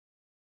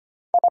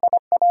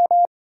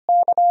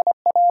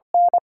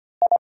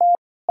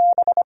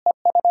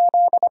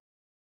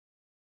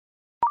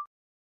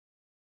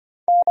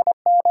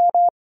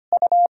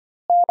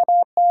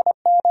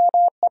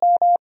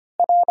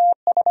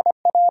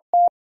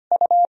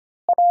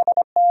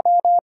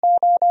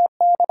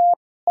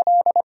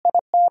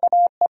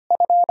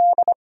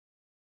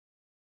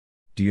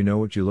 Do you know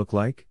what you look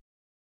like?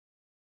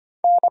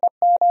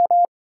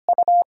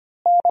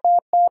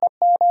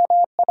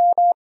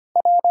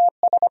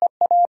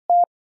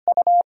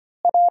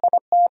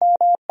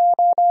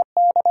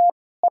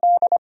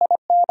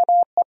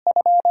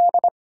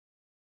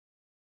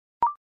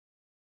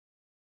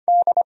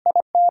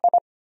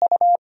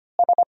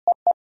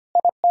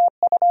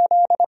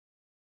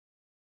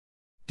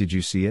 Did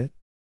you see it?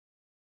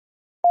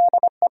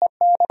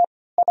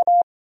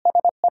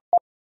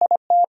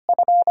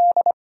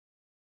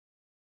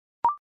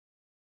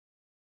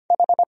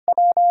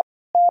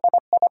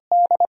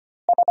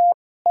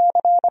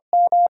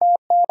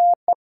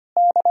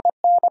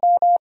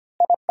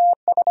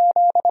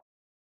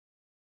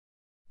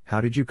 How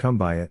did you come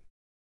by it?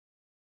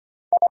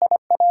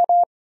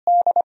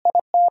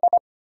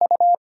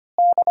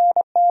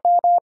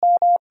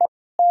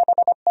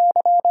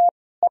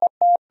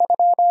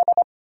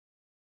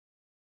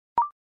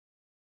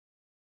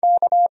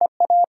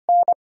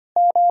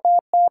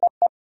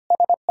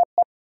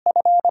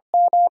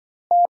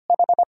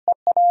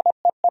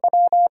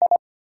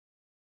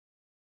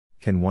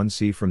 Can one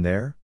see from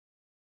there?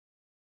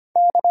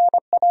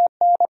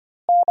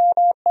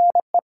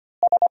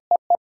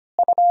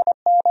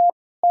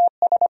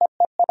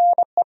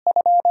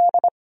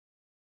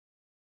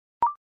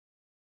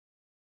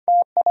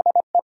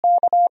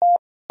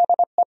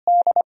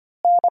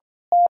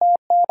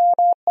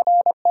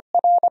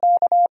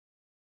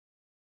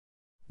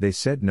 They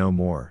said no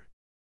more.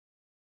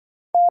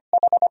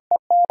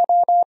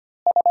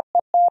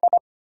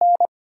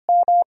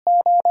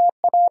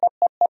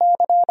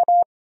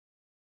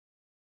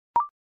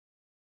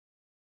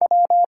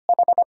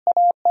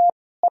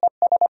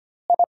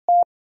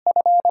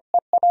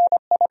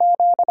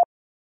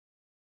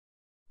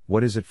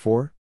 What is it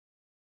for?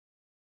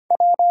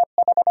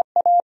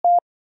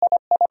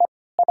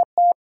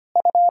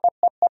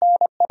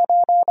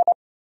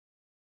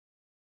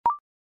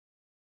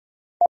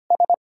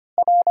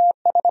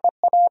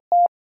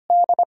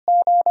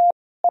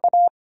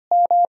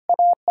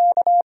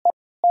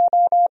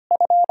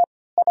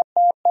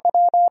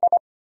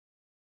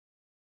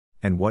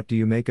 And what do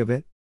you make of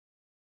it?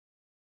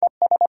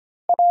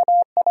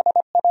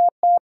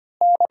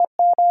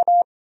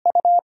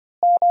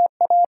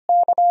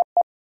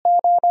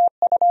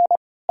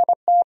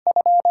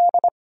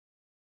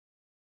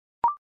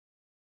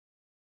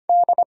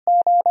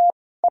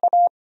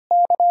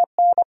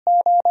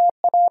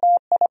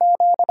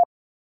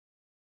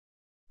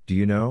 Do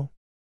you know?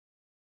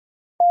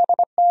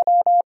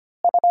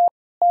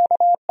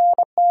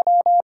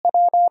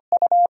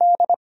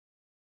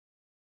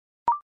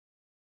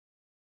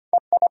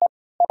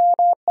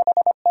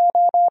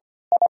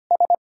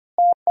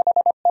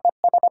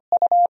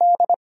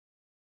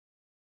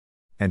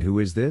 And who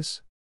is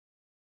this?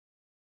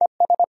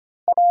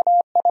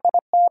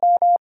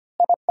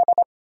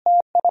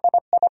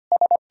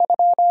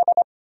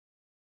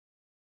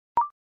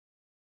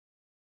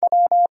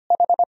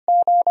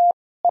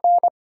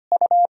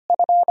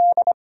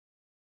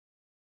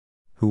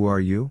 Who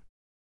are you?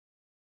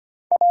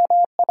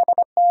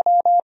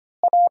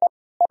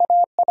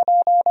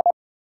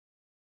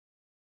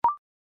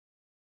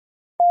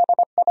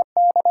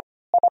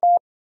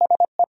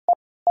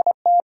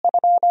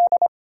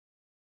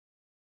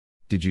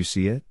 Did you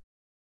see it?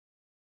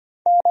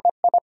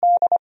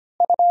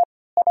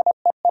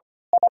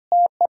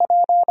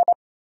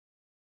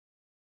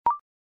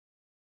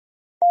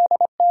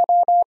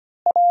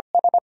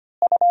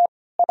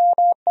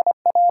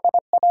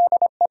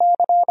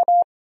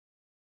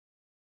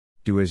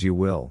 Do as you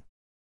will.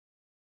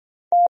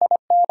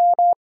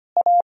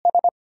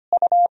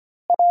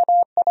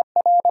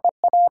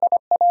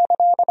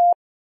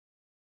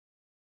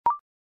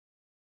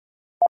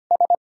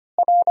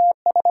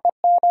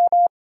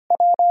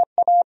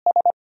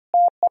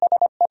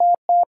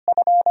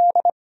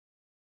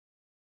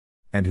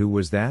 And who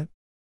was that?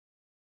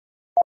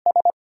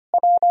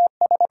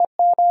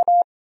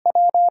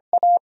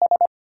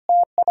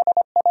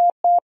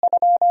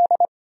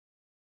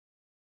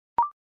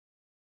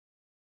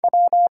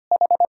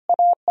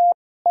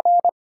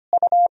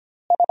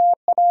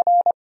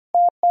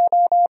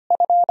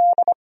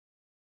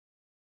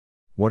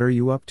 What are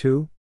you up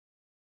to?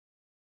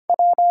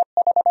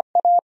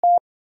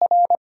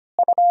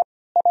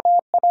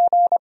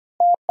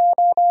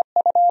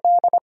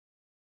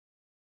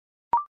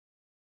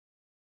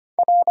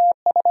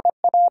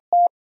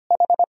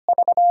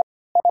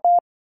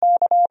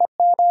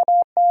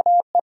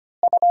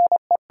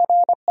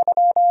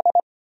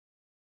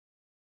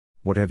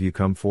 What have you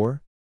come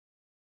for?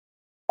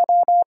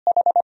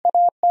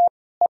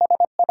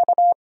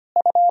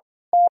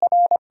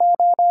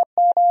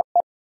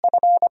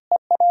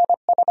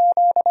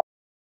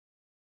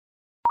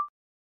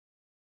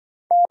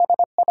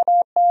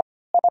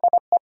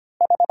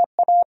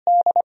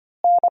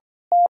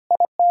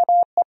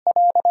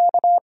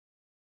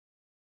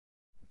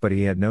 But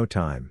he had no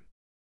time.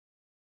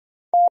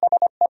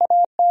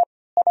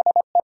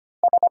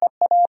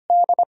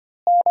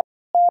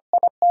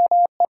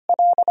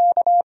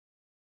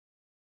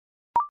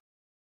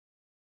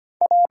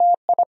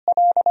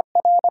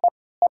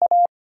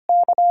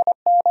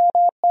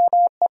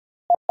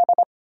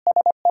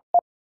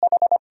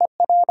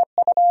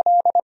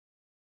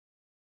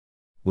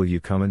 Will you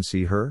come and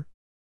see her?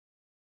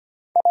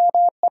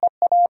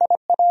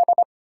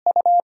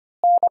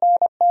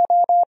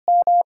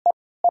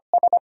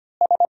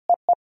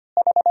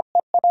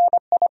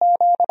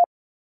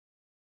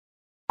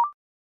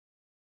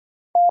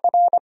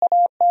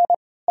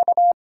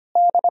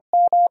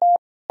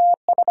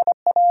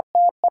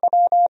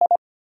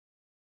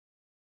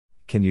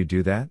 Can you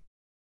do that?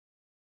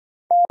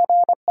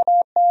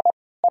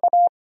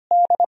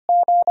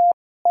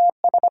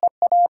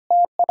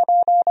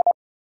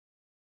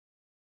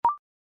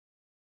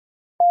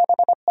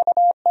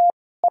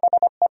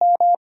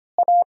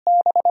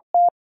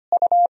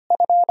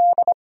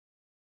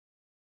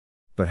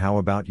 But how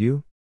about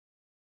you?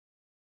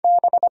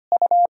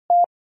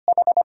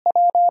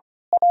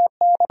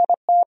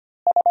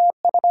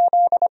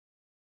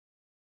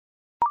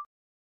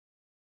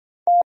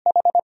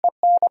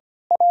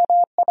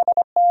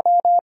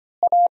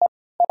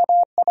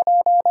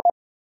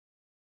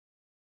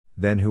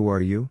 Then who are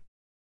you?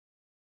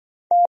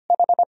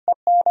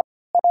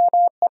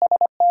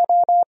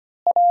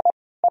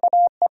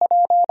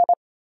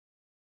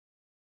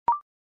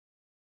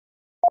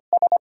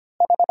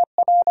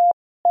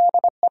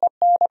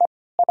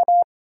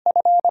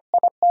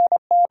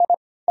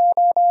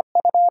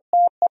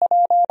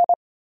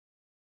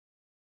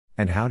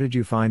 And how did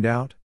you find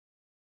out?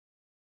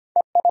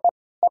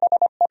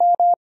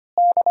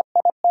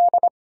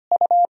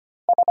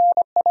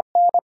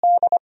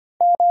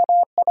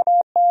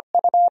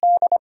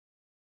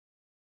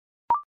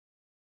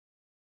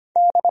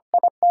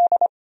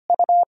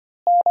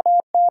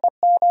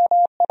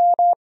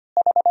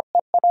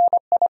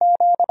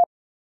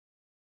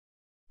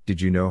 Did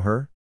you know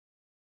her?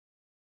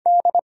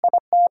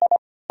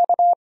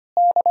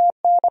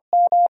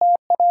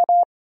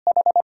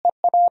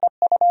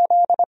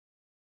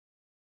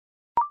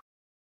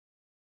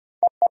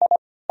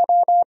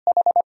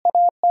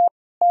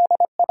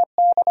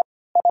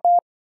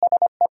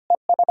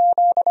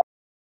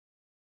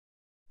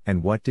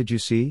 And what did you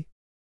see?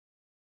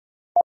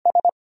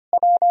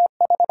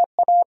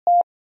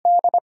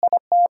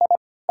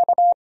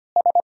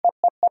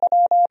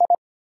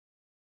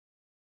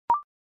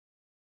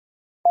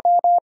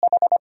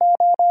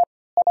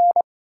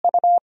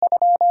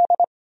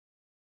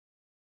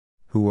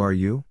 Who are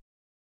you?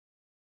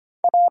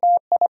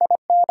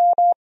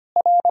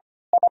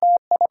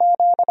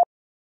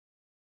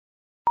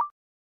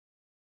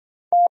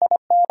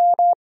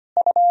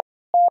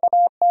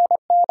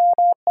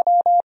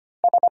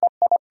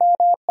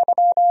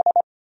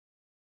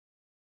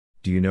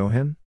 Do you know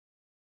him?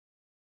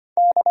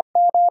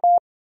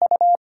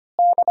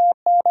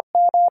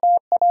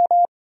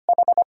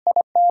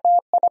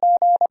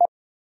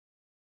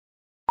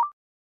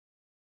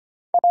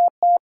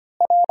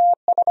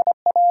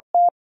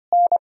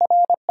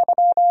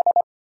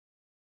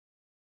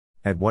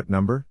 At what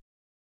number?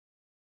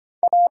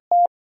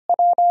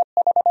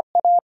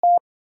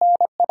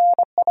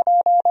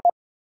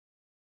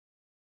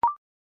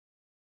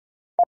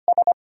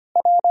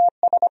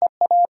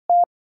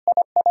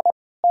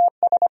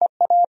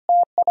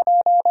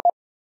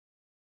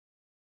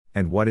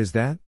 And what is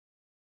that?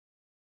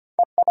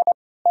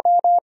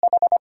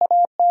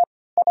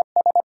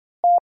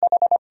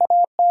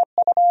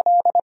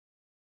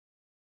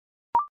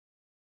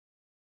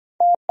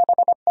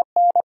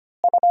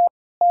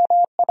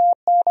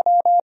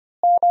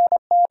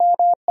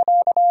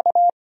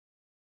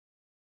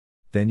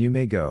 Then you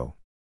may go.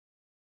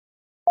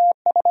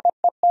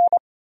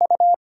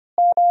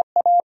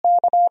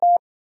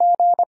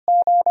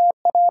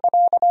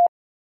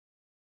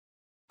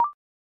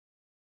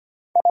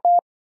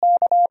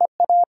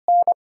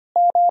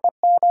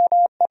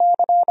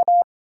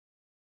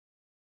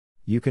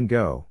 You can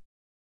go.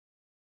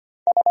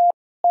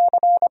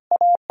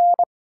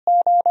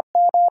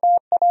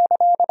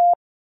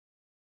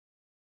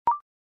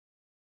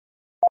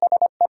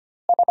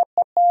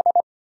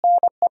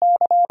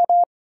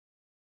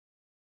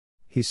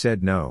 He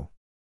said no.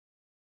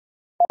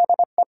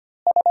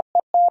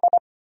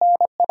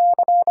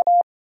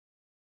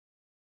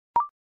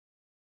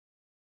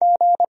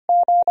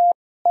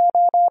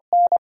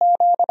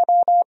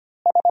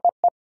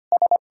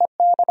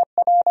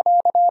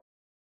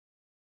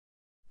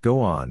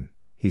 Go on,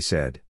 he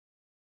said.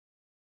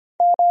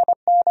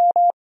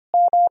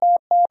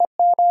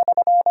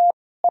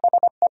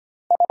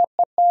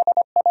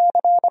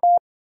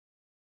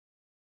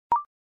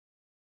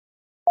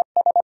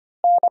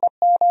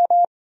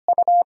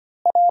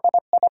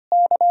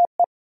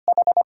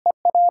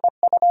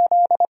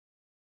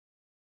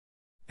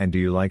 And do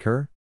you like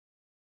her?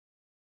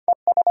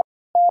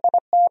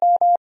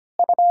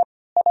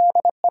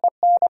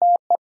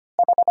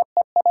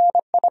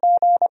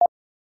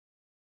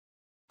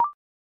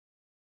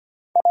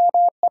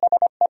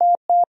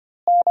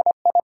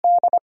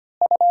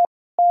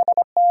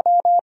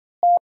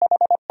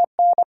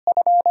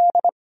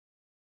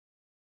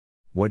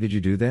 What did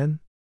you do then?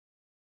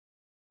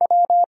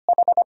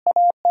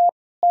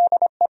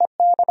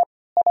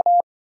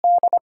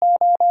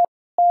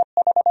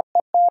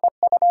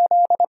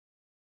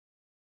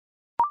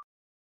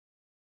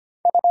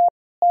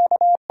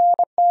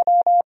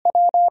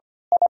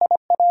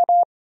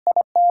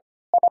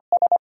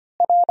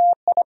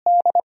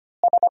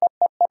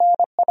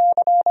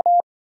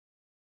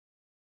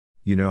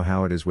 You know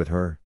how it is with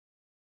her?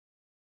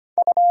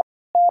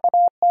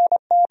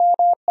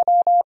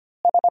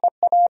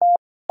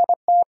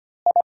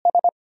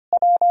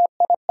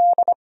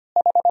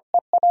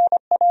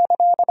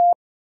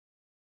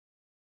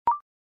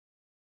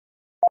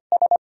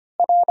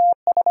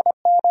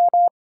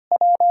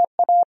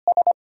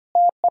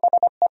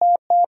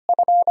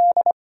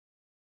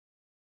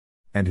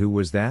 And who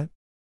was that?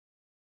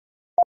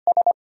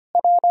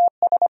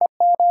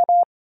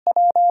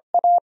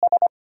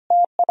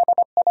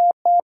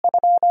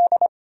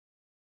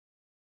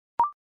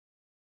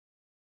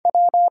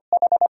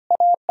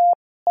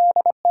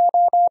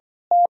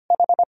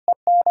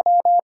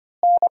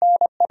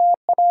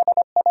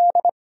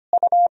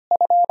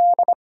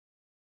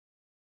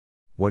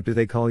 What do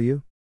they call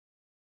you?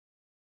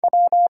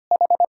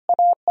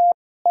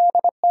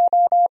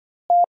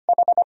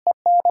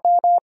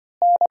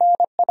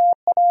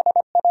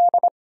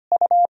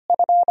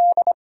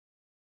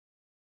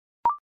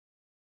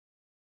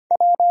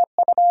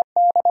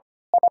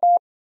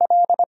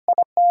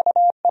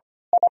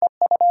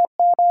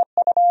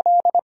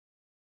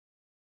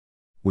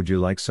 Would you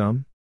like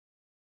some?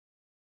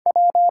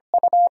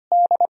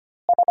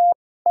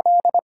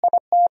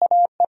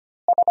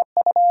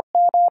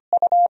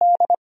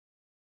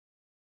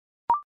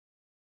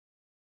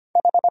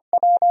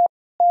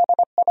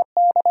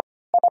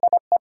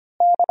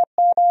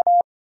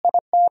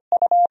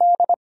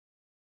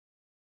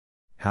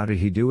 How did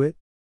he do it?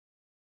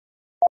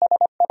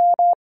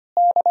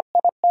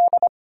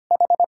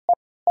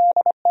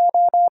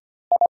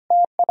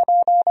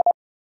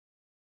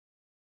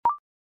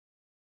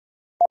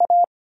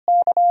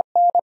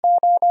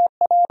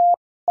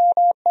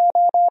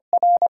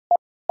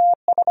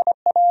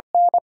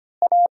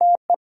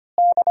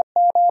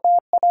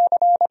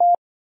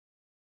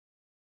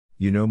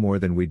 You know more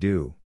than we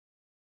do.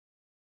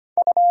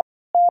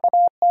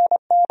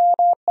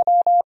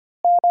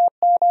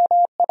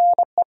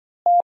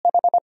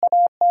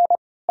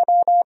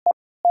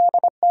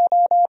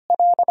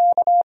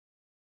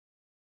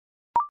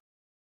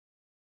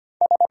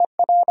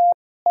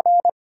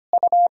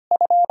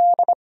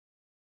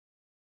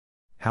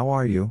 How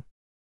are you?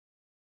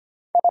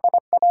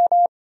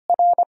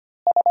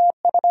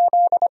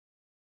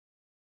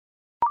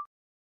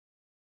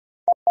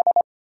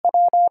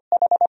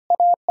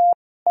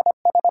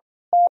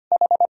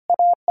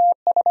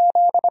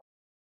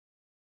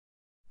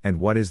 And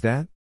what is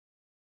that?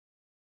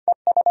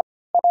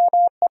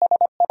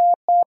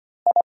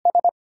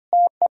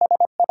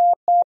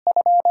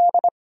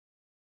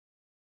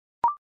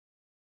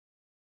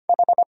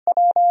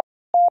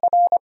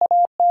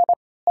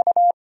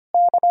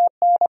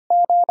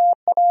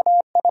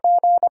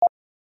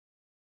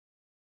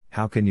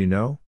 How can you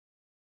know?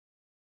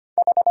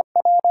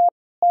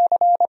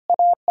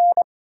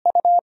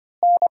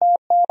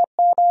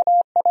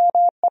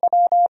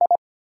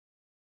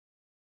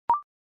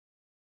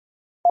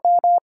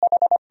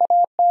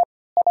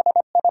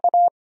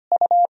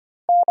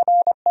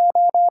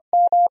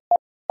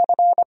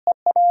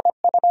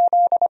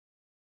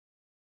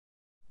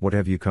 What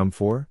have you come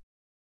for?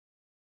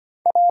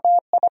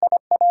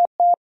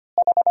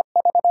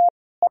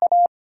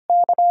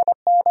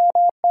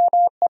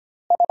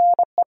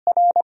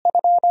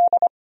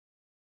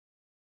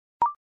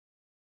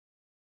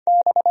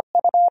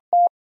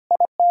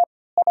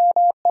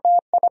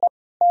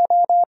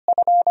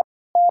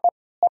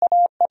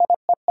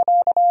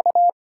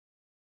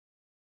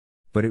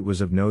 But it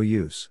was of no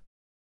use.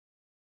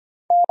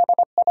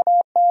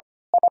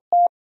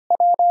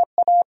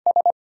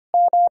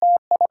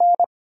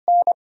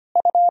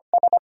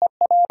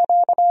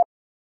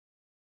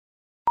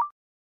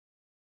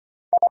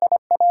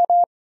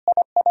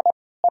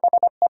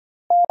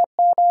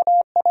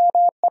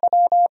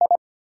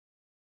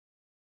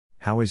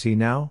 How is he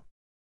now?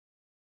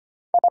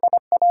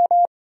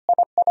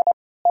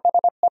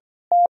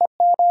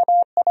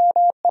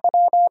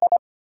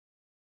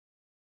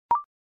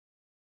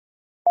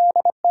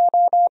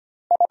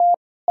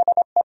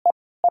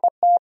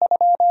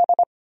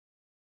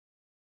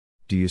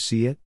 Do you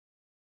see it?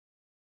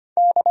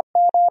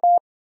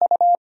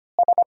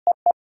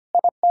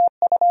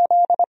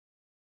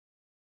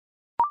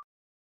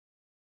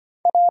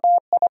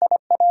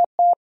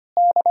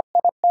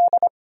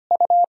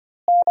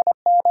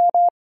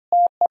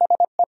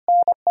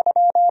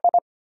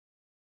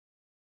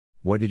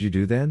 What did you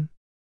do then?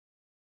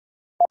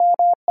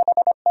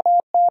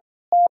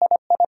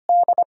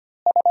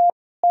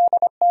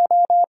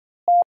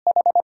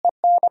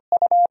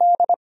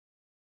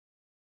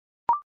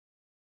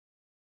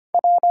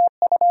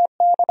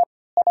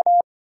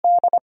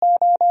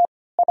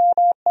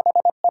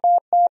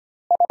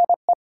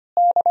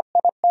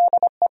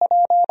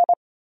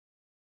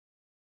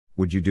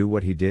 Would you do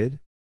what he did?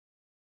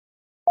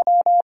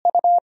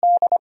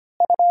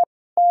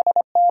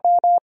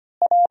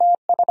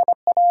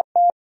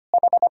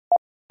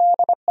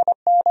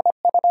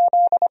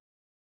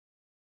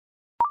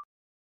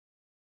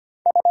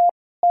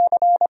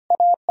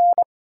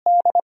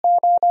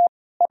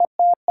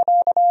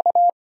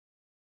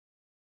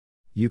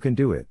 You can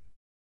do it.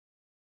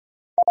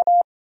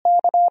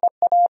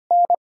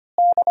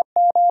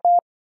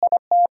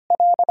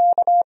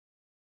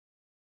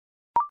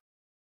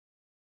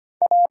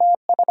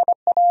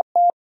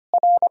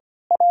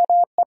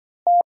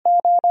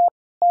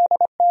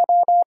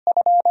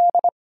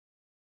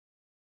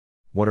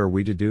 What are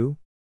we to do?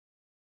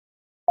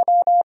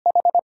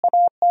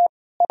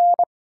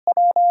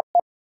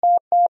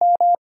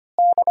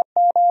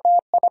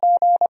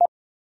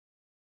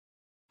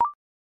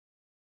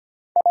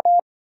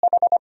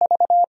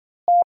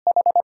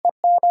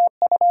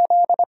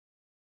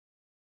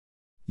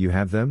 You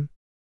have them?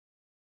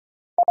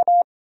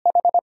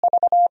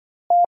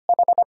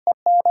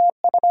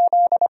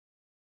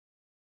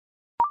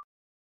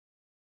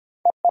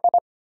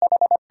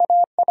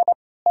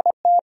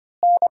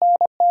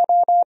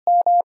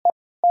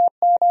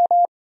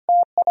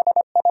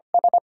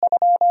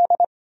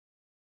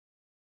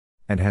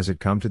 And has it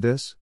come to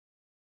this?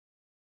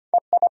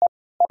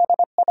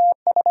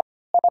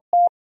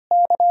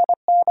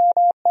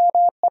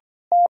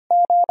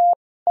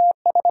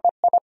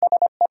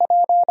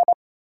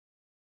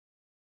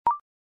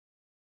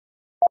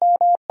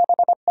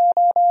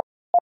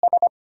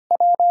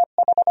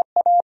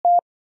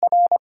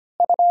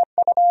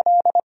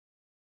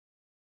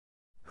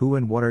 Who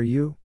and what are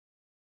you?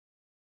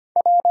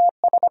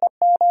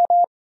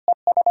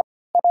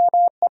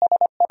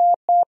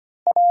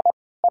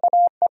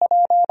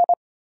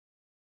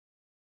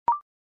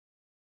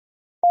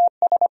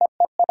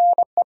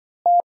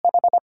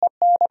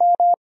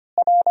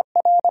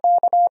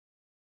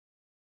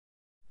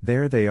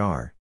 There they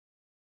are.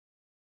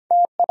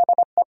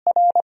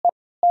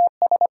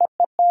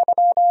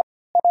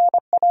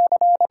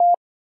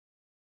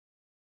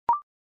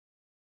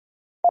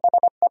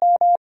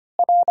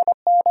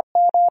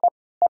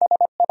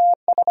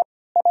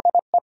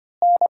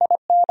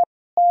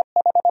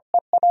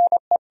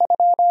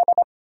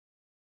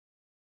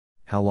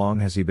 How long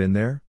has he been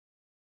there?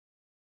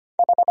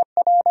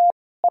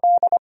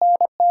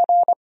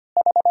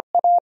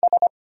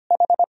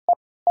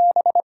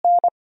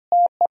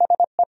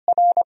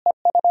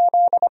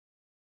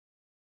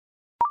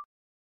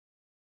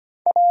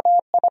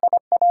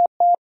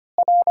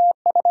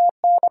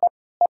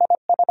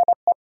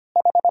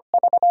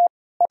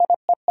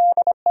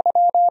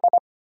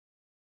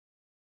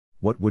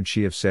 What would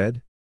she have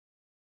said?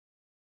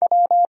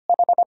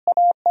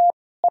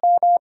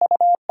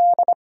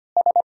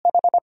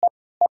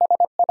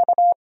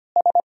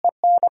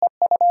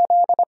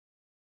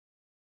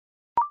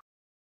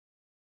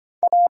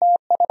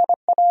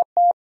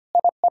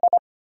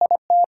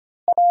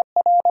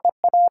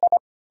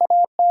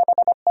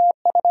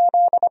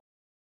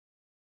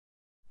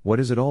 What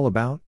is it all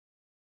about?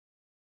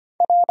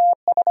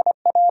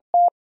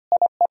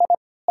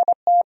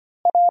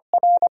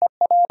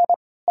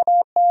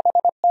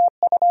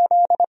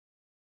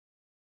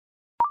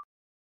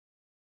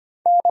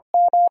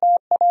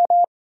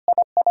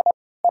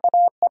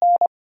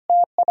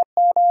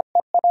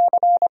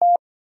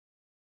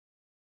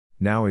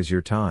 Now is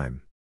your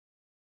time.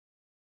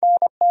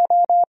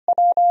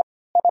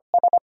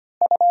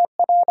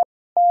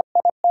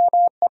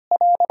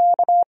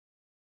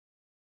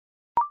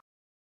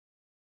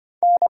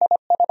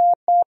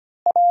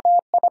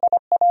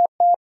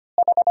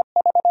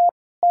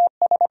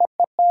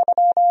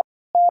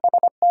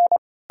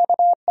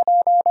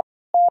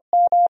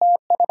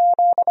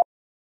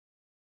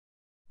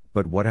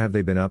 But what have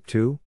they been up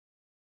to?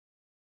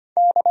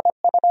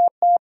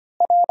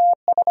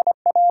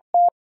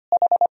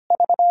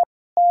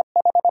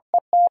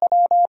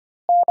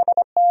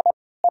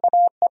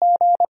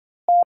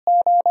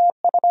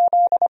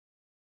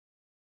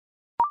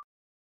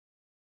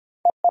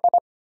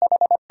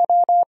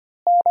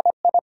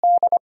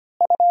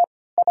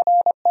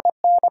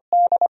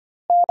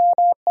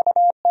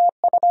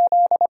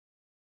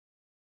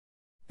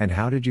 And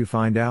how did you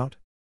find out?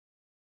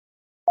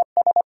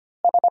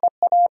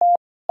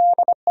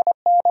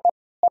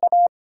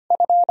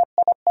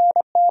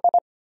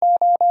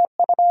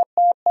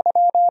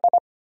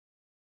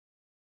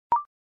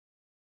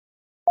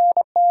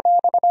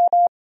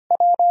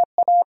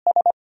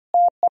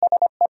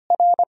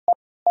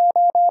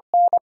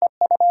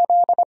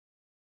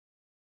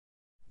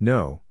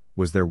 No,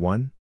 was there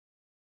one?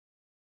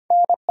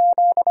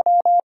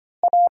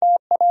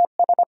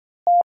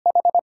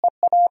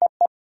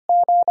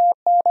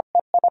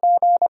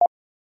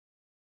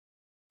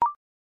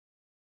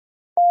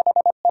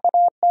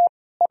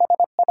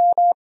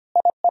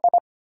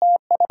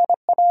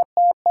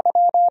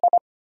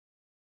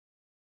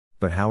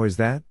 But how is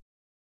that?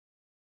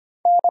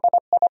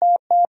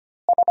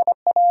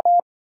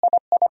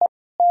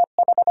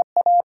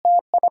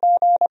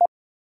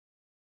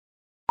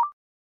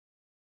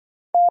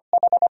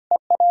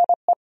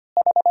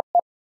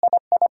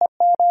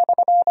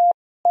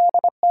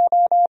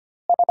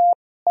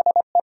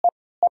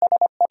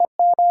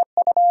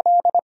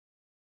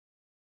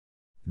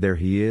 There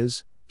he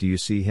is, do you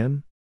see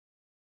him?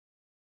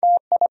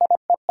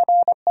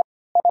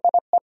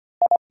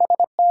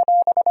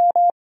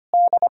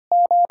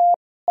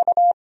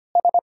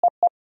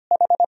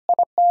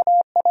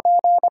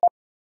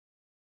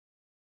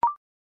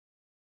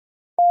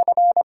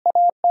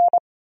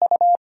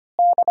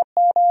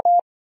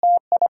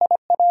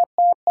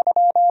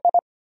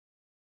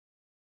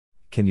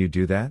 Can you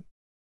do that?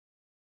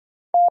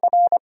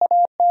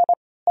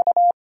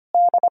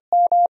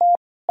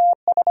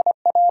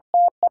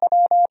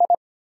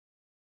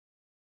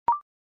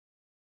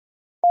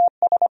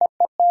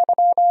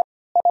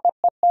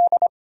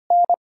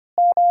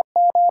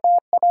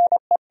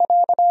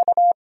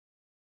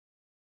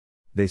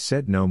 They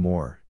said no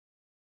more.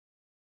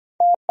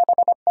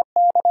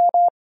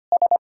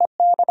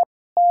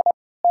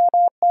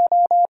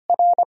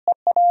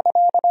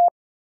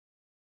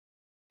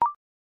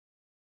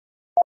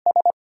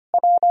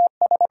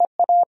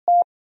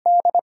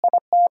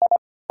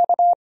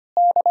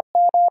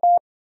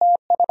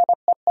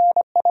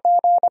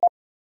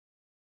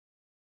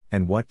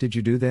 And what did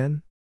you do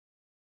then?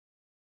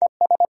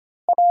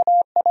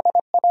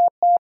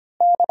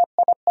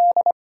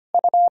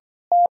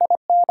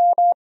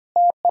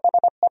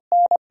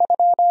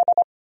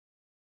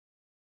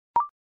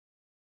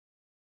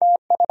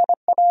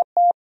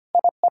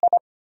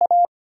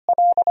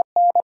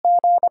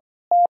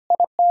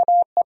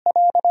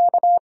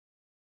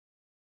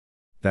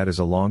 That is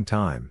a long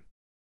time.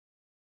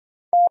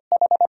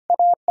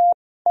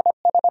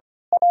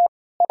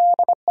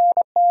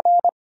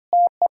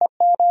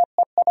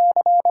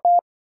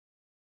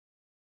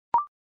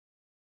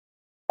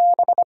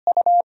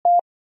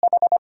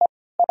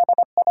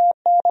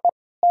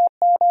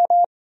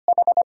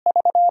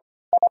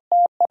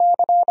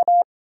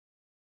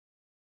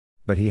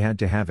 But he had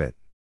to have it.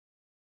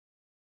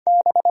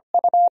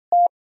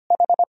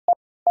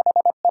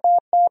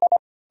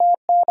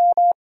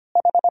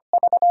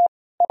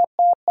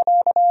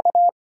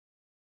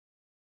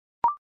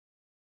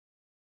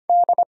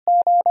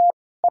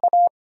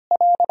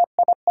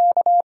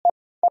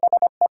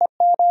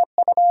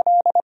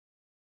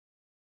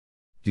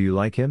 Do you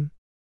like him?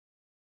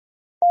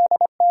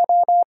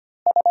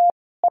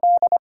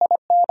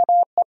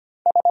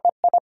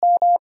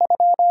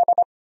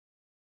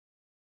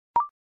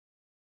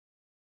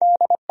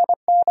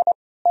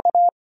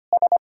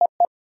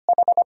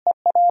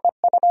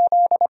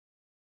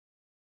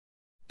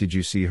 Did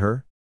you see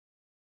her?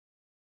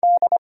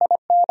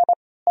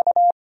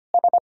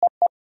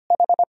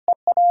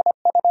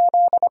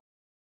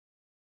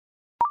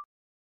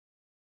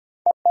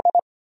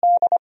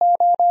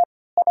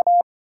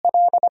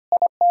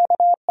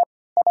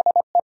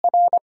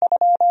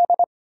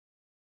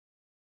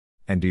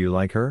 And do you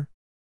like her?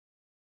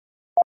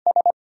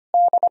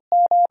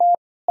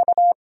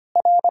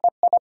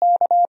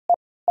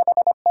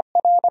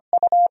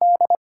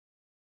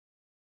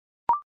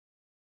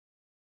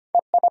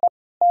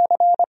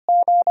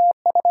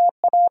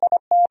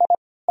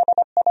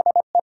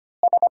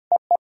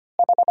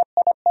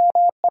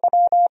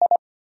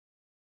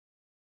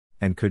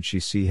 And could she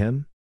see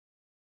him?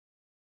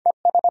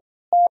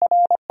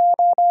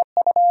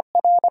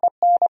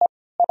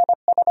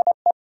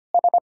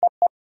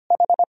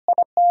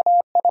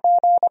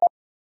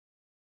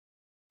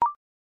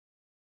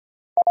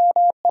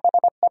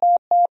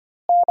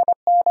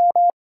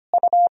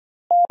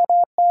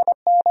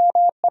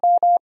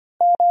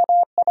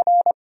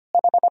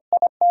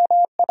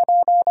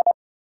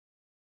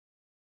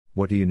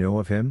 What do you know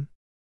of him?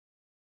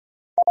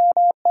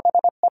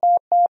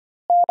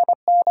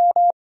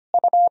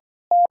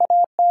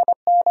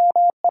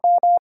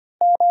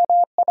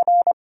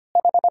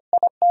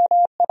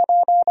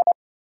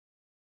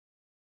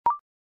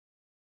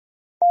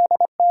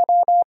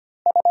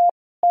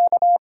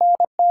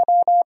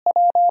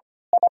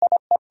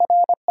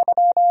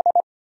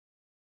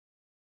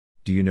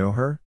 Do you know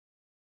her?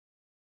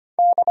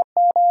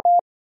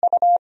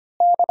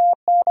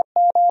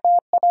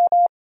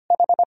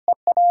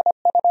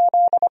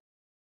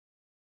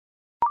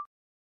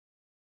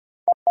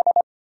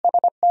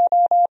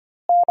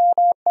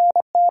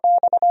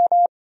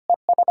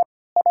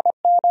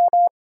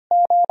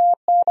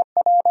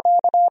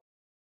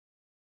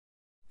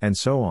 And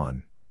so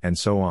on, and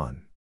so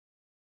on.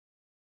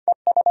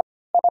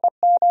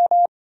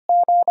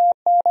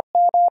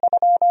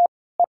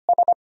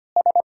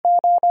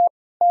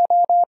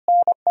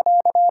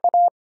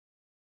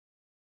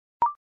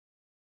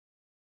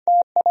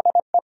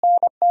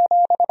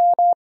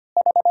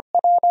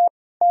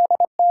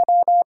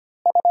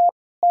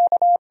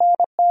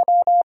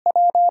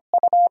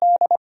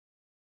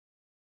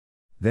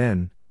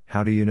 Then,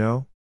 how do you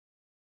know?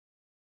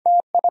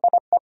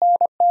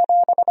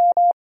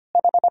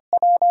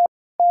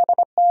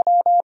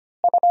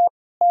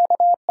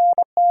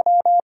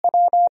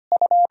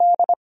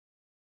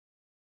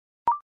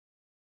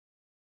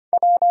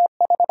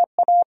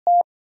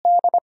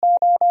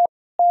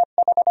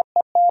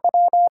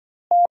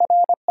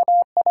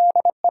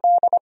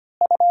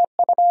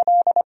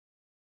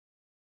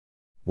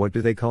 What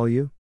do they call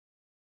you?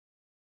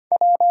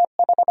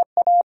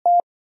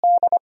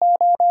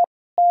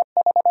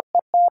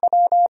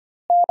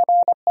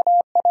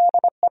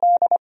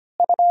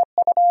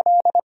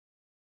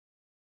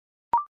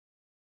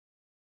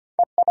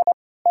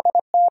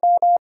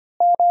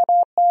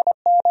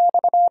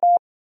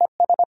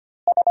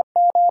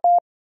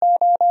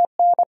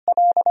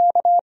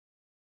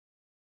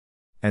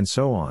 And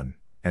so on,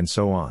 and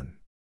so on.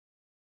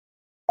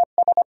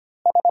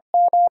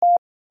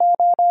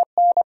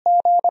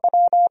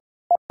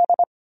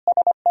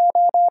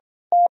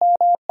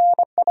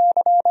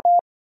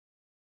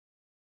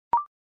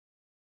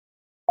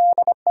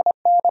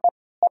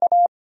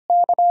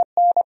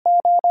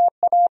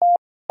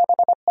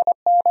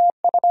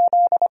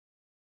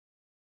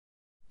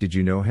 Did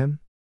you know him?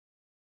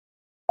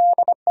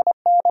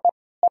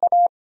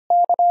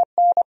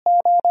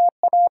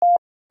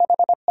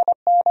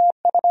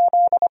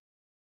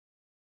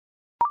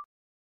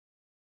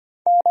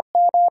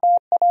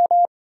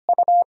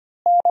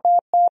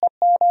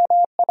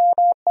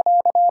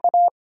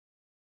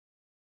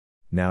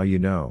 Now you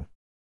know.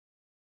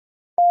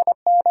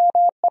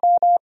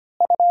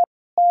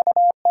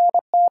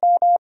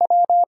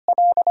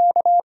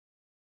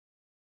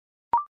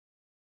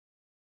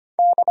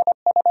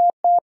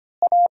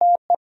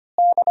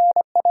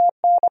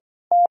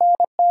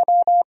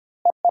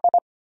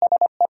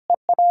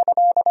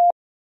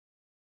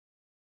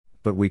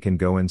 But we can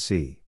go and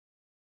see.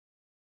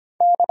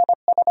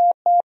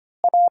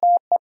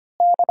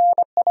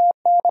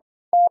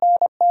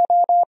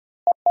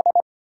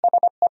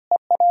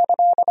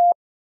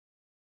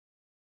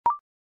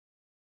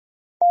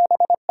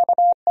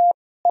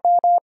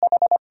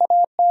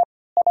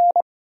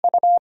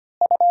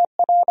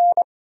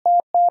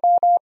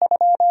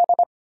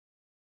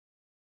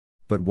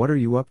 But what are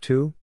you up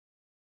to?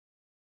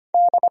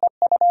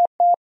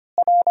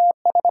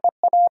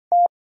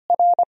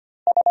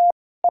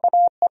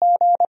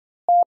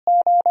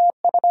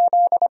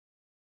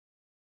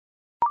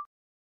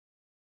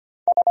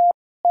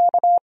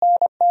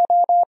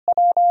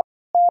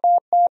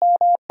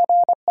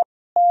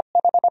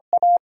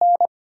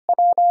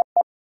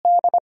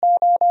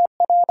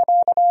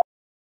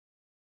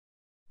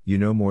 You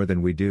know more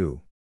than we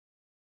do.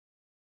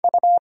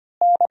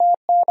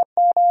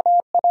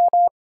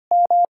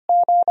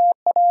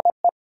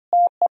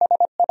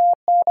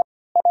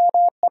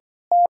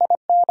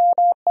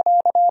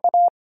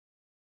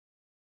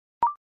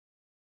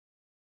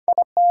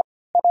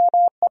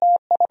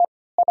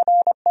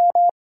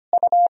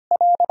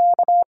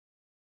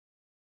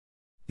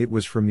 It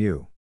was from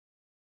you.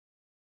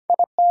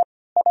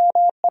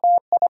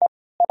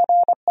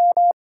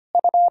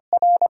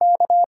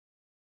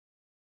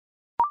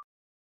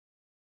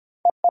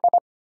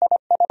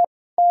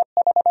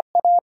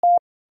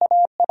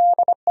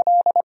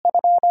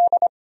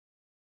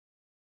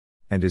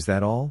 And is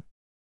that all?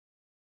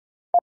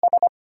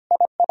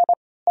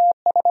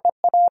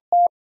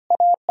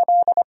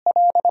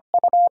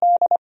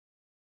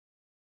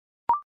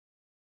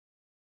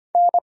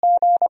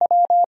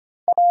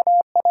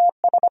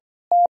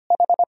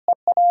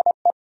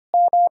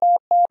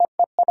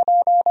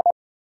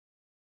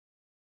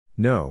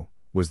 No,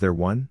 was there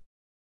one?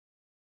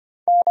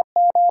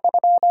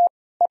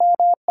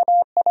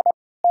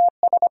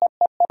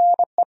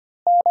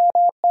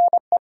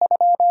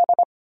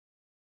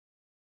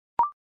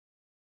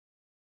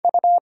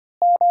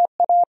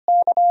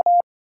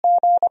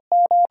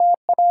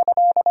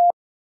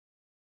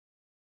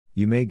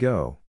 You may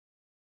go.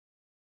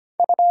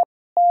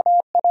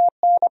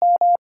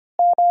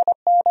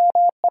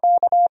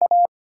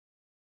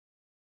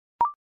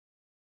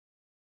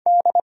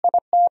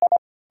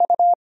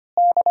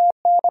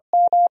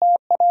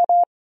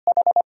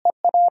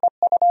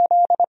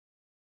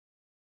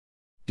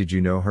 Did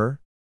you know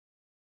her?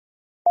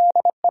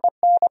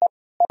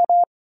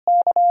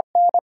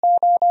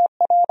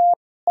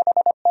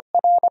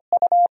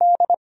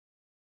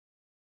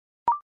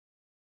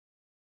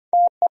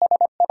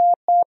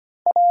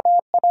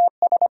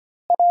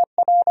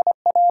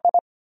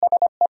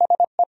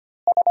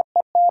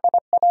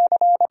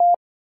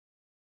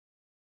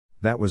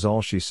 That was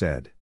all she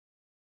said.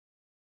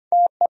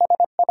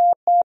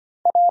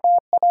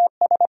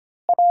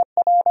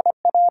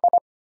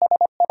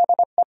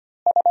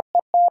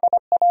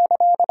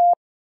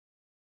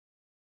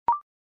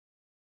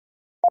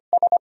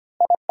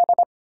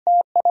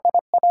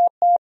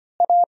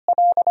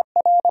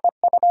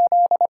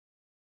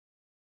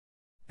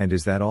 And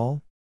is that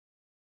all?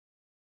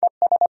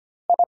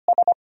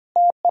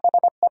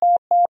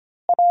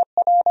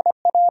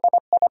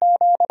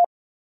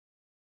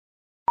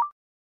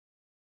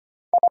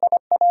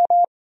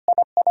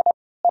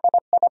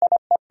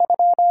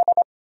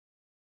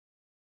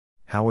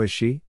 How is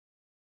she?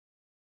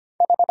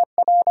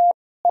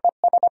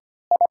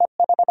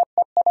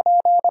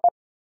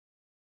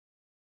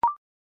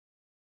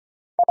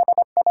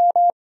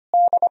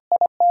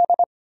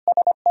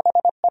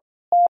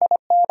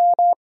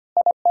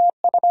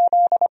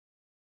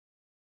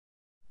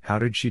 How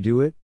did she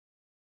do it?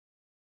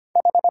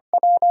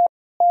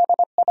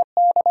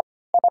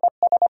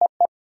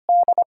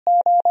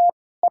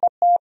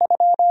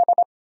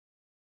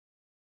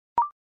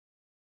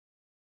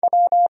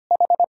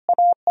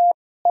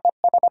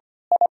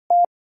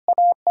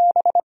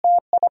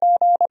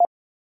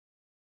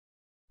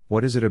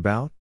 What is it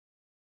about?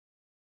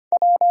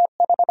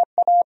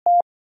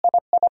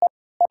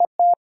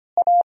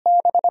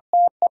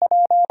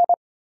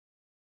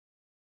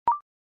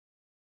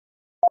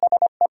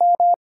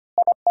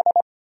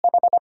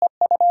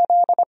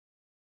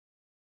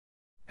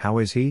 How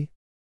is he?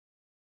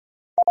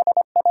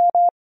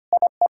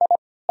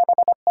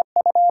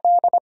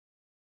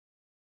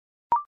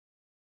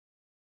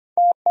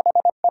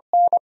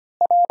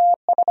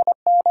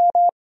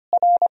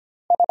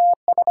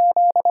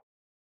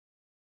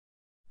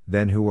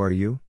 Then who are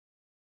you?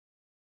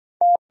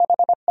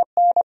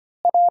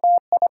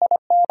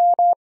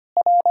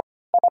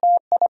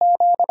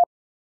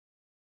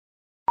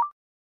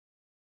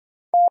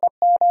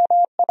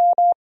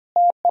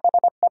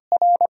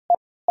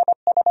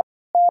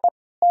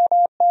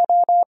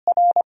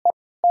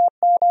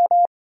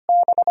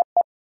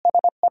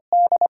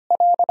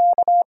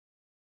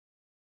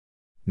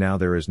 Now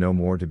there is no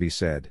more to be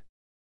said.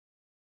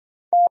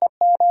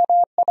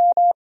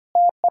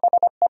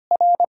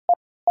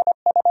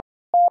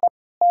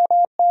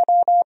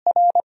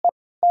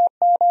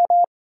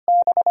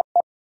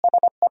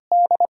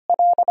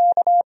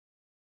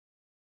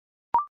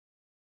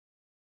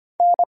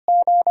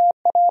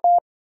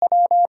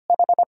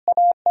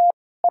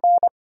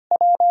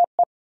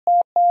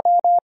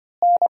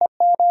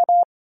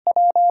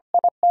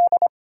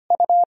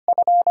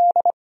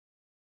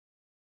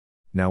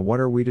 Now what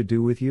are we to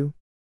do with you?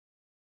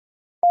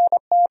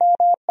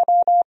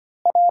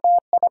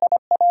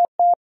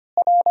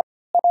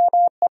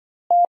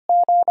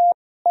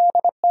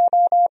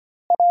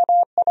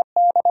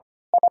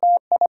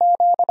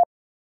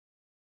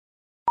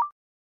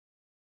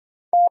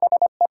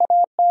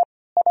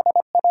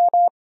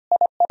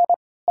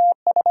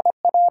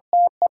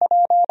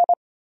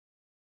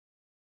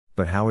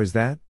 But how is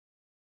that?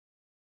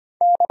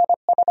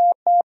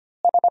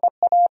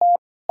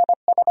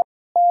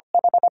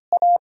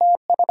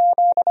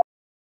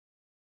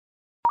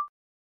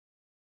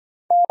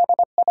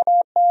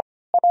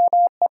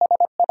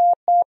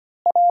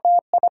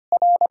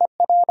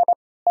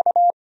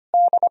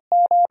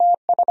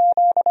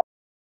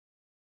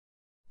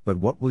 But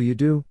what will you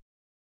do?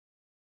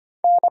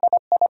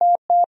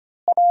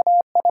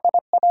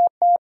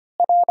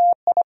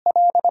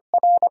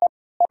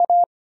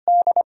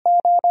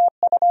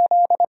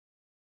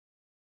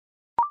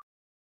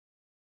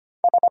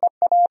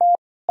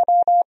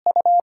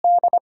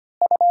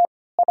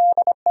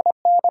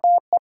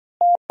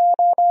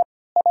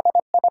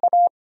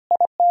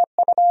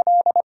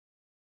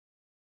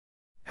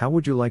 How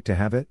would you like to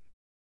have it?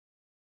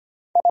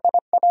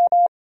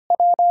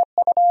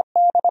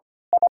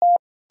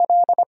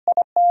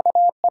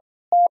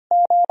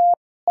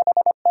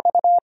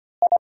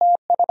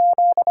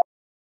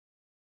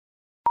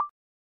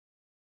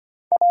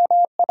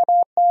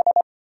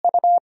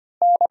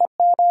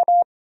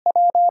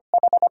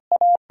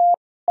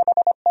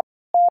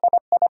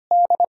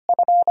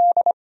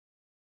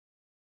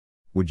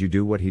 Would you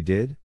do what he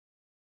did?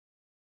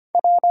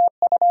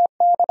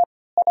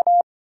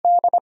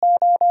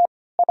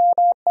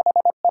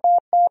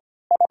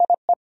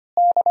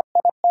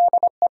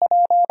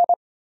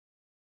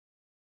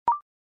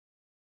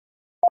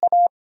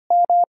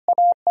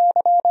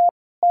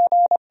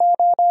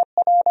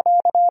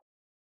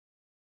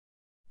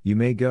 You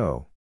may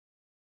go.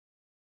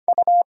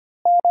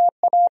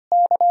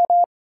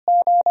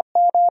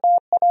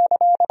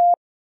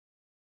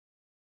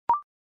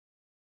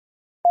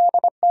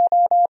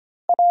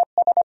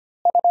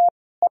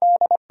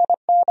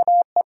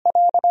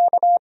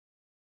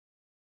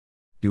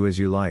 Do as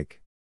you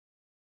like.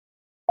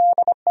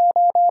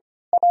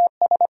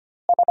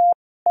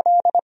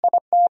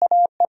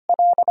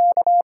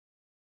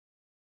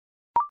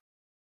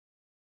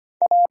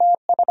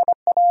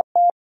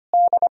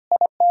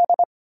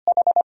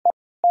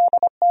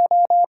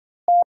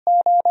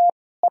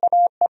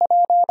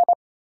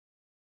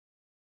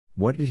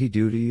 What did he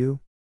do to you?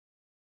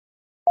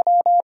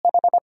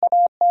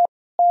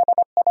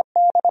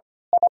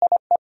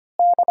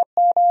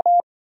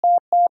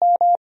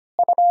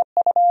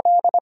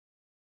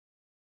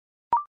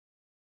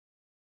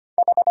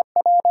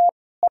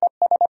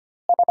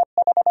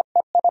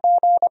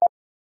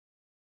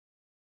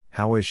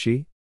 How is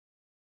she?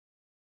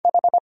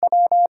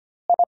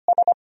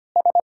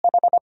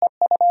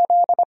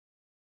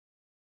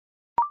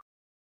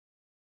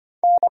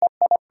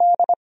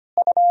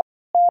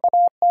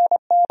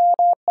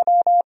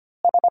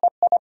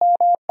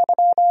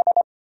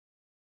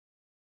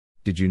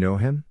 Did you know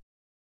him?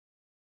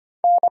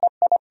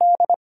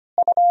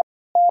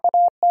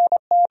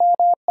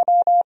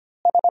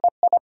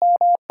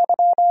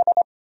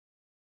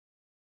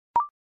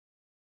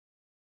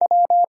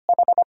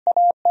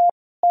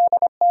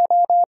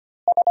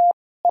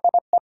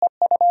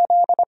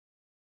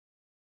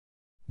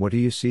 What do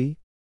you see?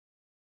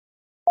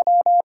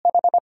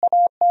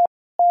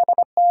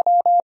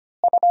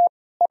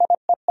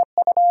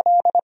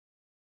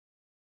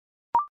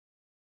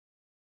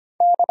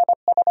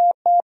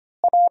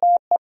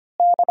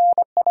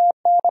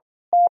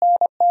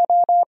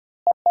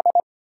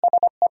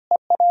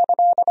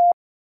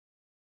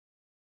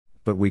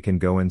 But we can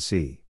go and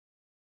see.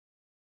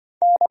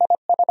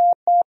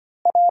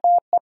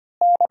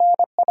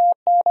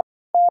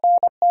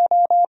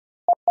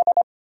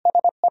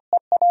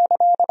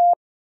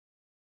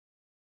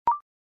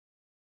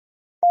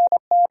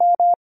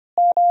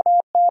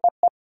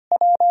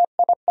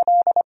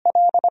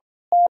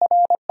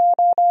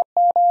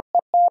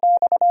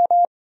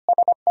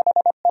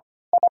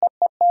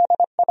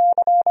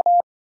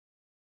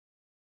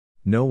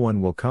 No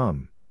one will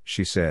come,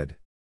 she said.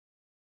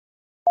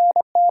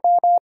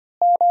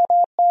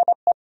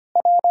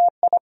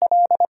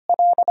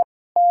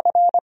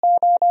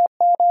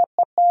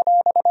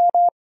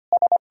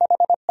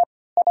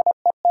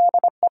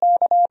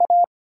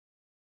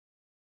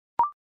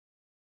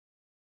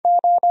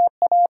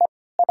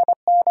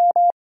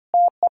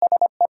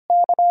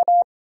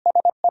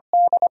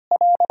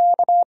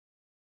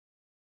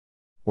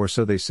 Or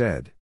so they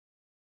said.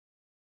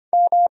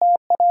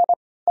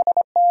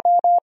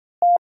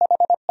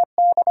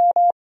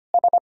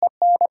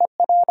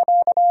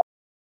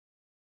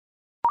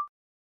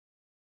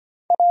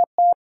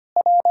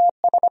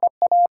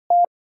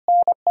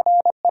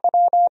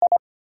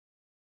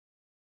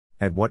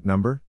 At what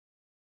number?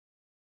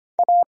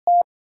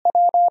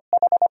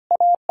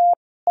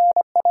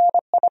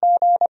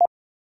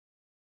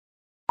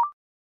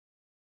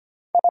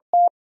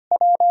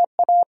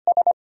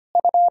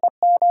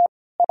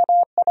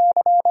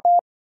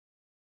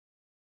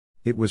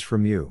 It was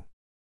from you.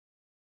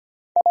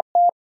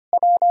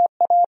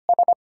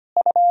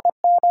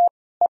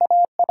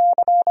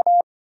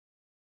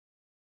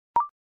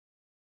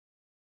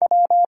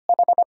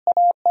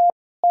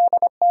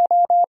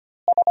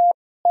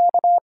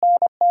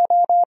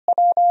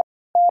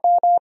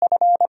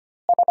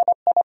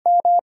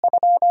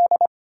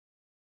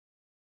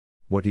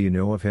 What do you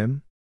know of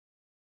him?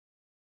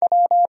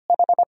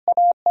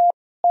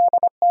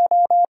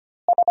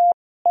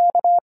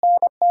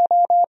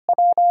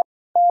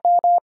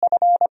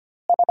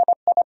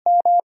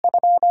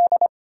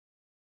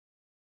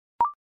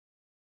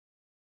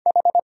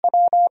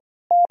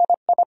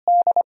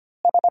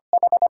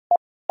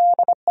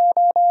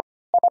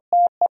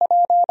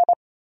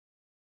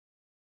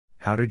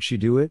 How did she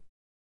do it?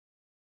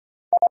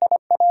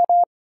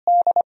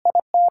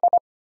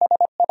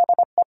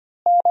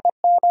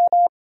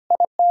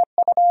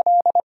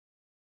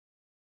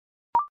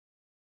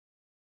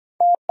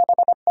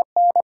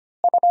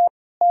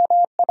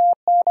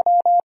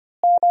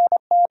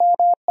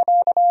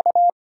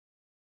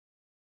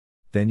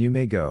 Then you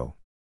may go.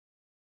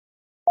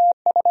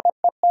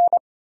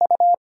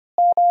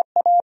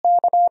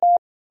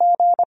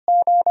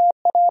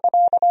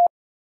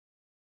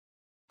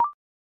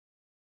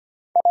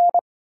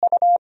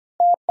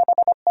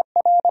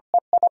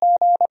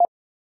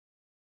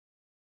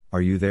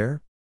 Are you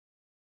there?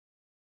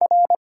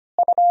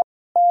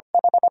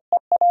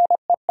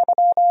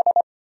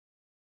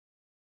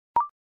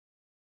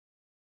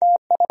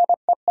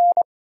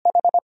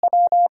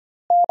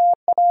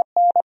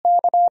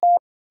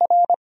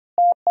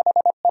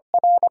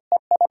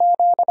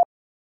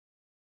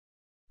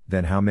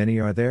 Then how many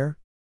are there?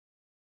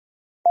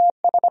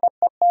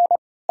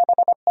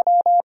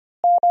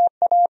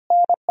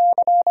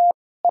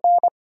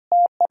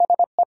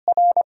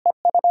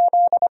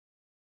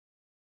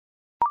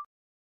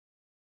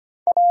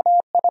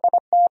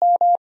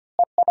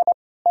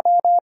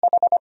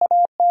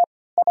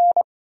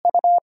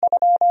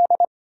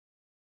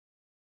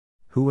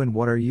 Who and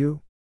what are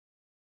you?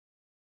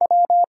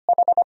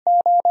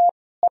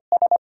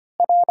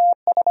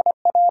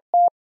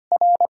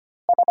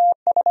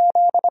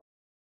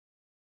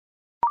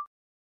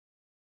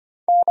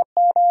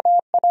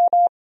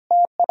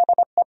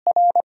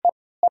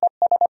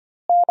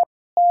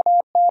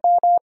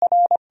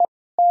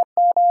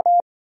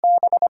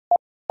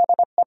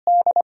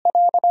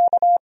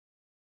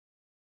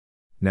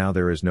 Now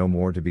there is no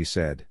more to be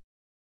said.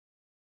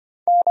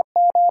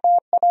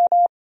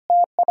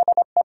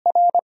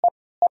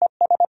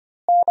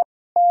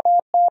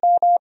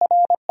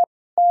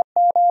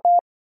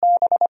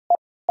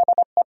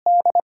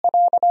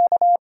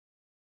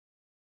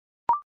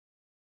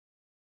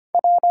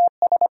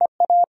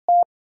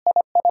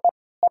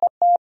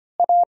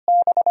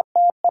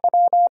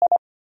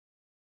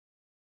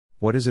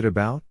 What is it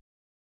about?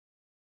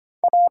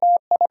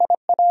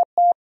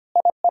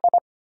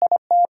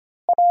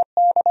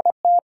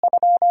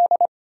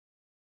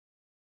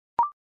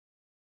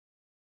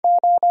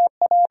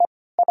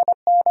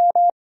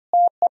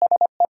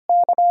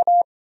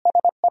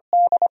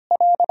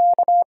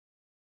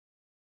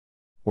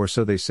 Or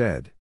so they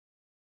said.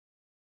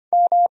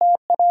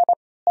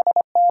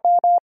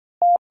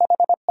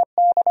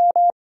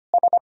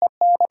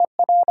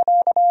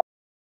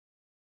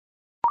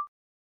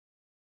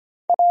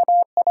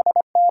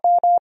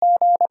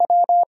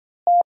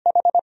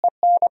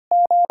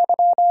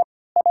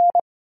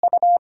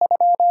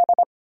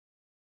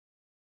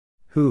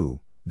 Who,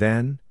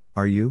 then,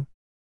 are you?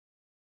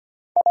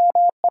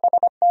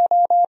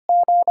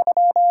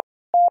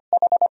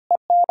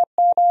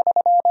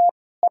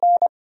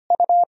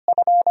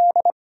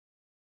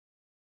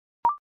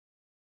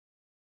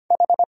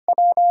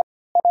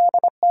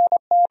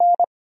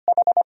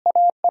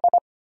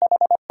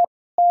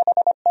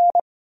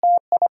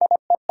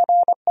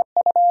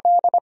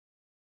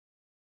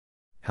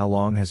 How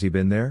long has he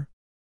been there?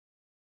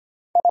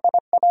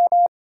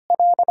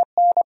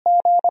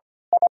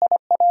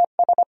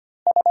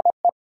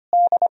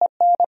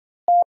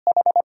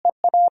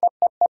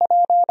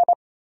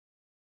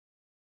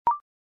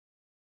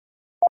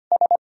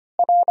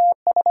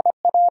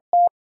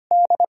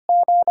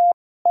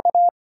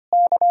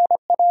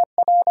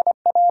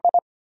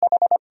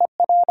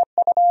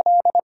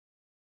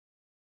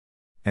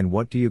 And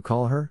what do you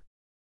call her?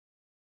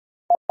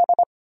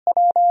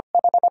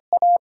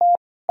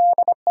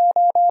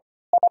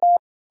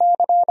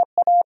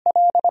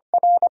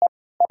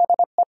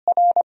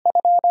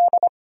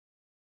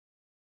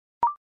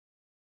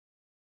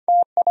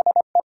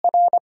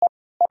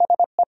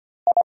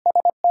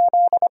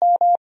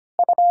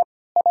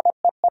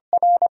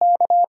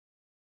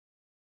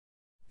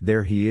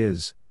 There he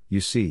is,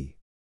 you see.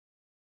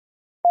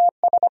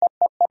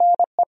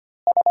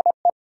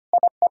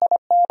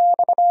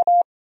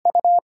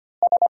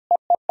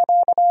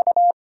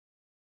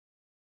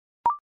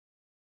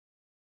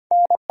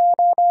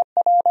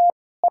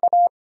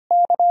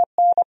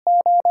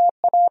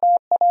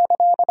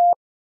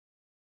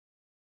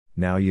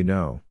 Now you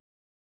know.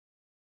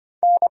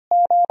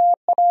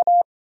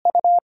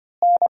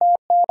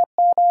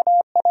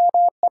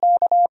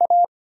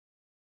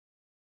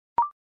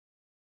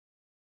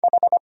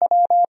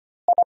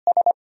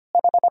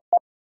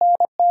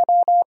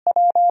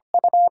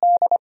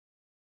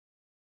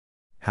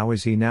 How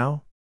is he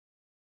now?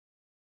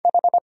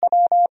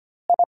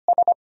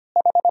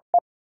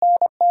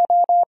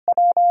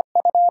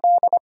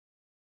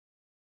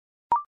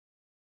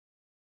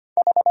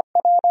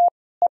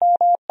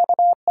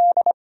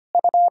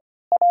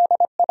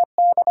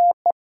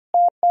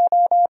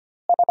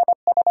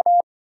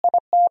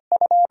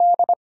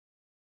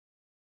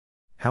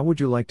 How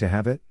would you like to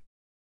have it?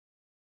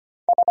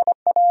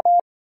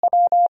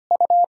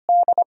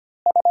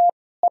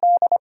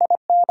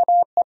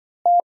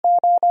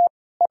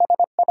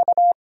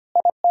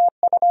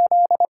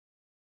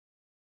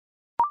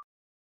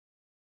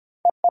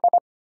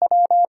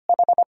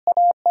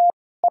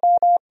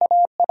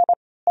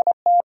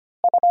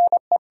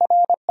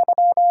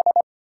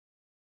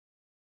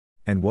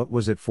 And what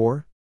was it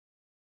for?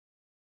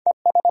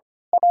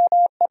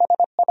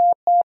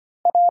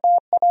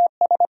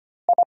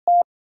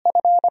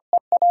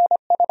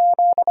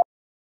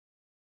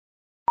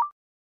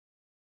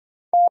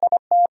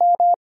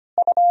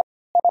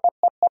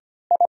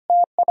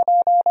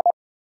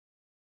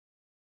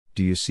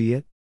 Do you see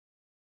it?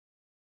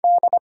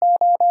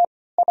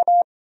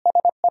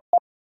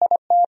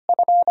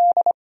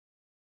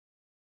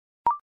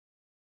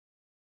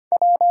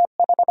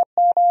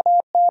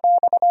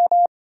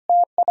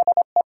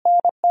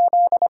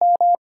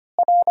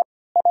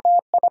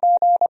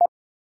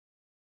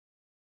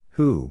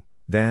 Who,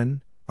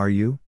 then, are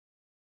you?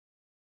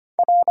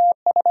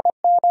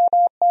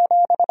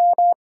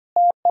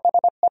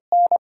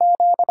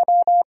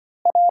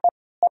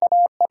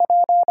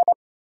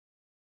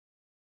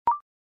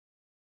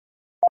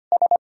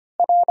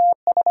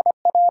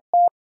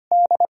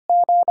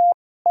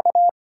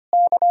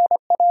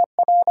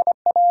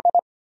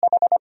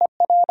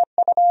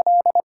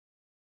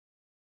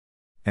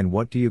 And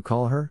what do you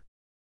call her?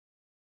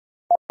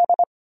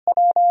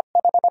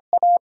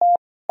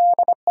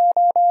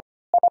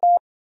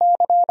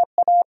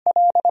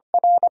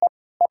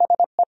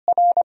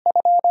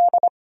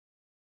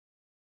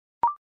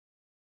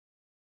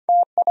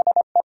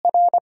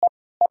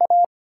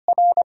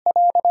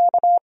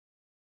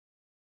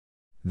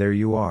 There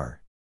you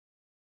are.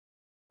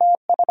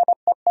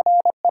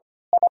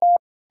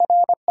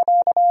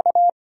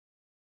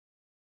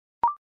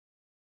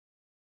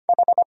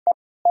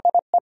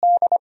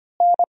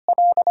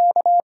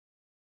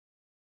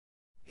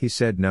 He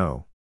said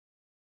no.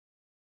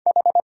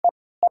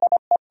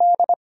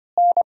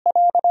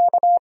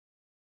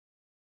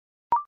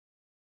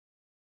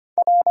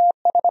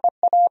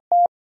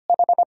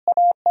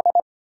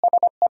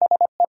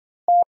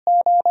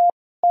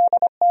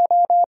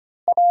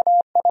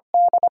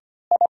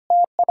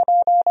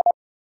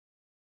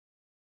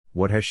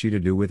 What has she to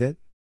do with it?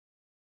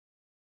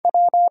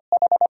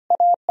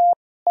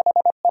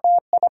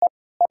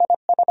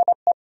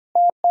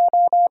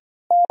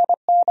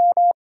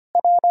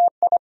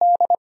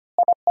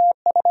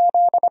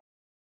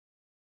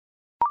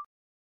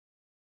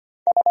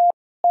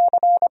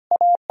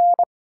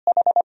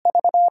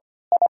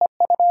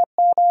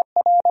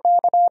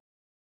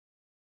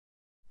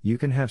 You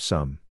can have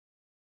some.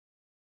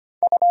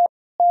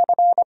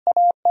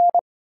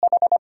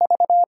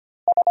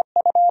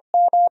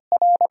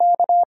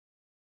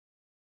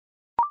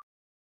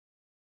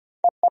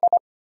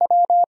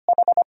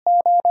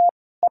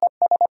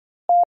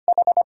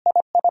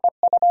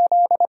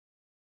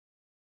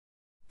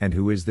 And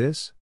who is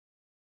this?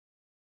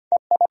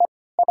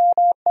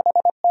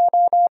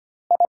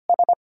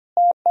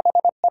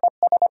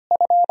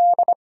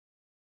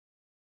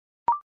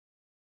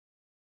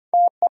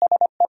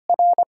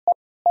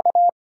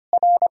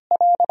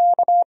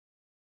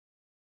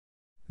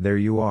 There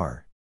you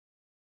are.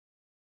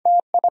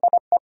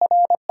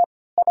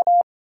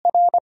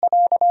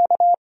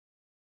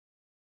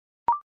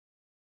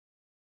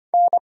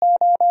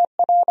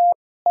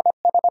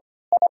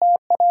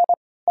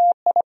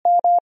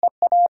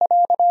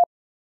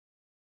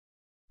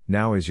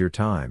 Now is your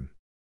time.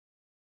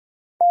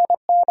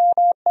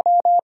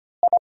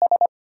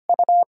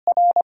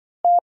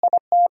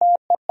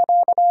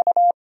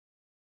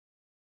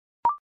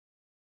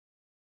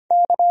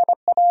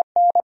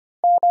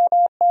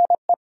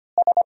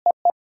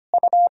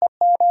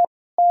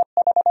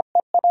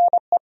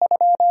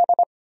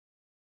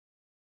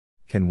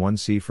 Can one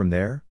see from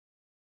there?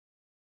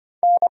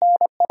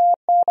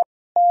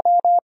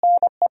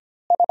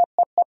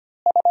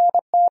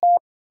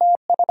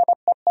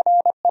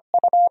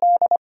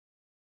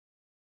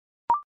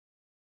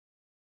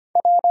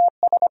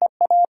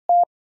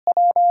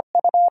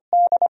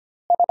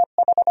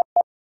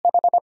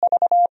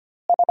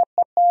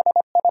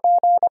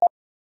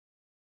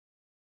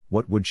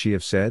 What would she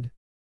have said?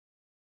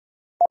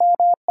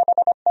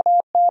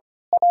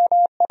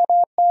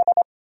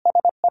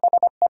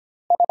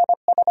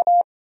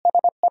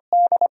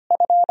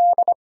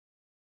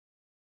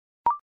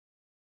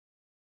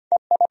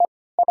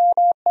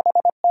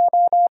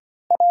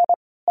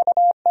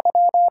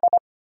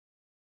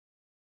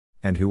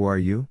 And who are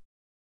you?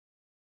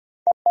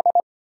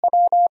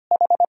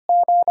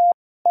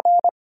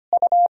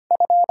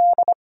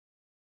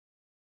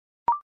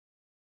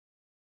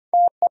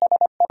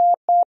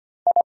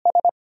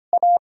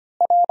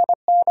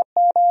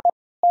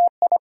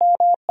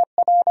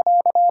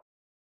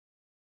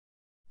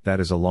 That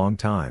is a long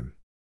time.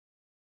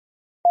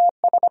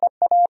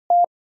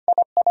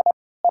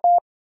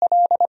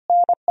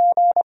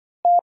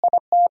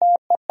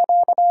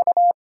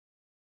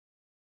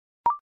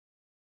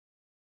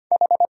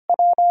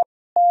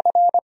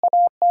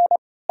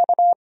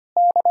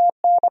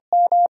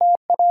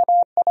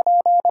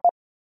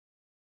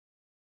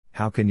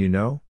 How can you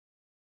know?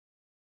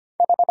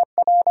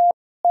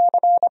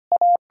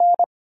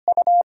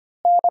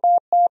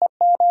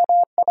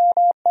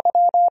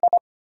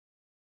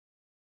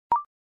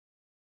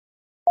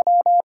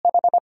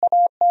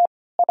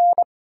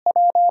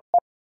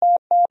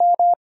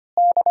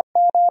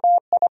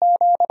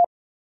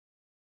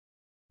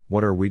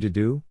 What are we to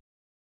do?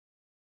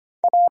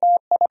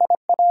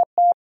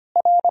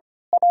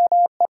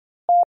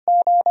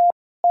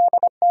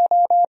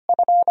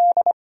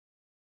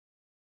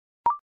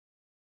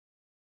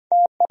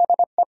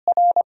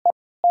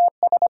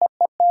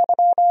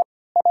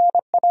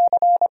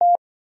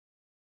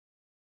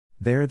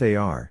 There they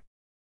are.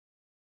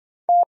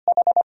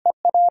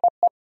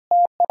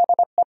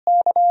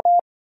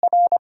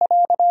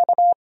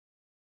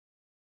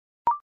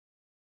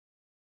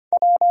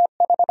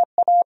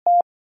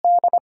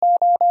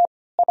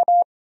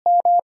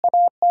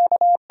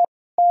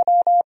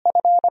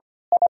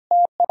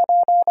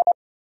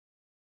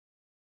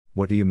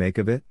 What do you make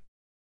of it?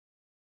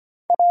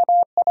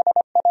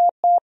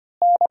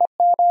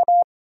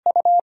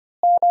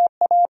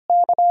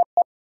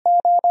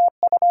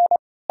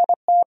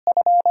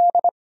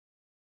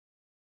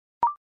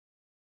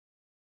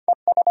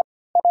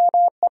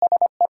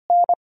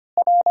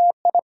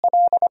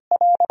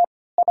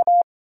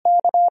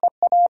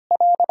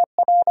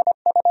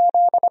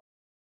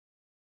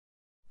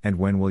 And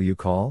when will you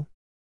call?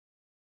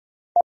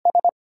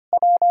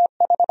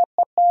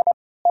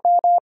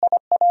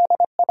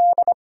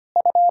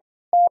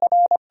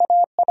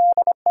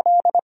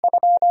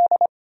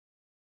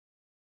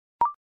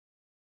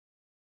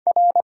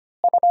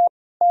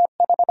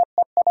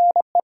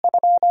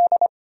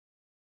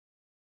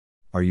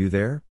 Are you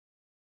there?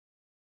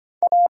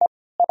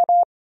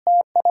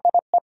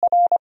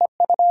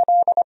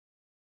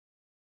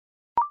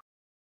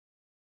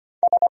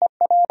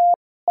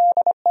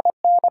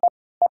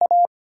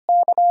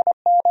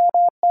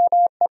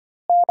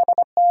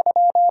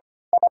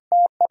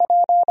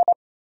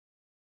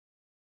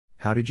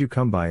 How did you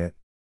come by it?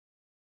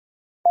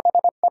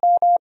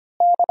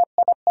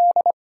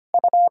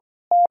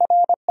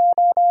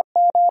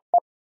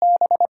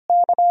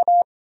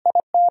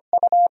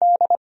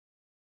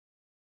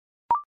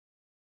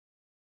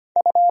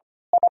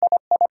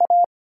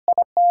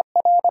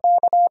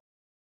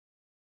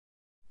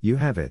 You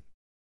have it.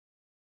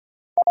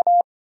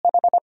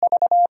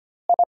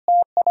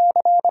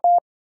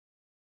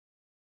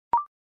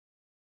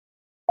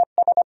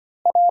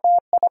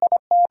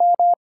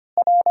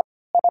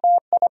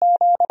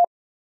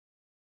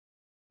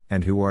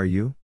 And who are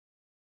you?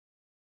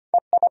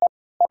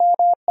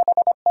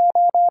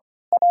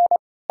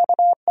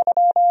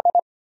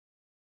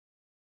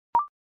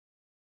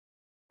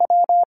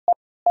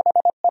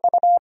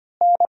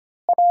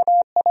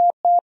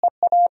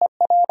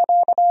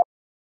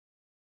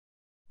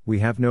 We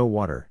have no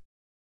water.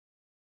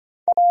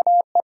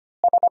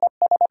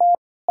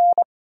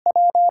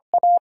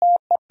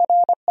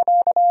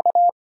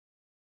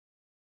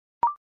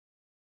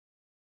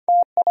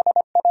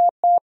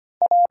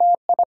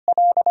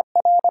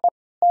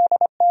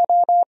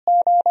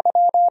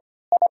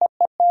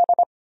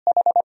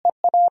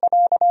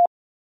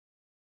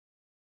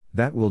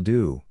 That will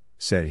do,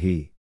 said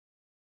he.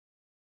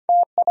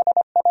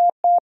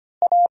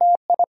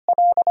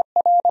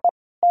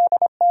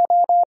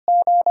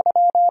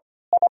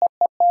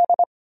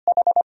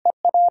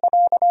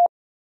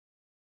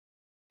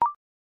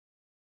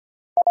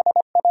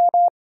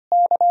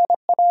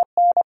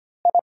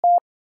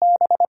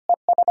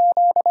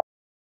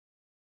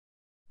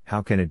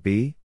 How can it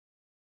be?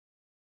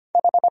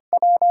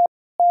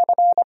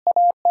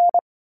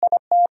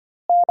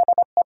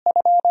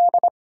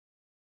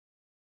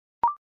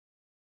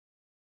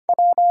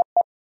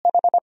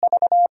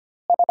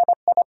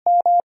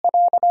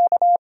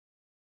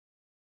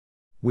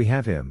 We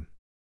have him.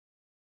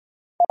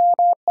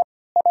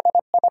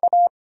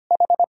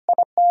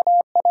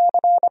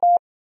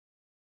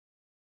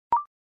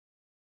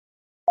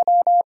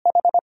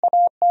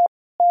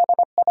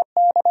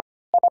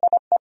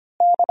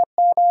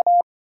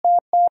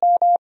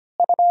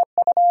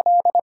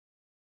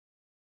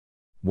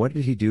 What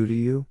did he do to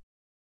you?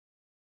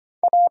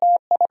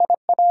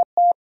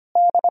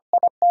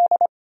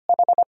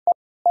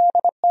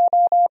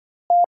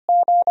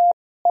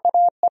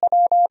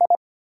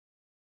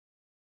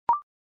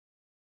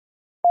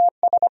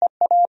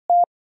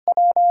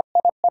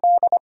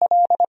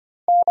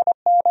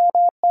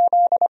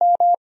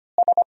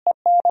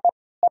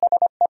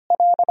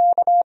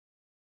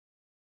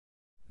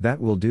 That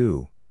will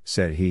do,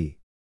 said he.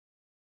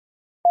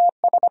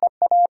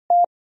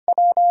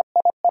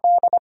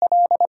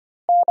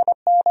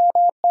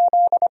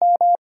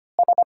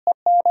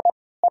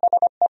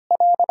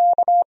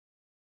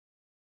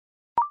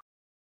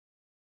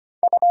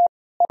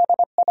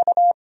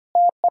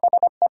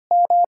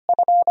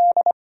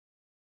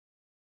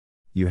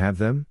 You have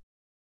them?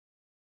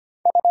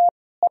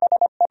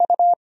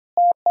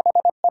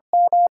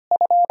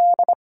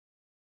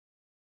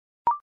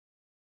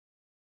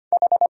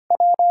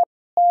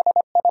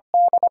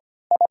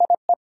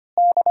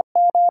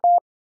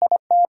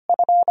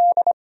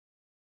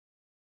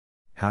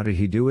 How did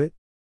he do it?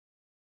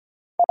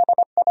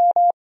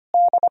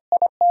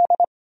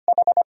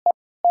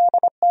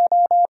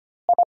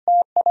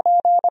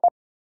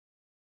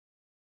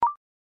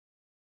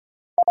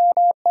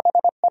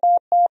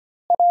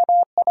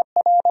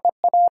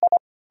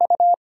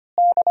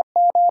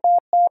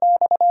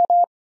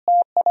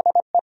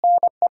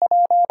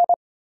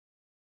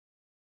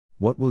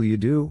 What will you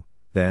do,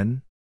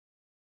 then?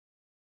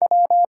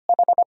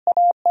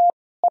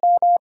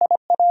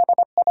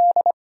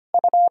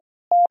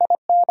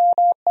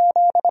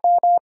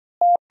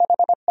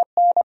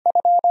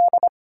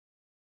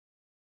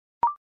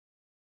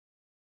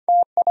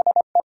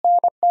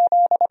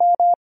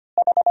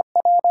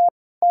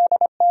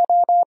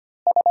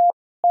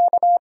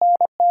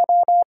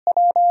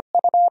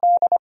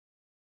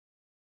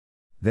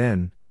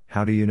 Then,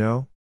 how do you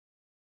know?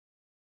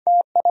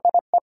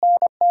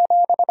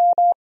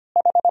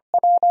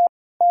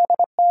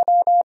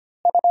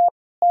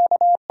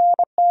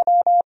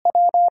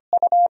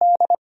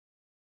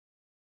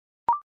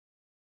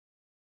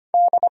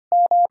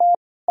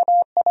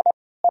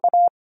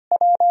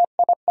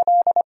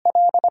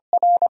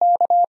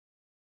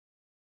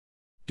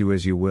 Do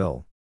as you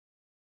will.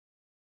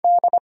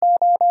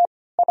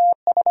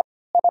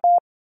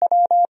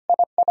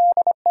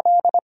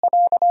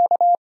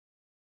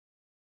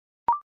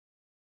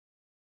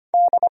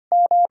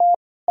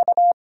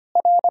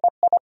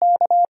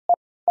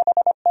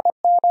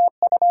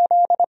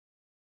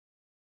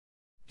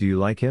 Do you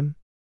like him?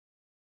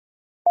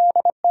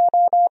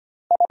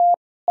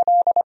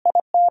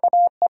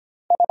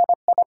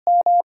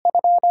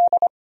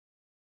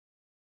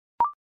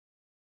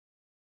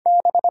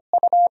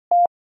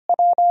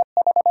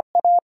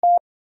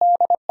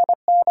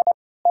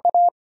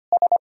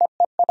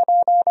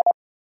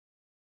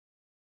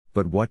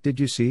 But what did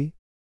you see?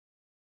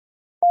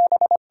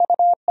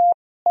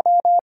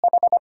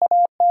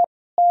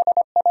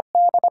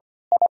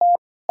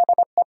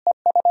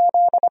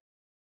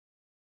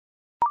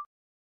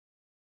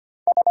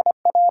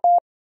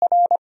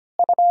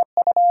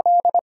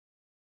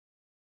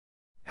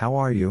 How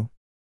are you?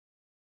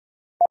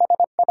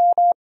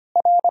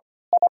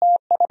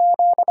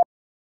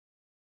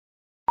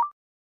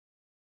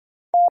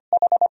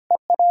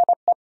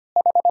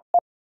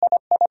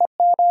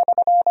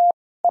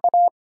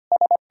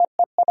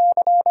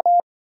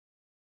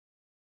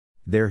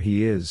 There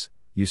he is,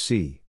 you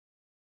see.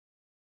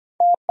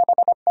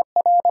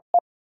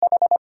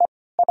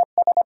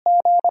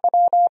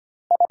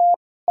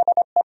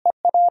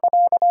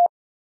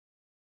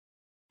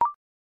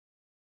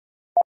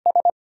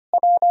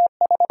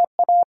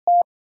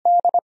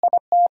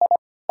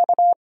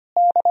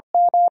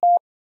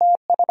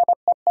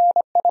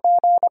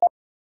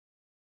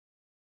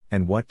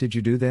 And what did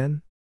you do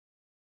then?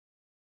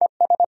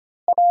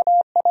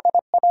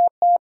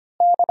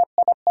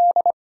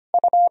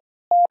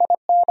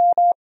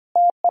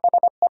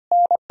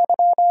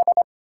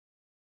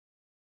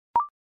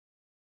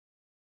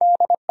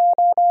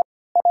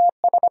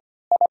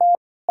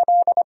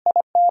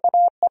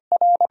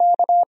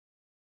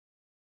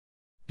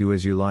 Do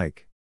as you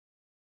like.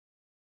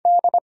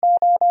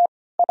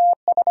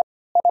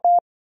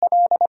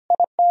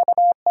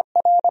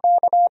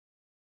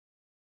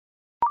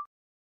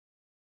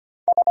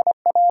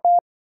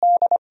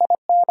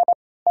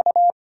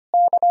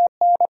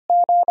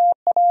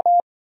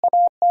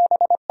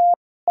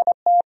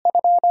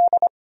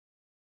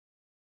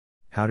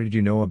 How did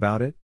you know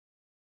about it?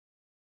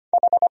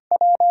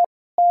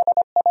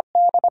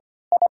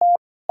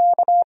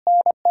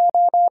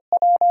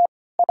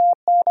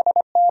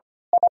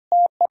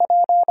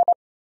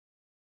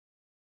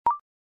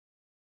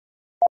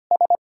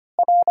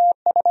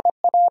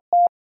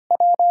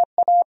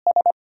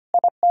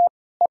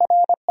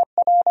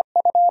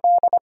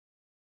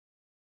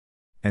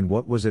 And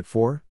what was it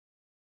for?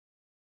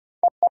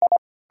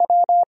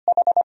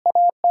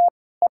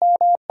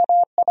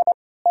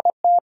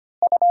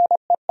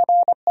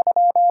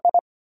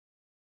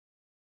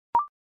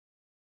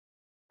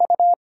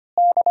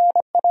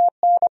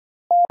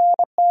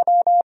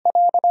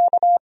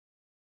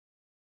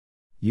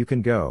 You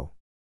can go.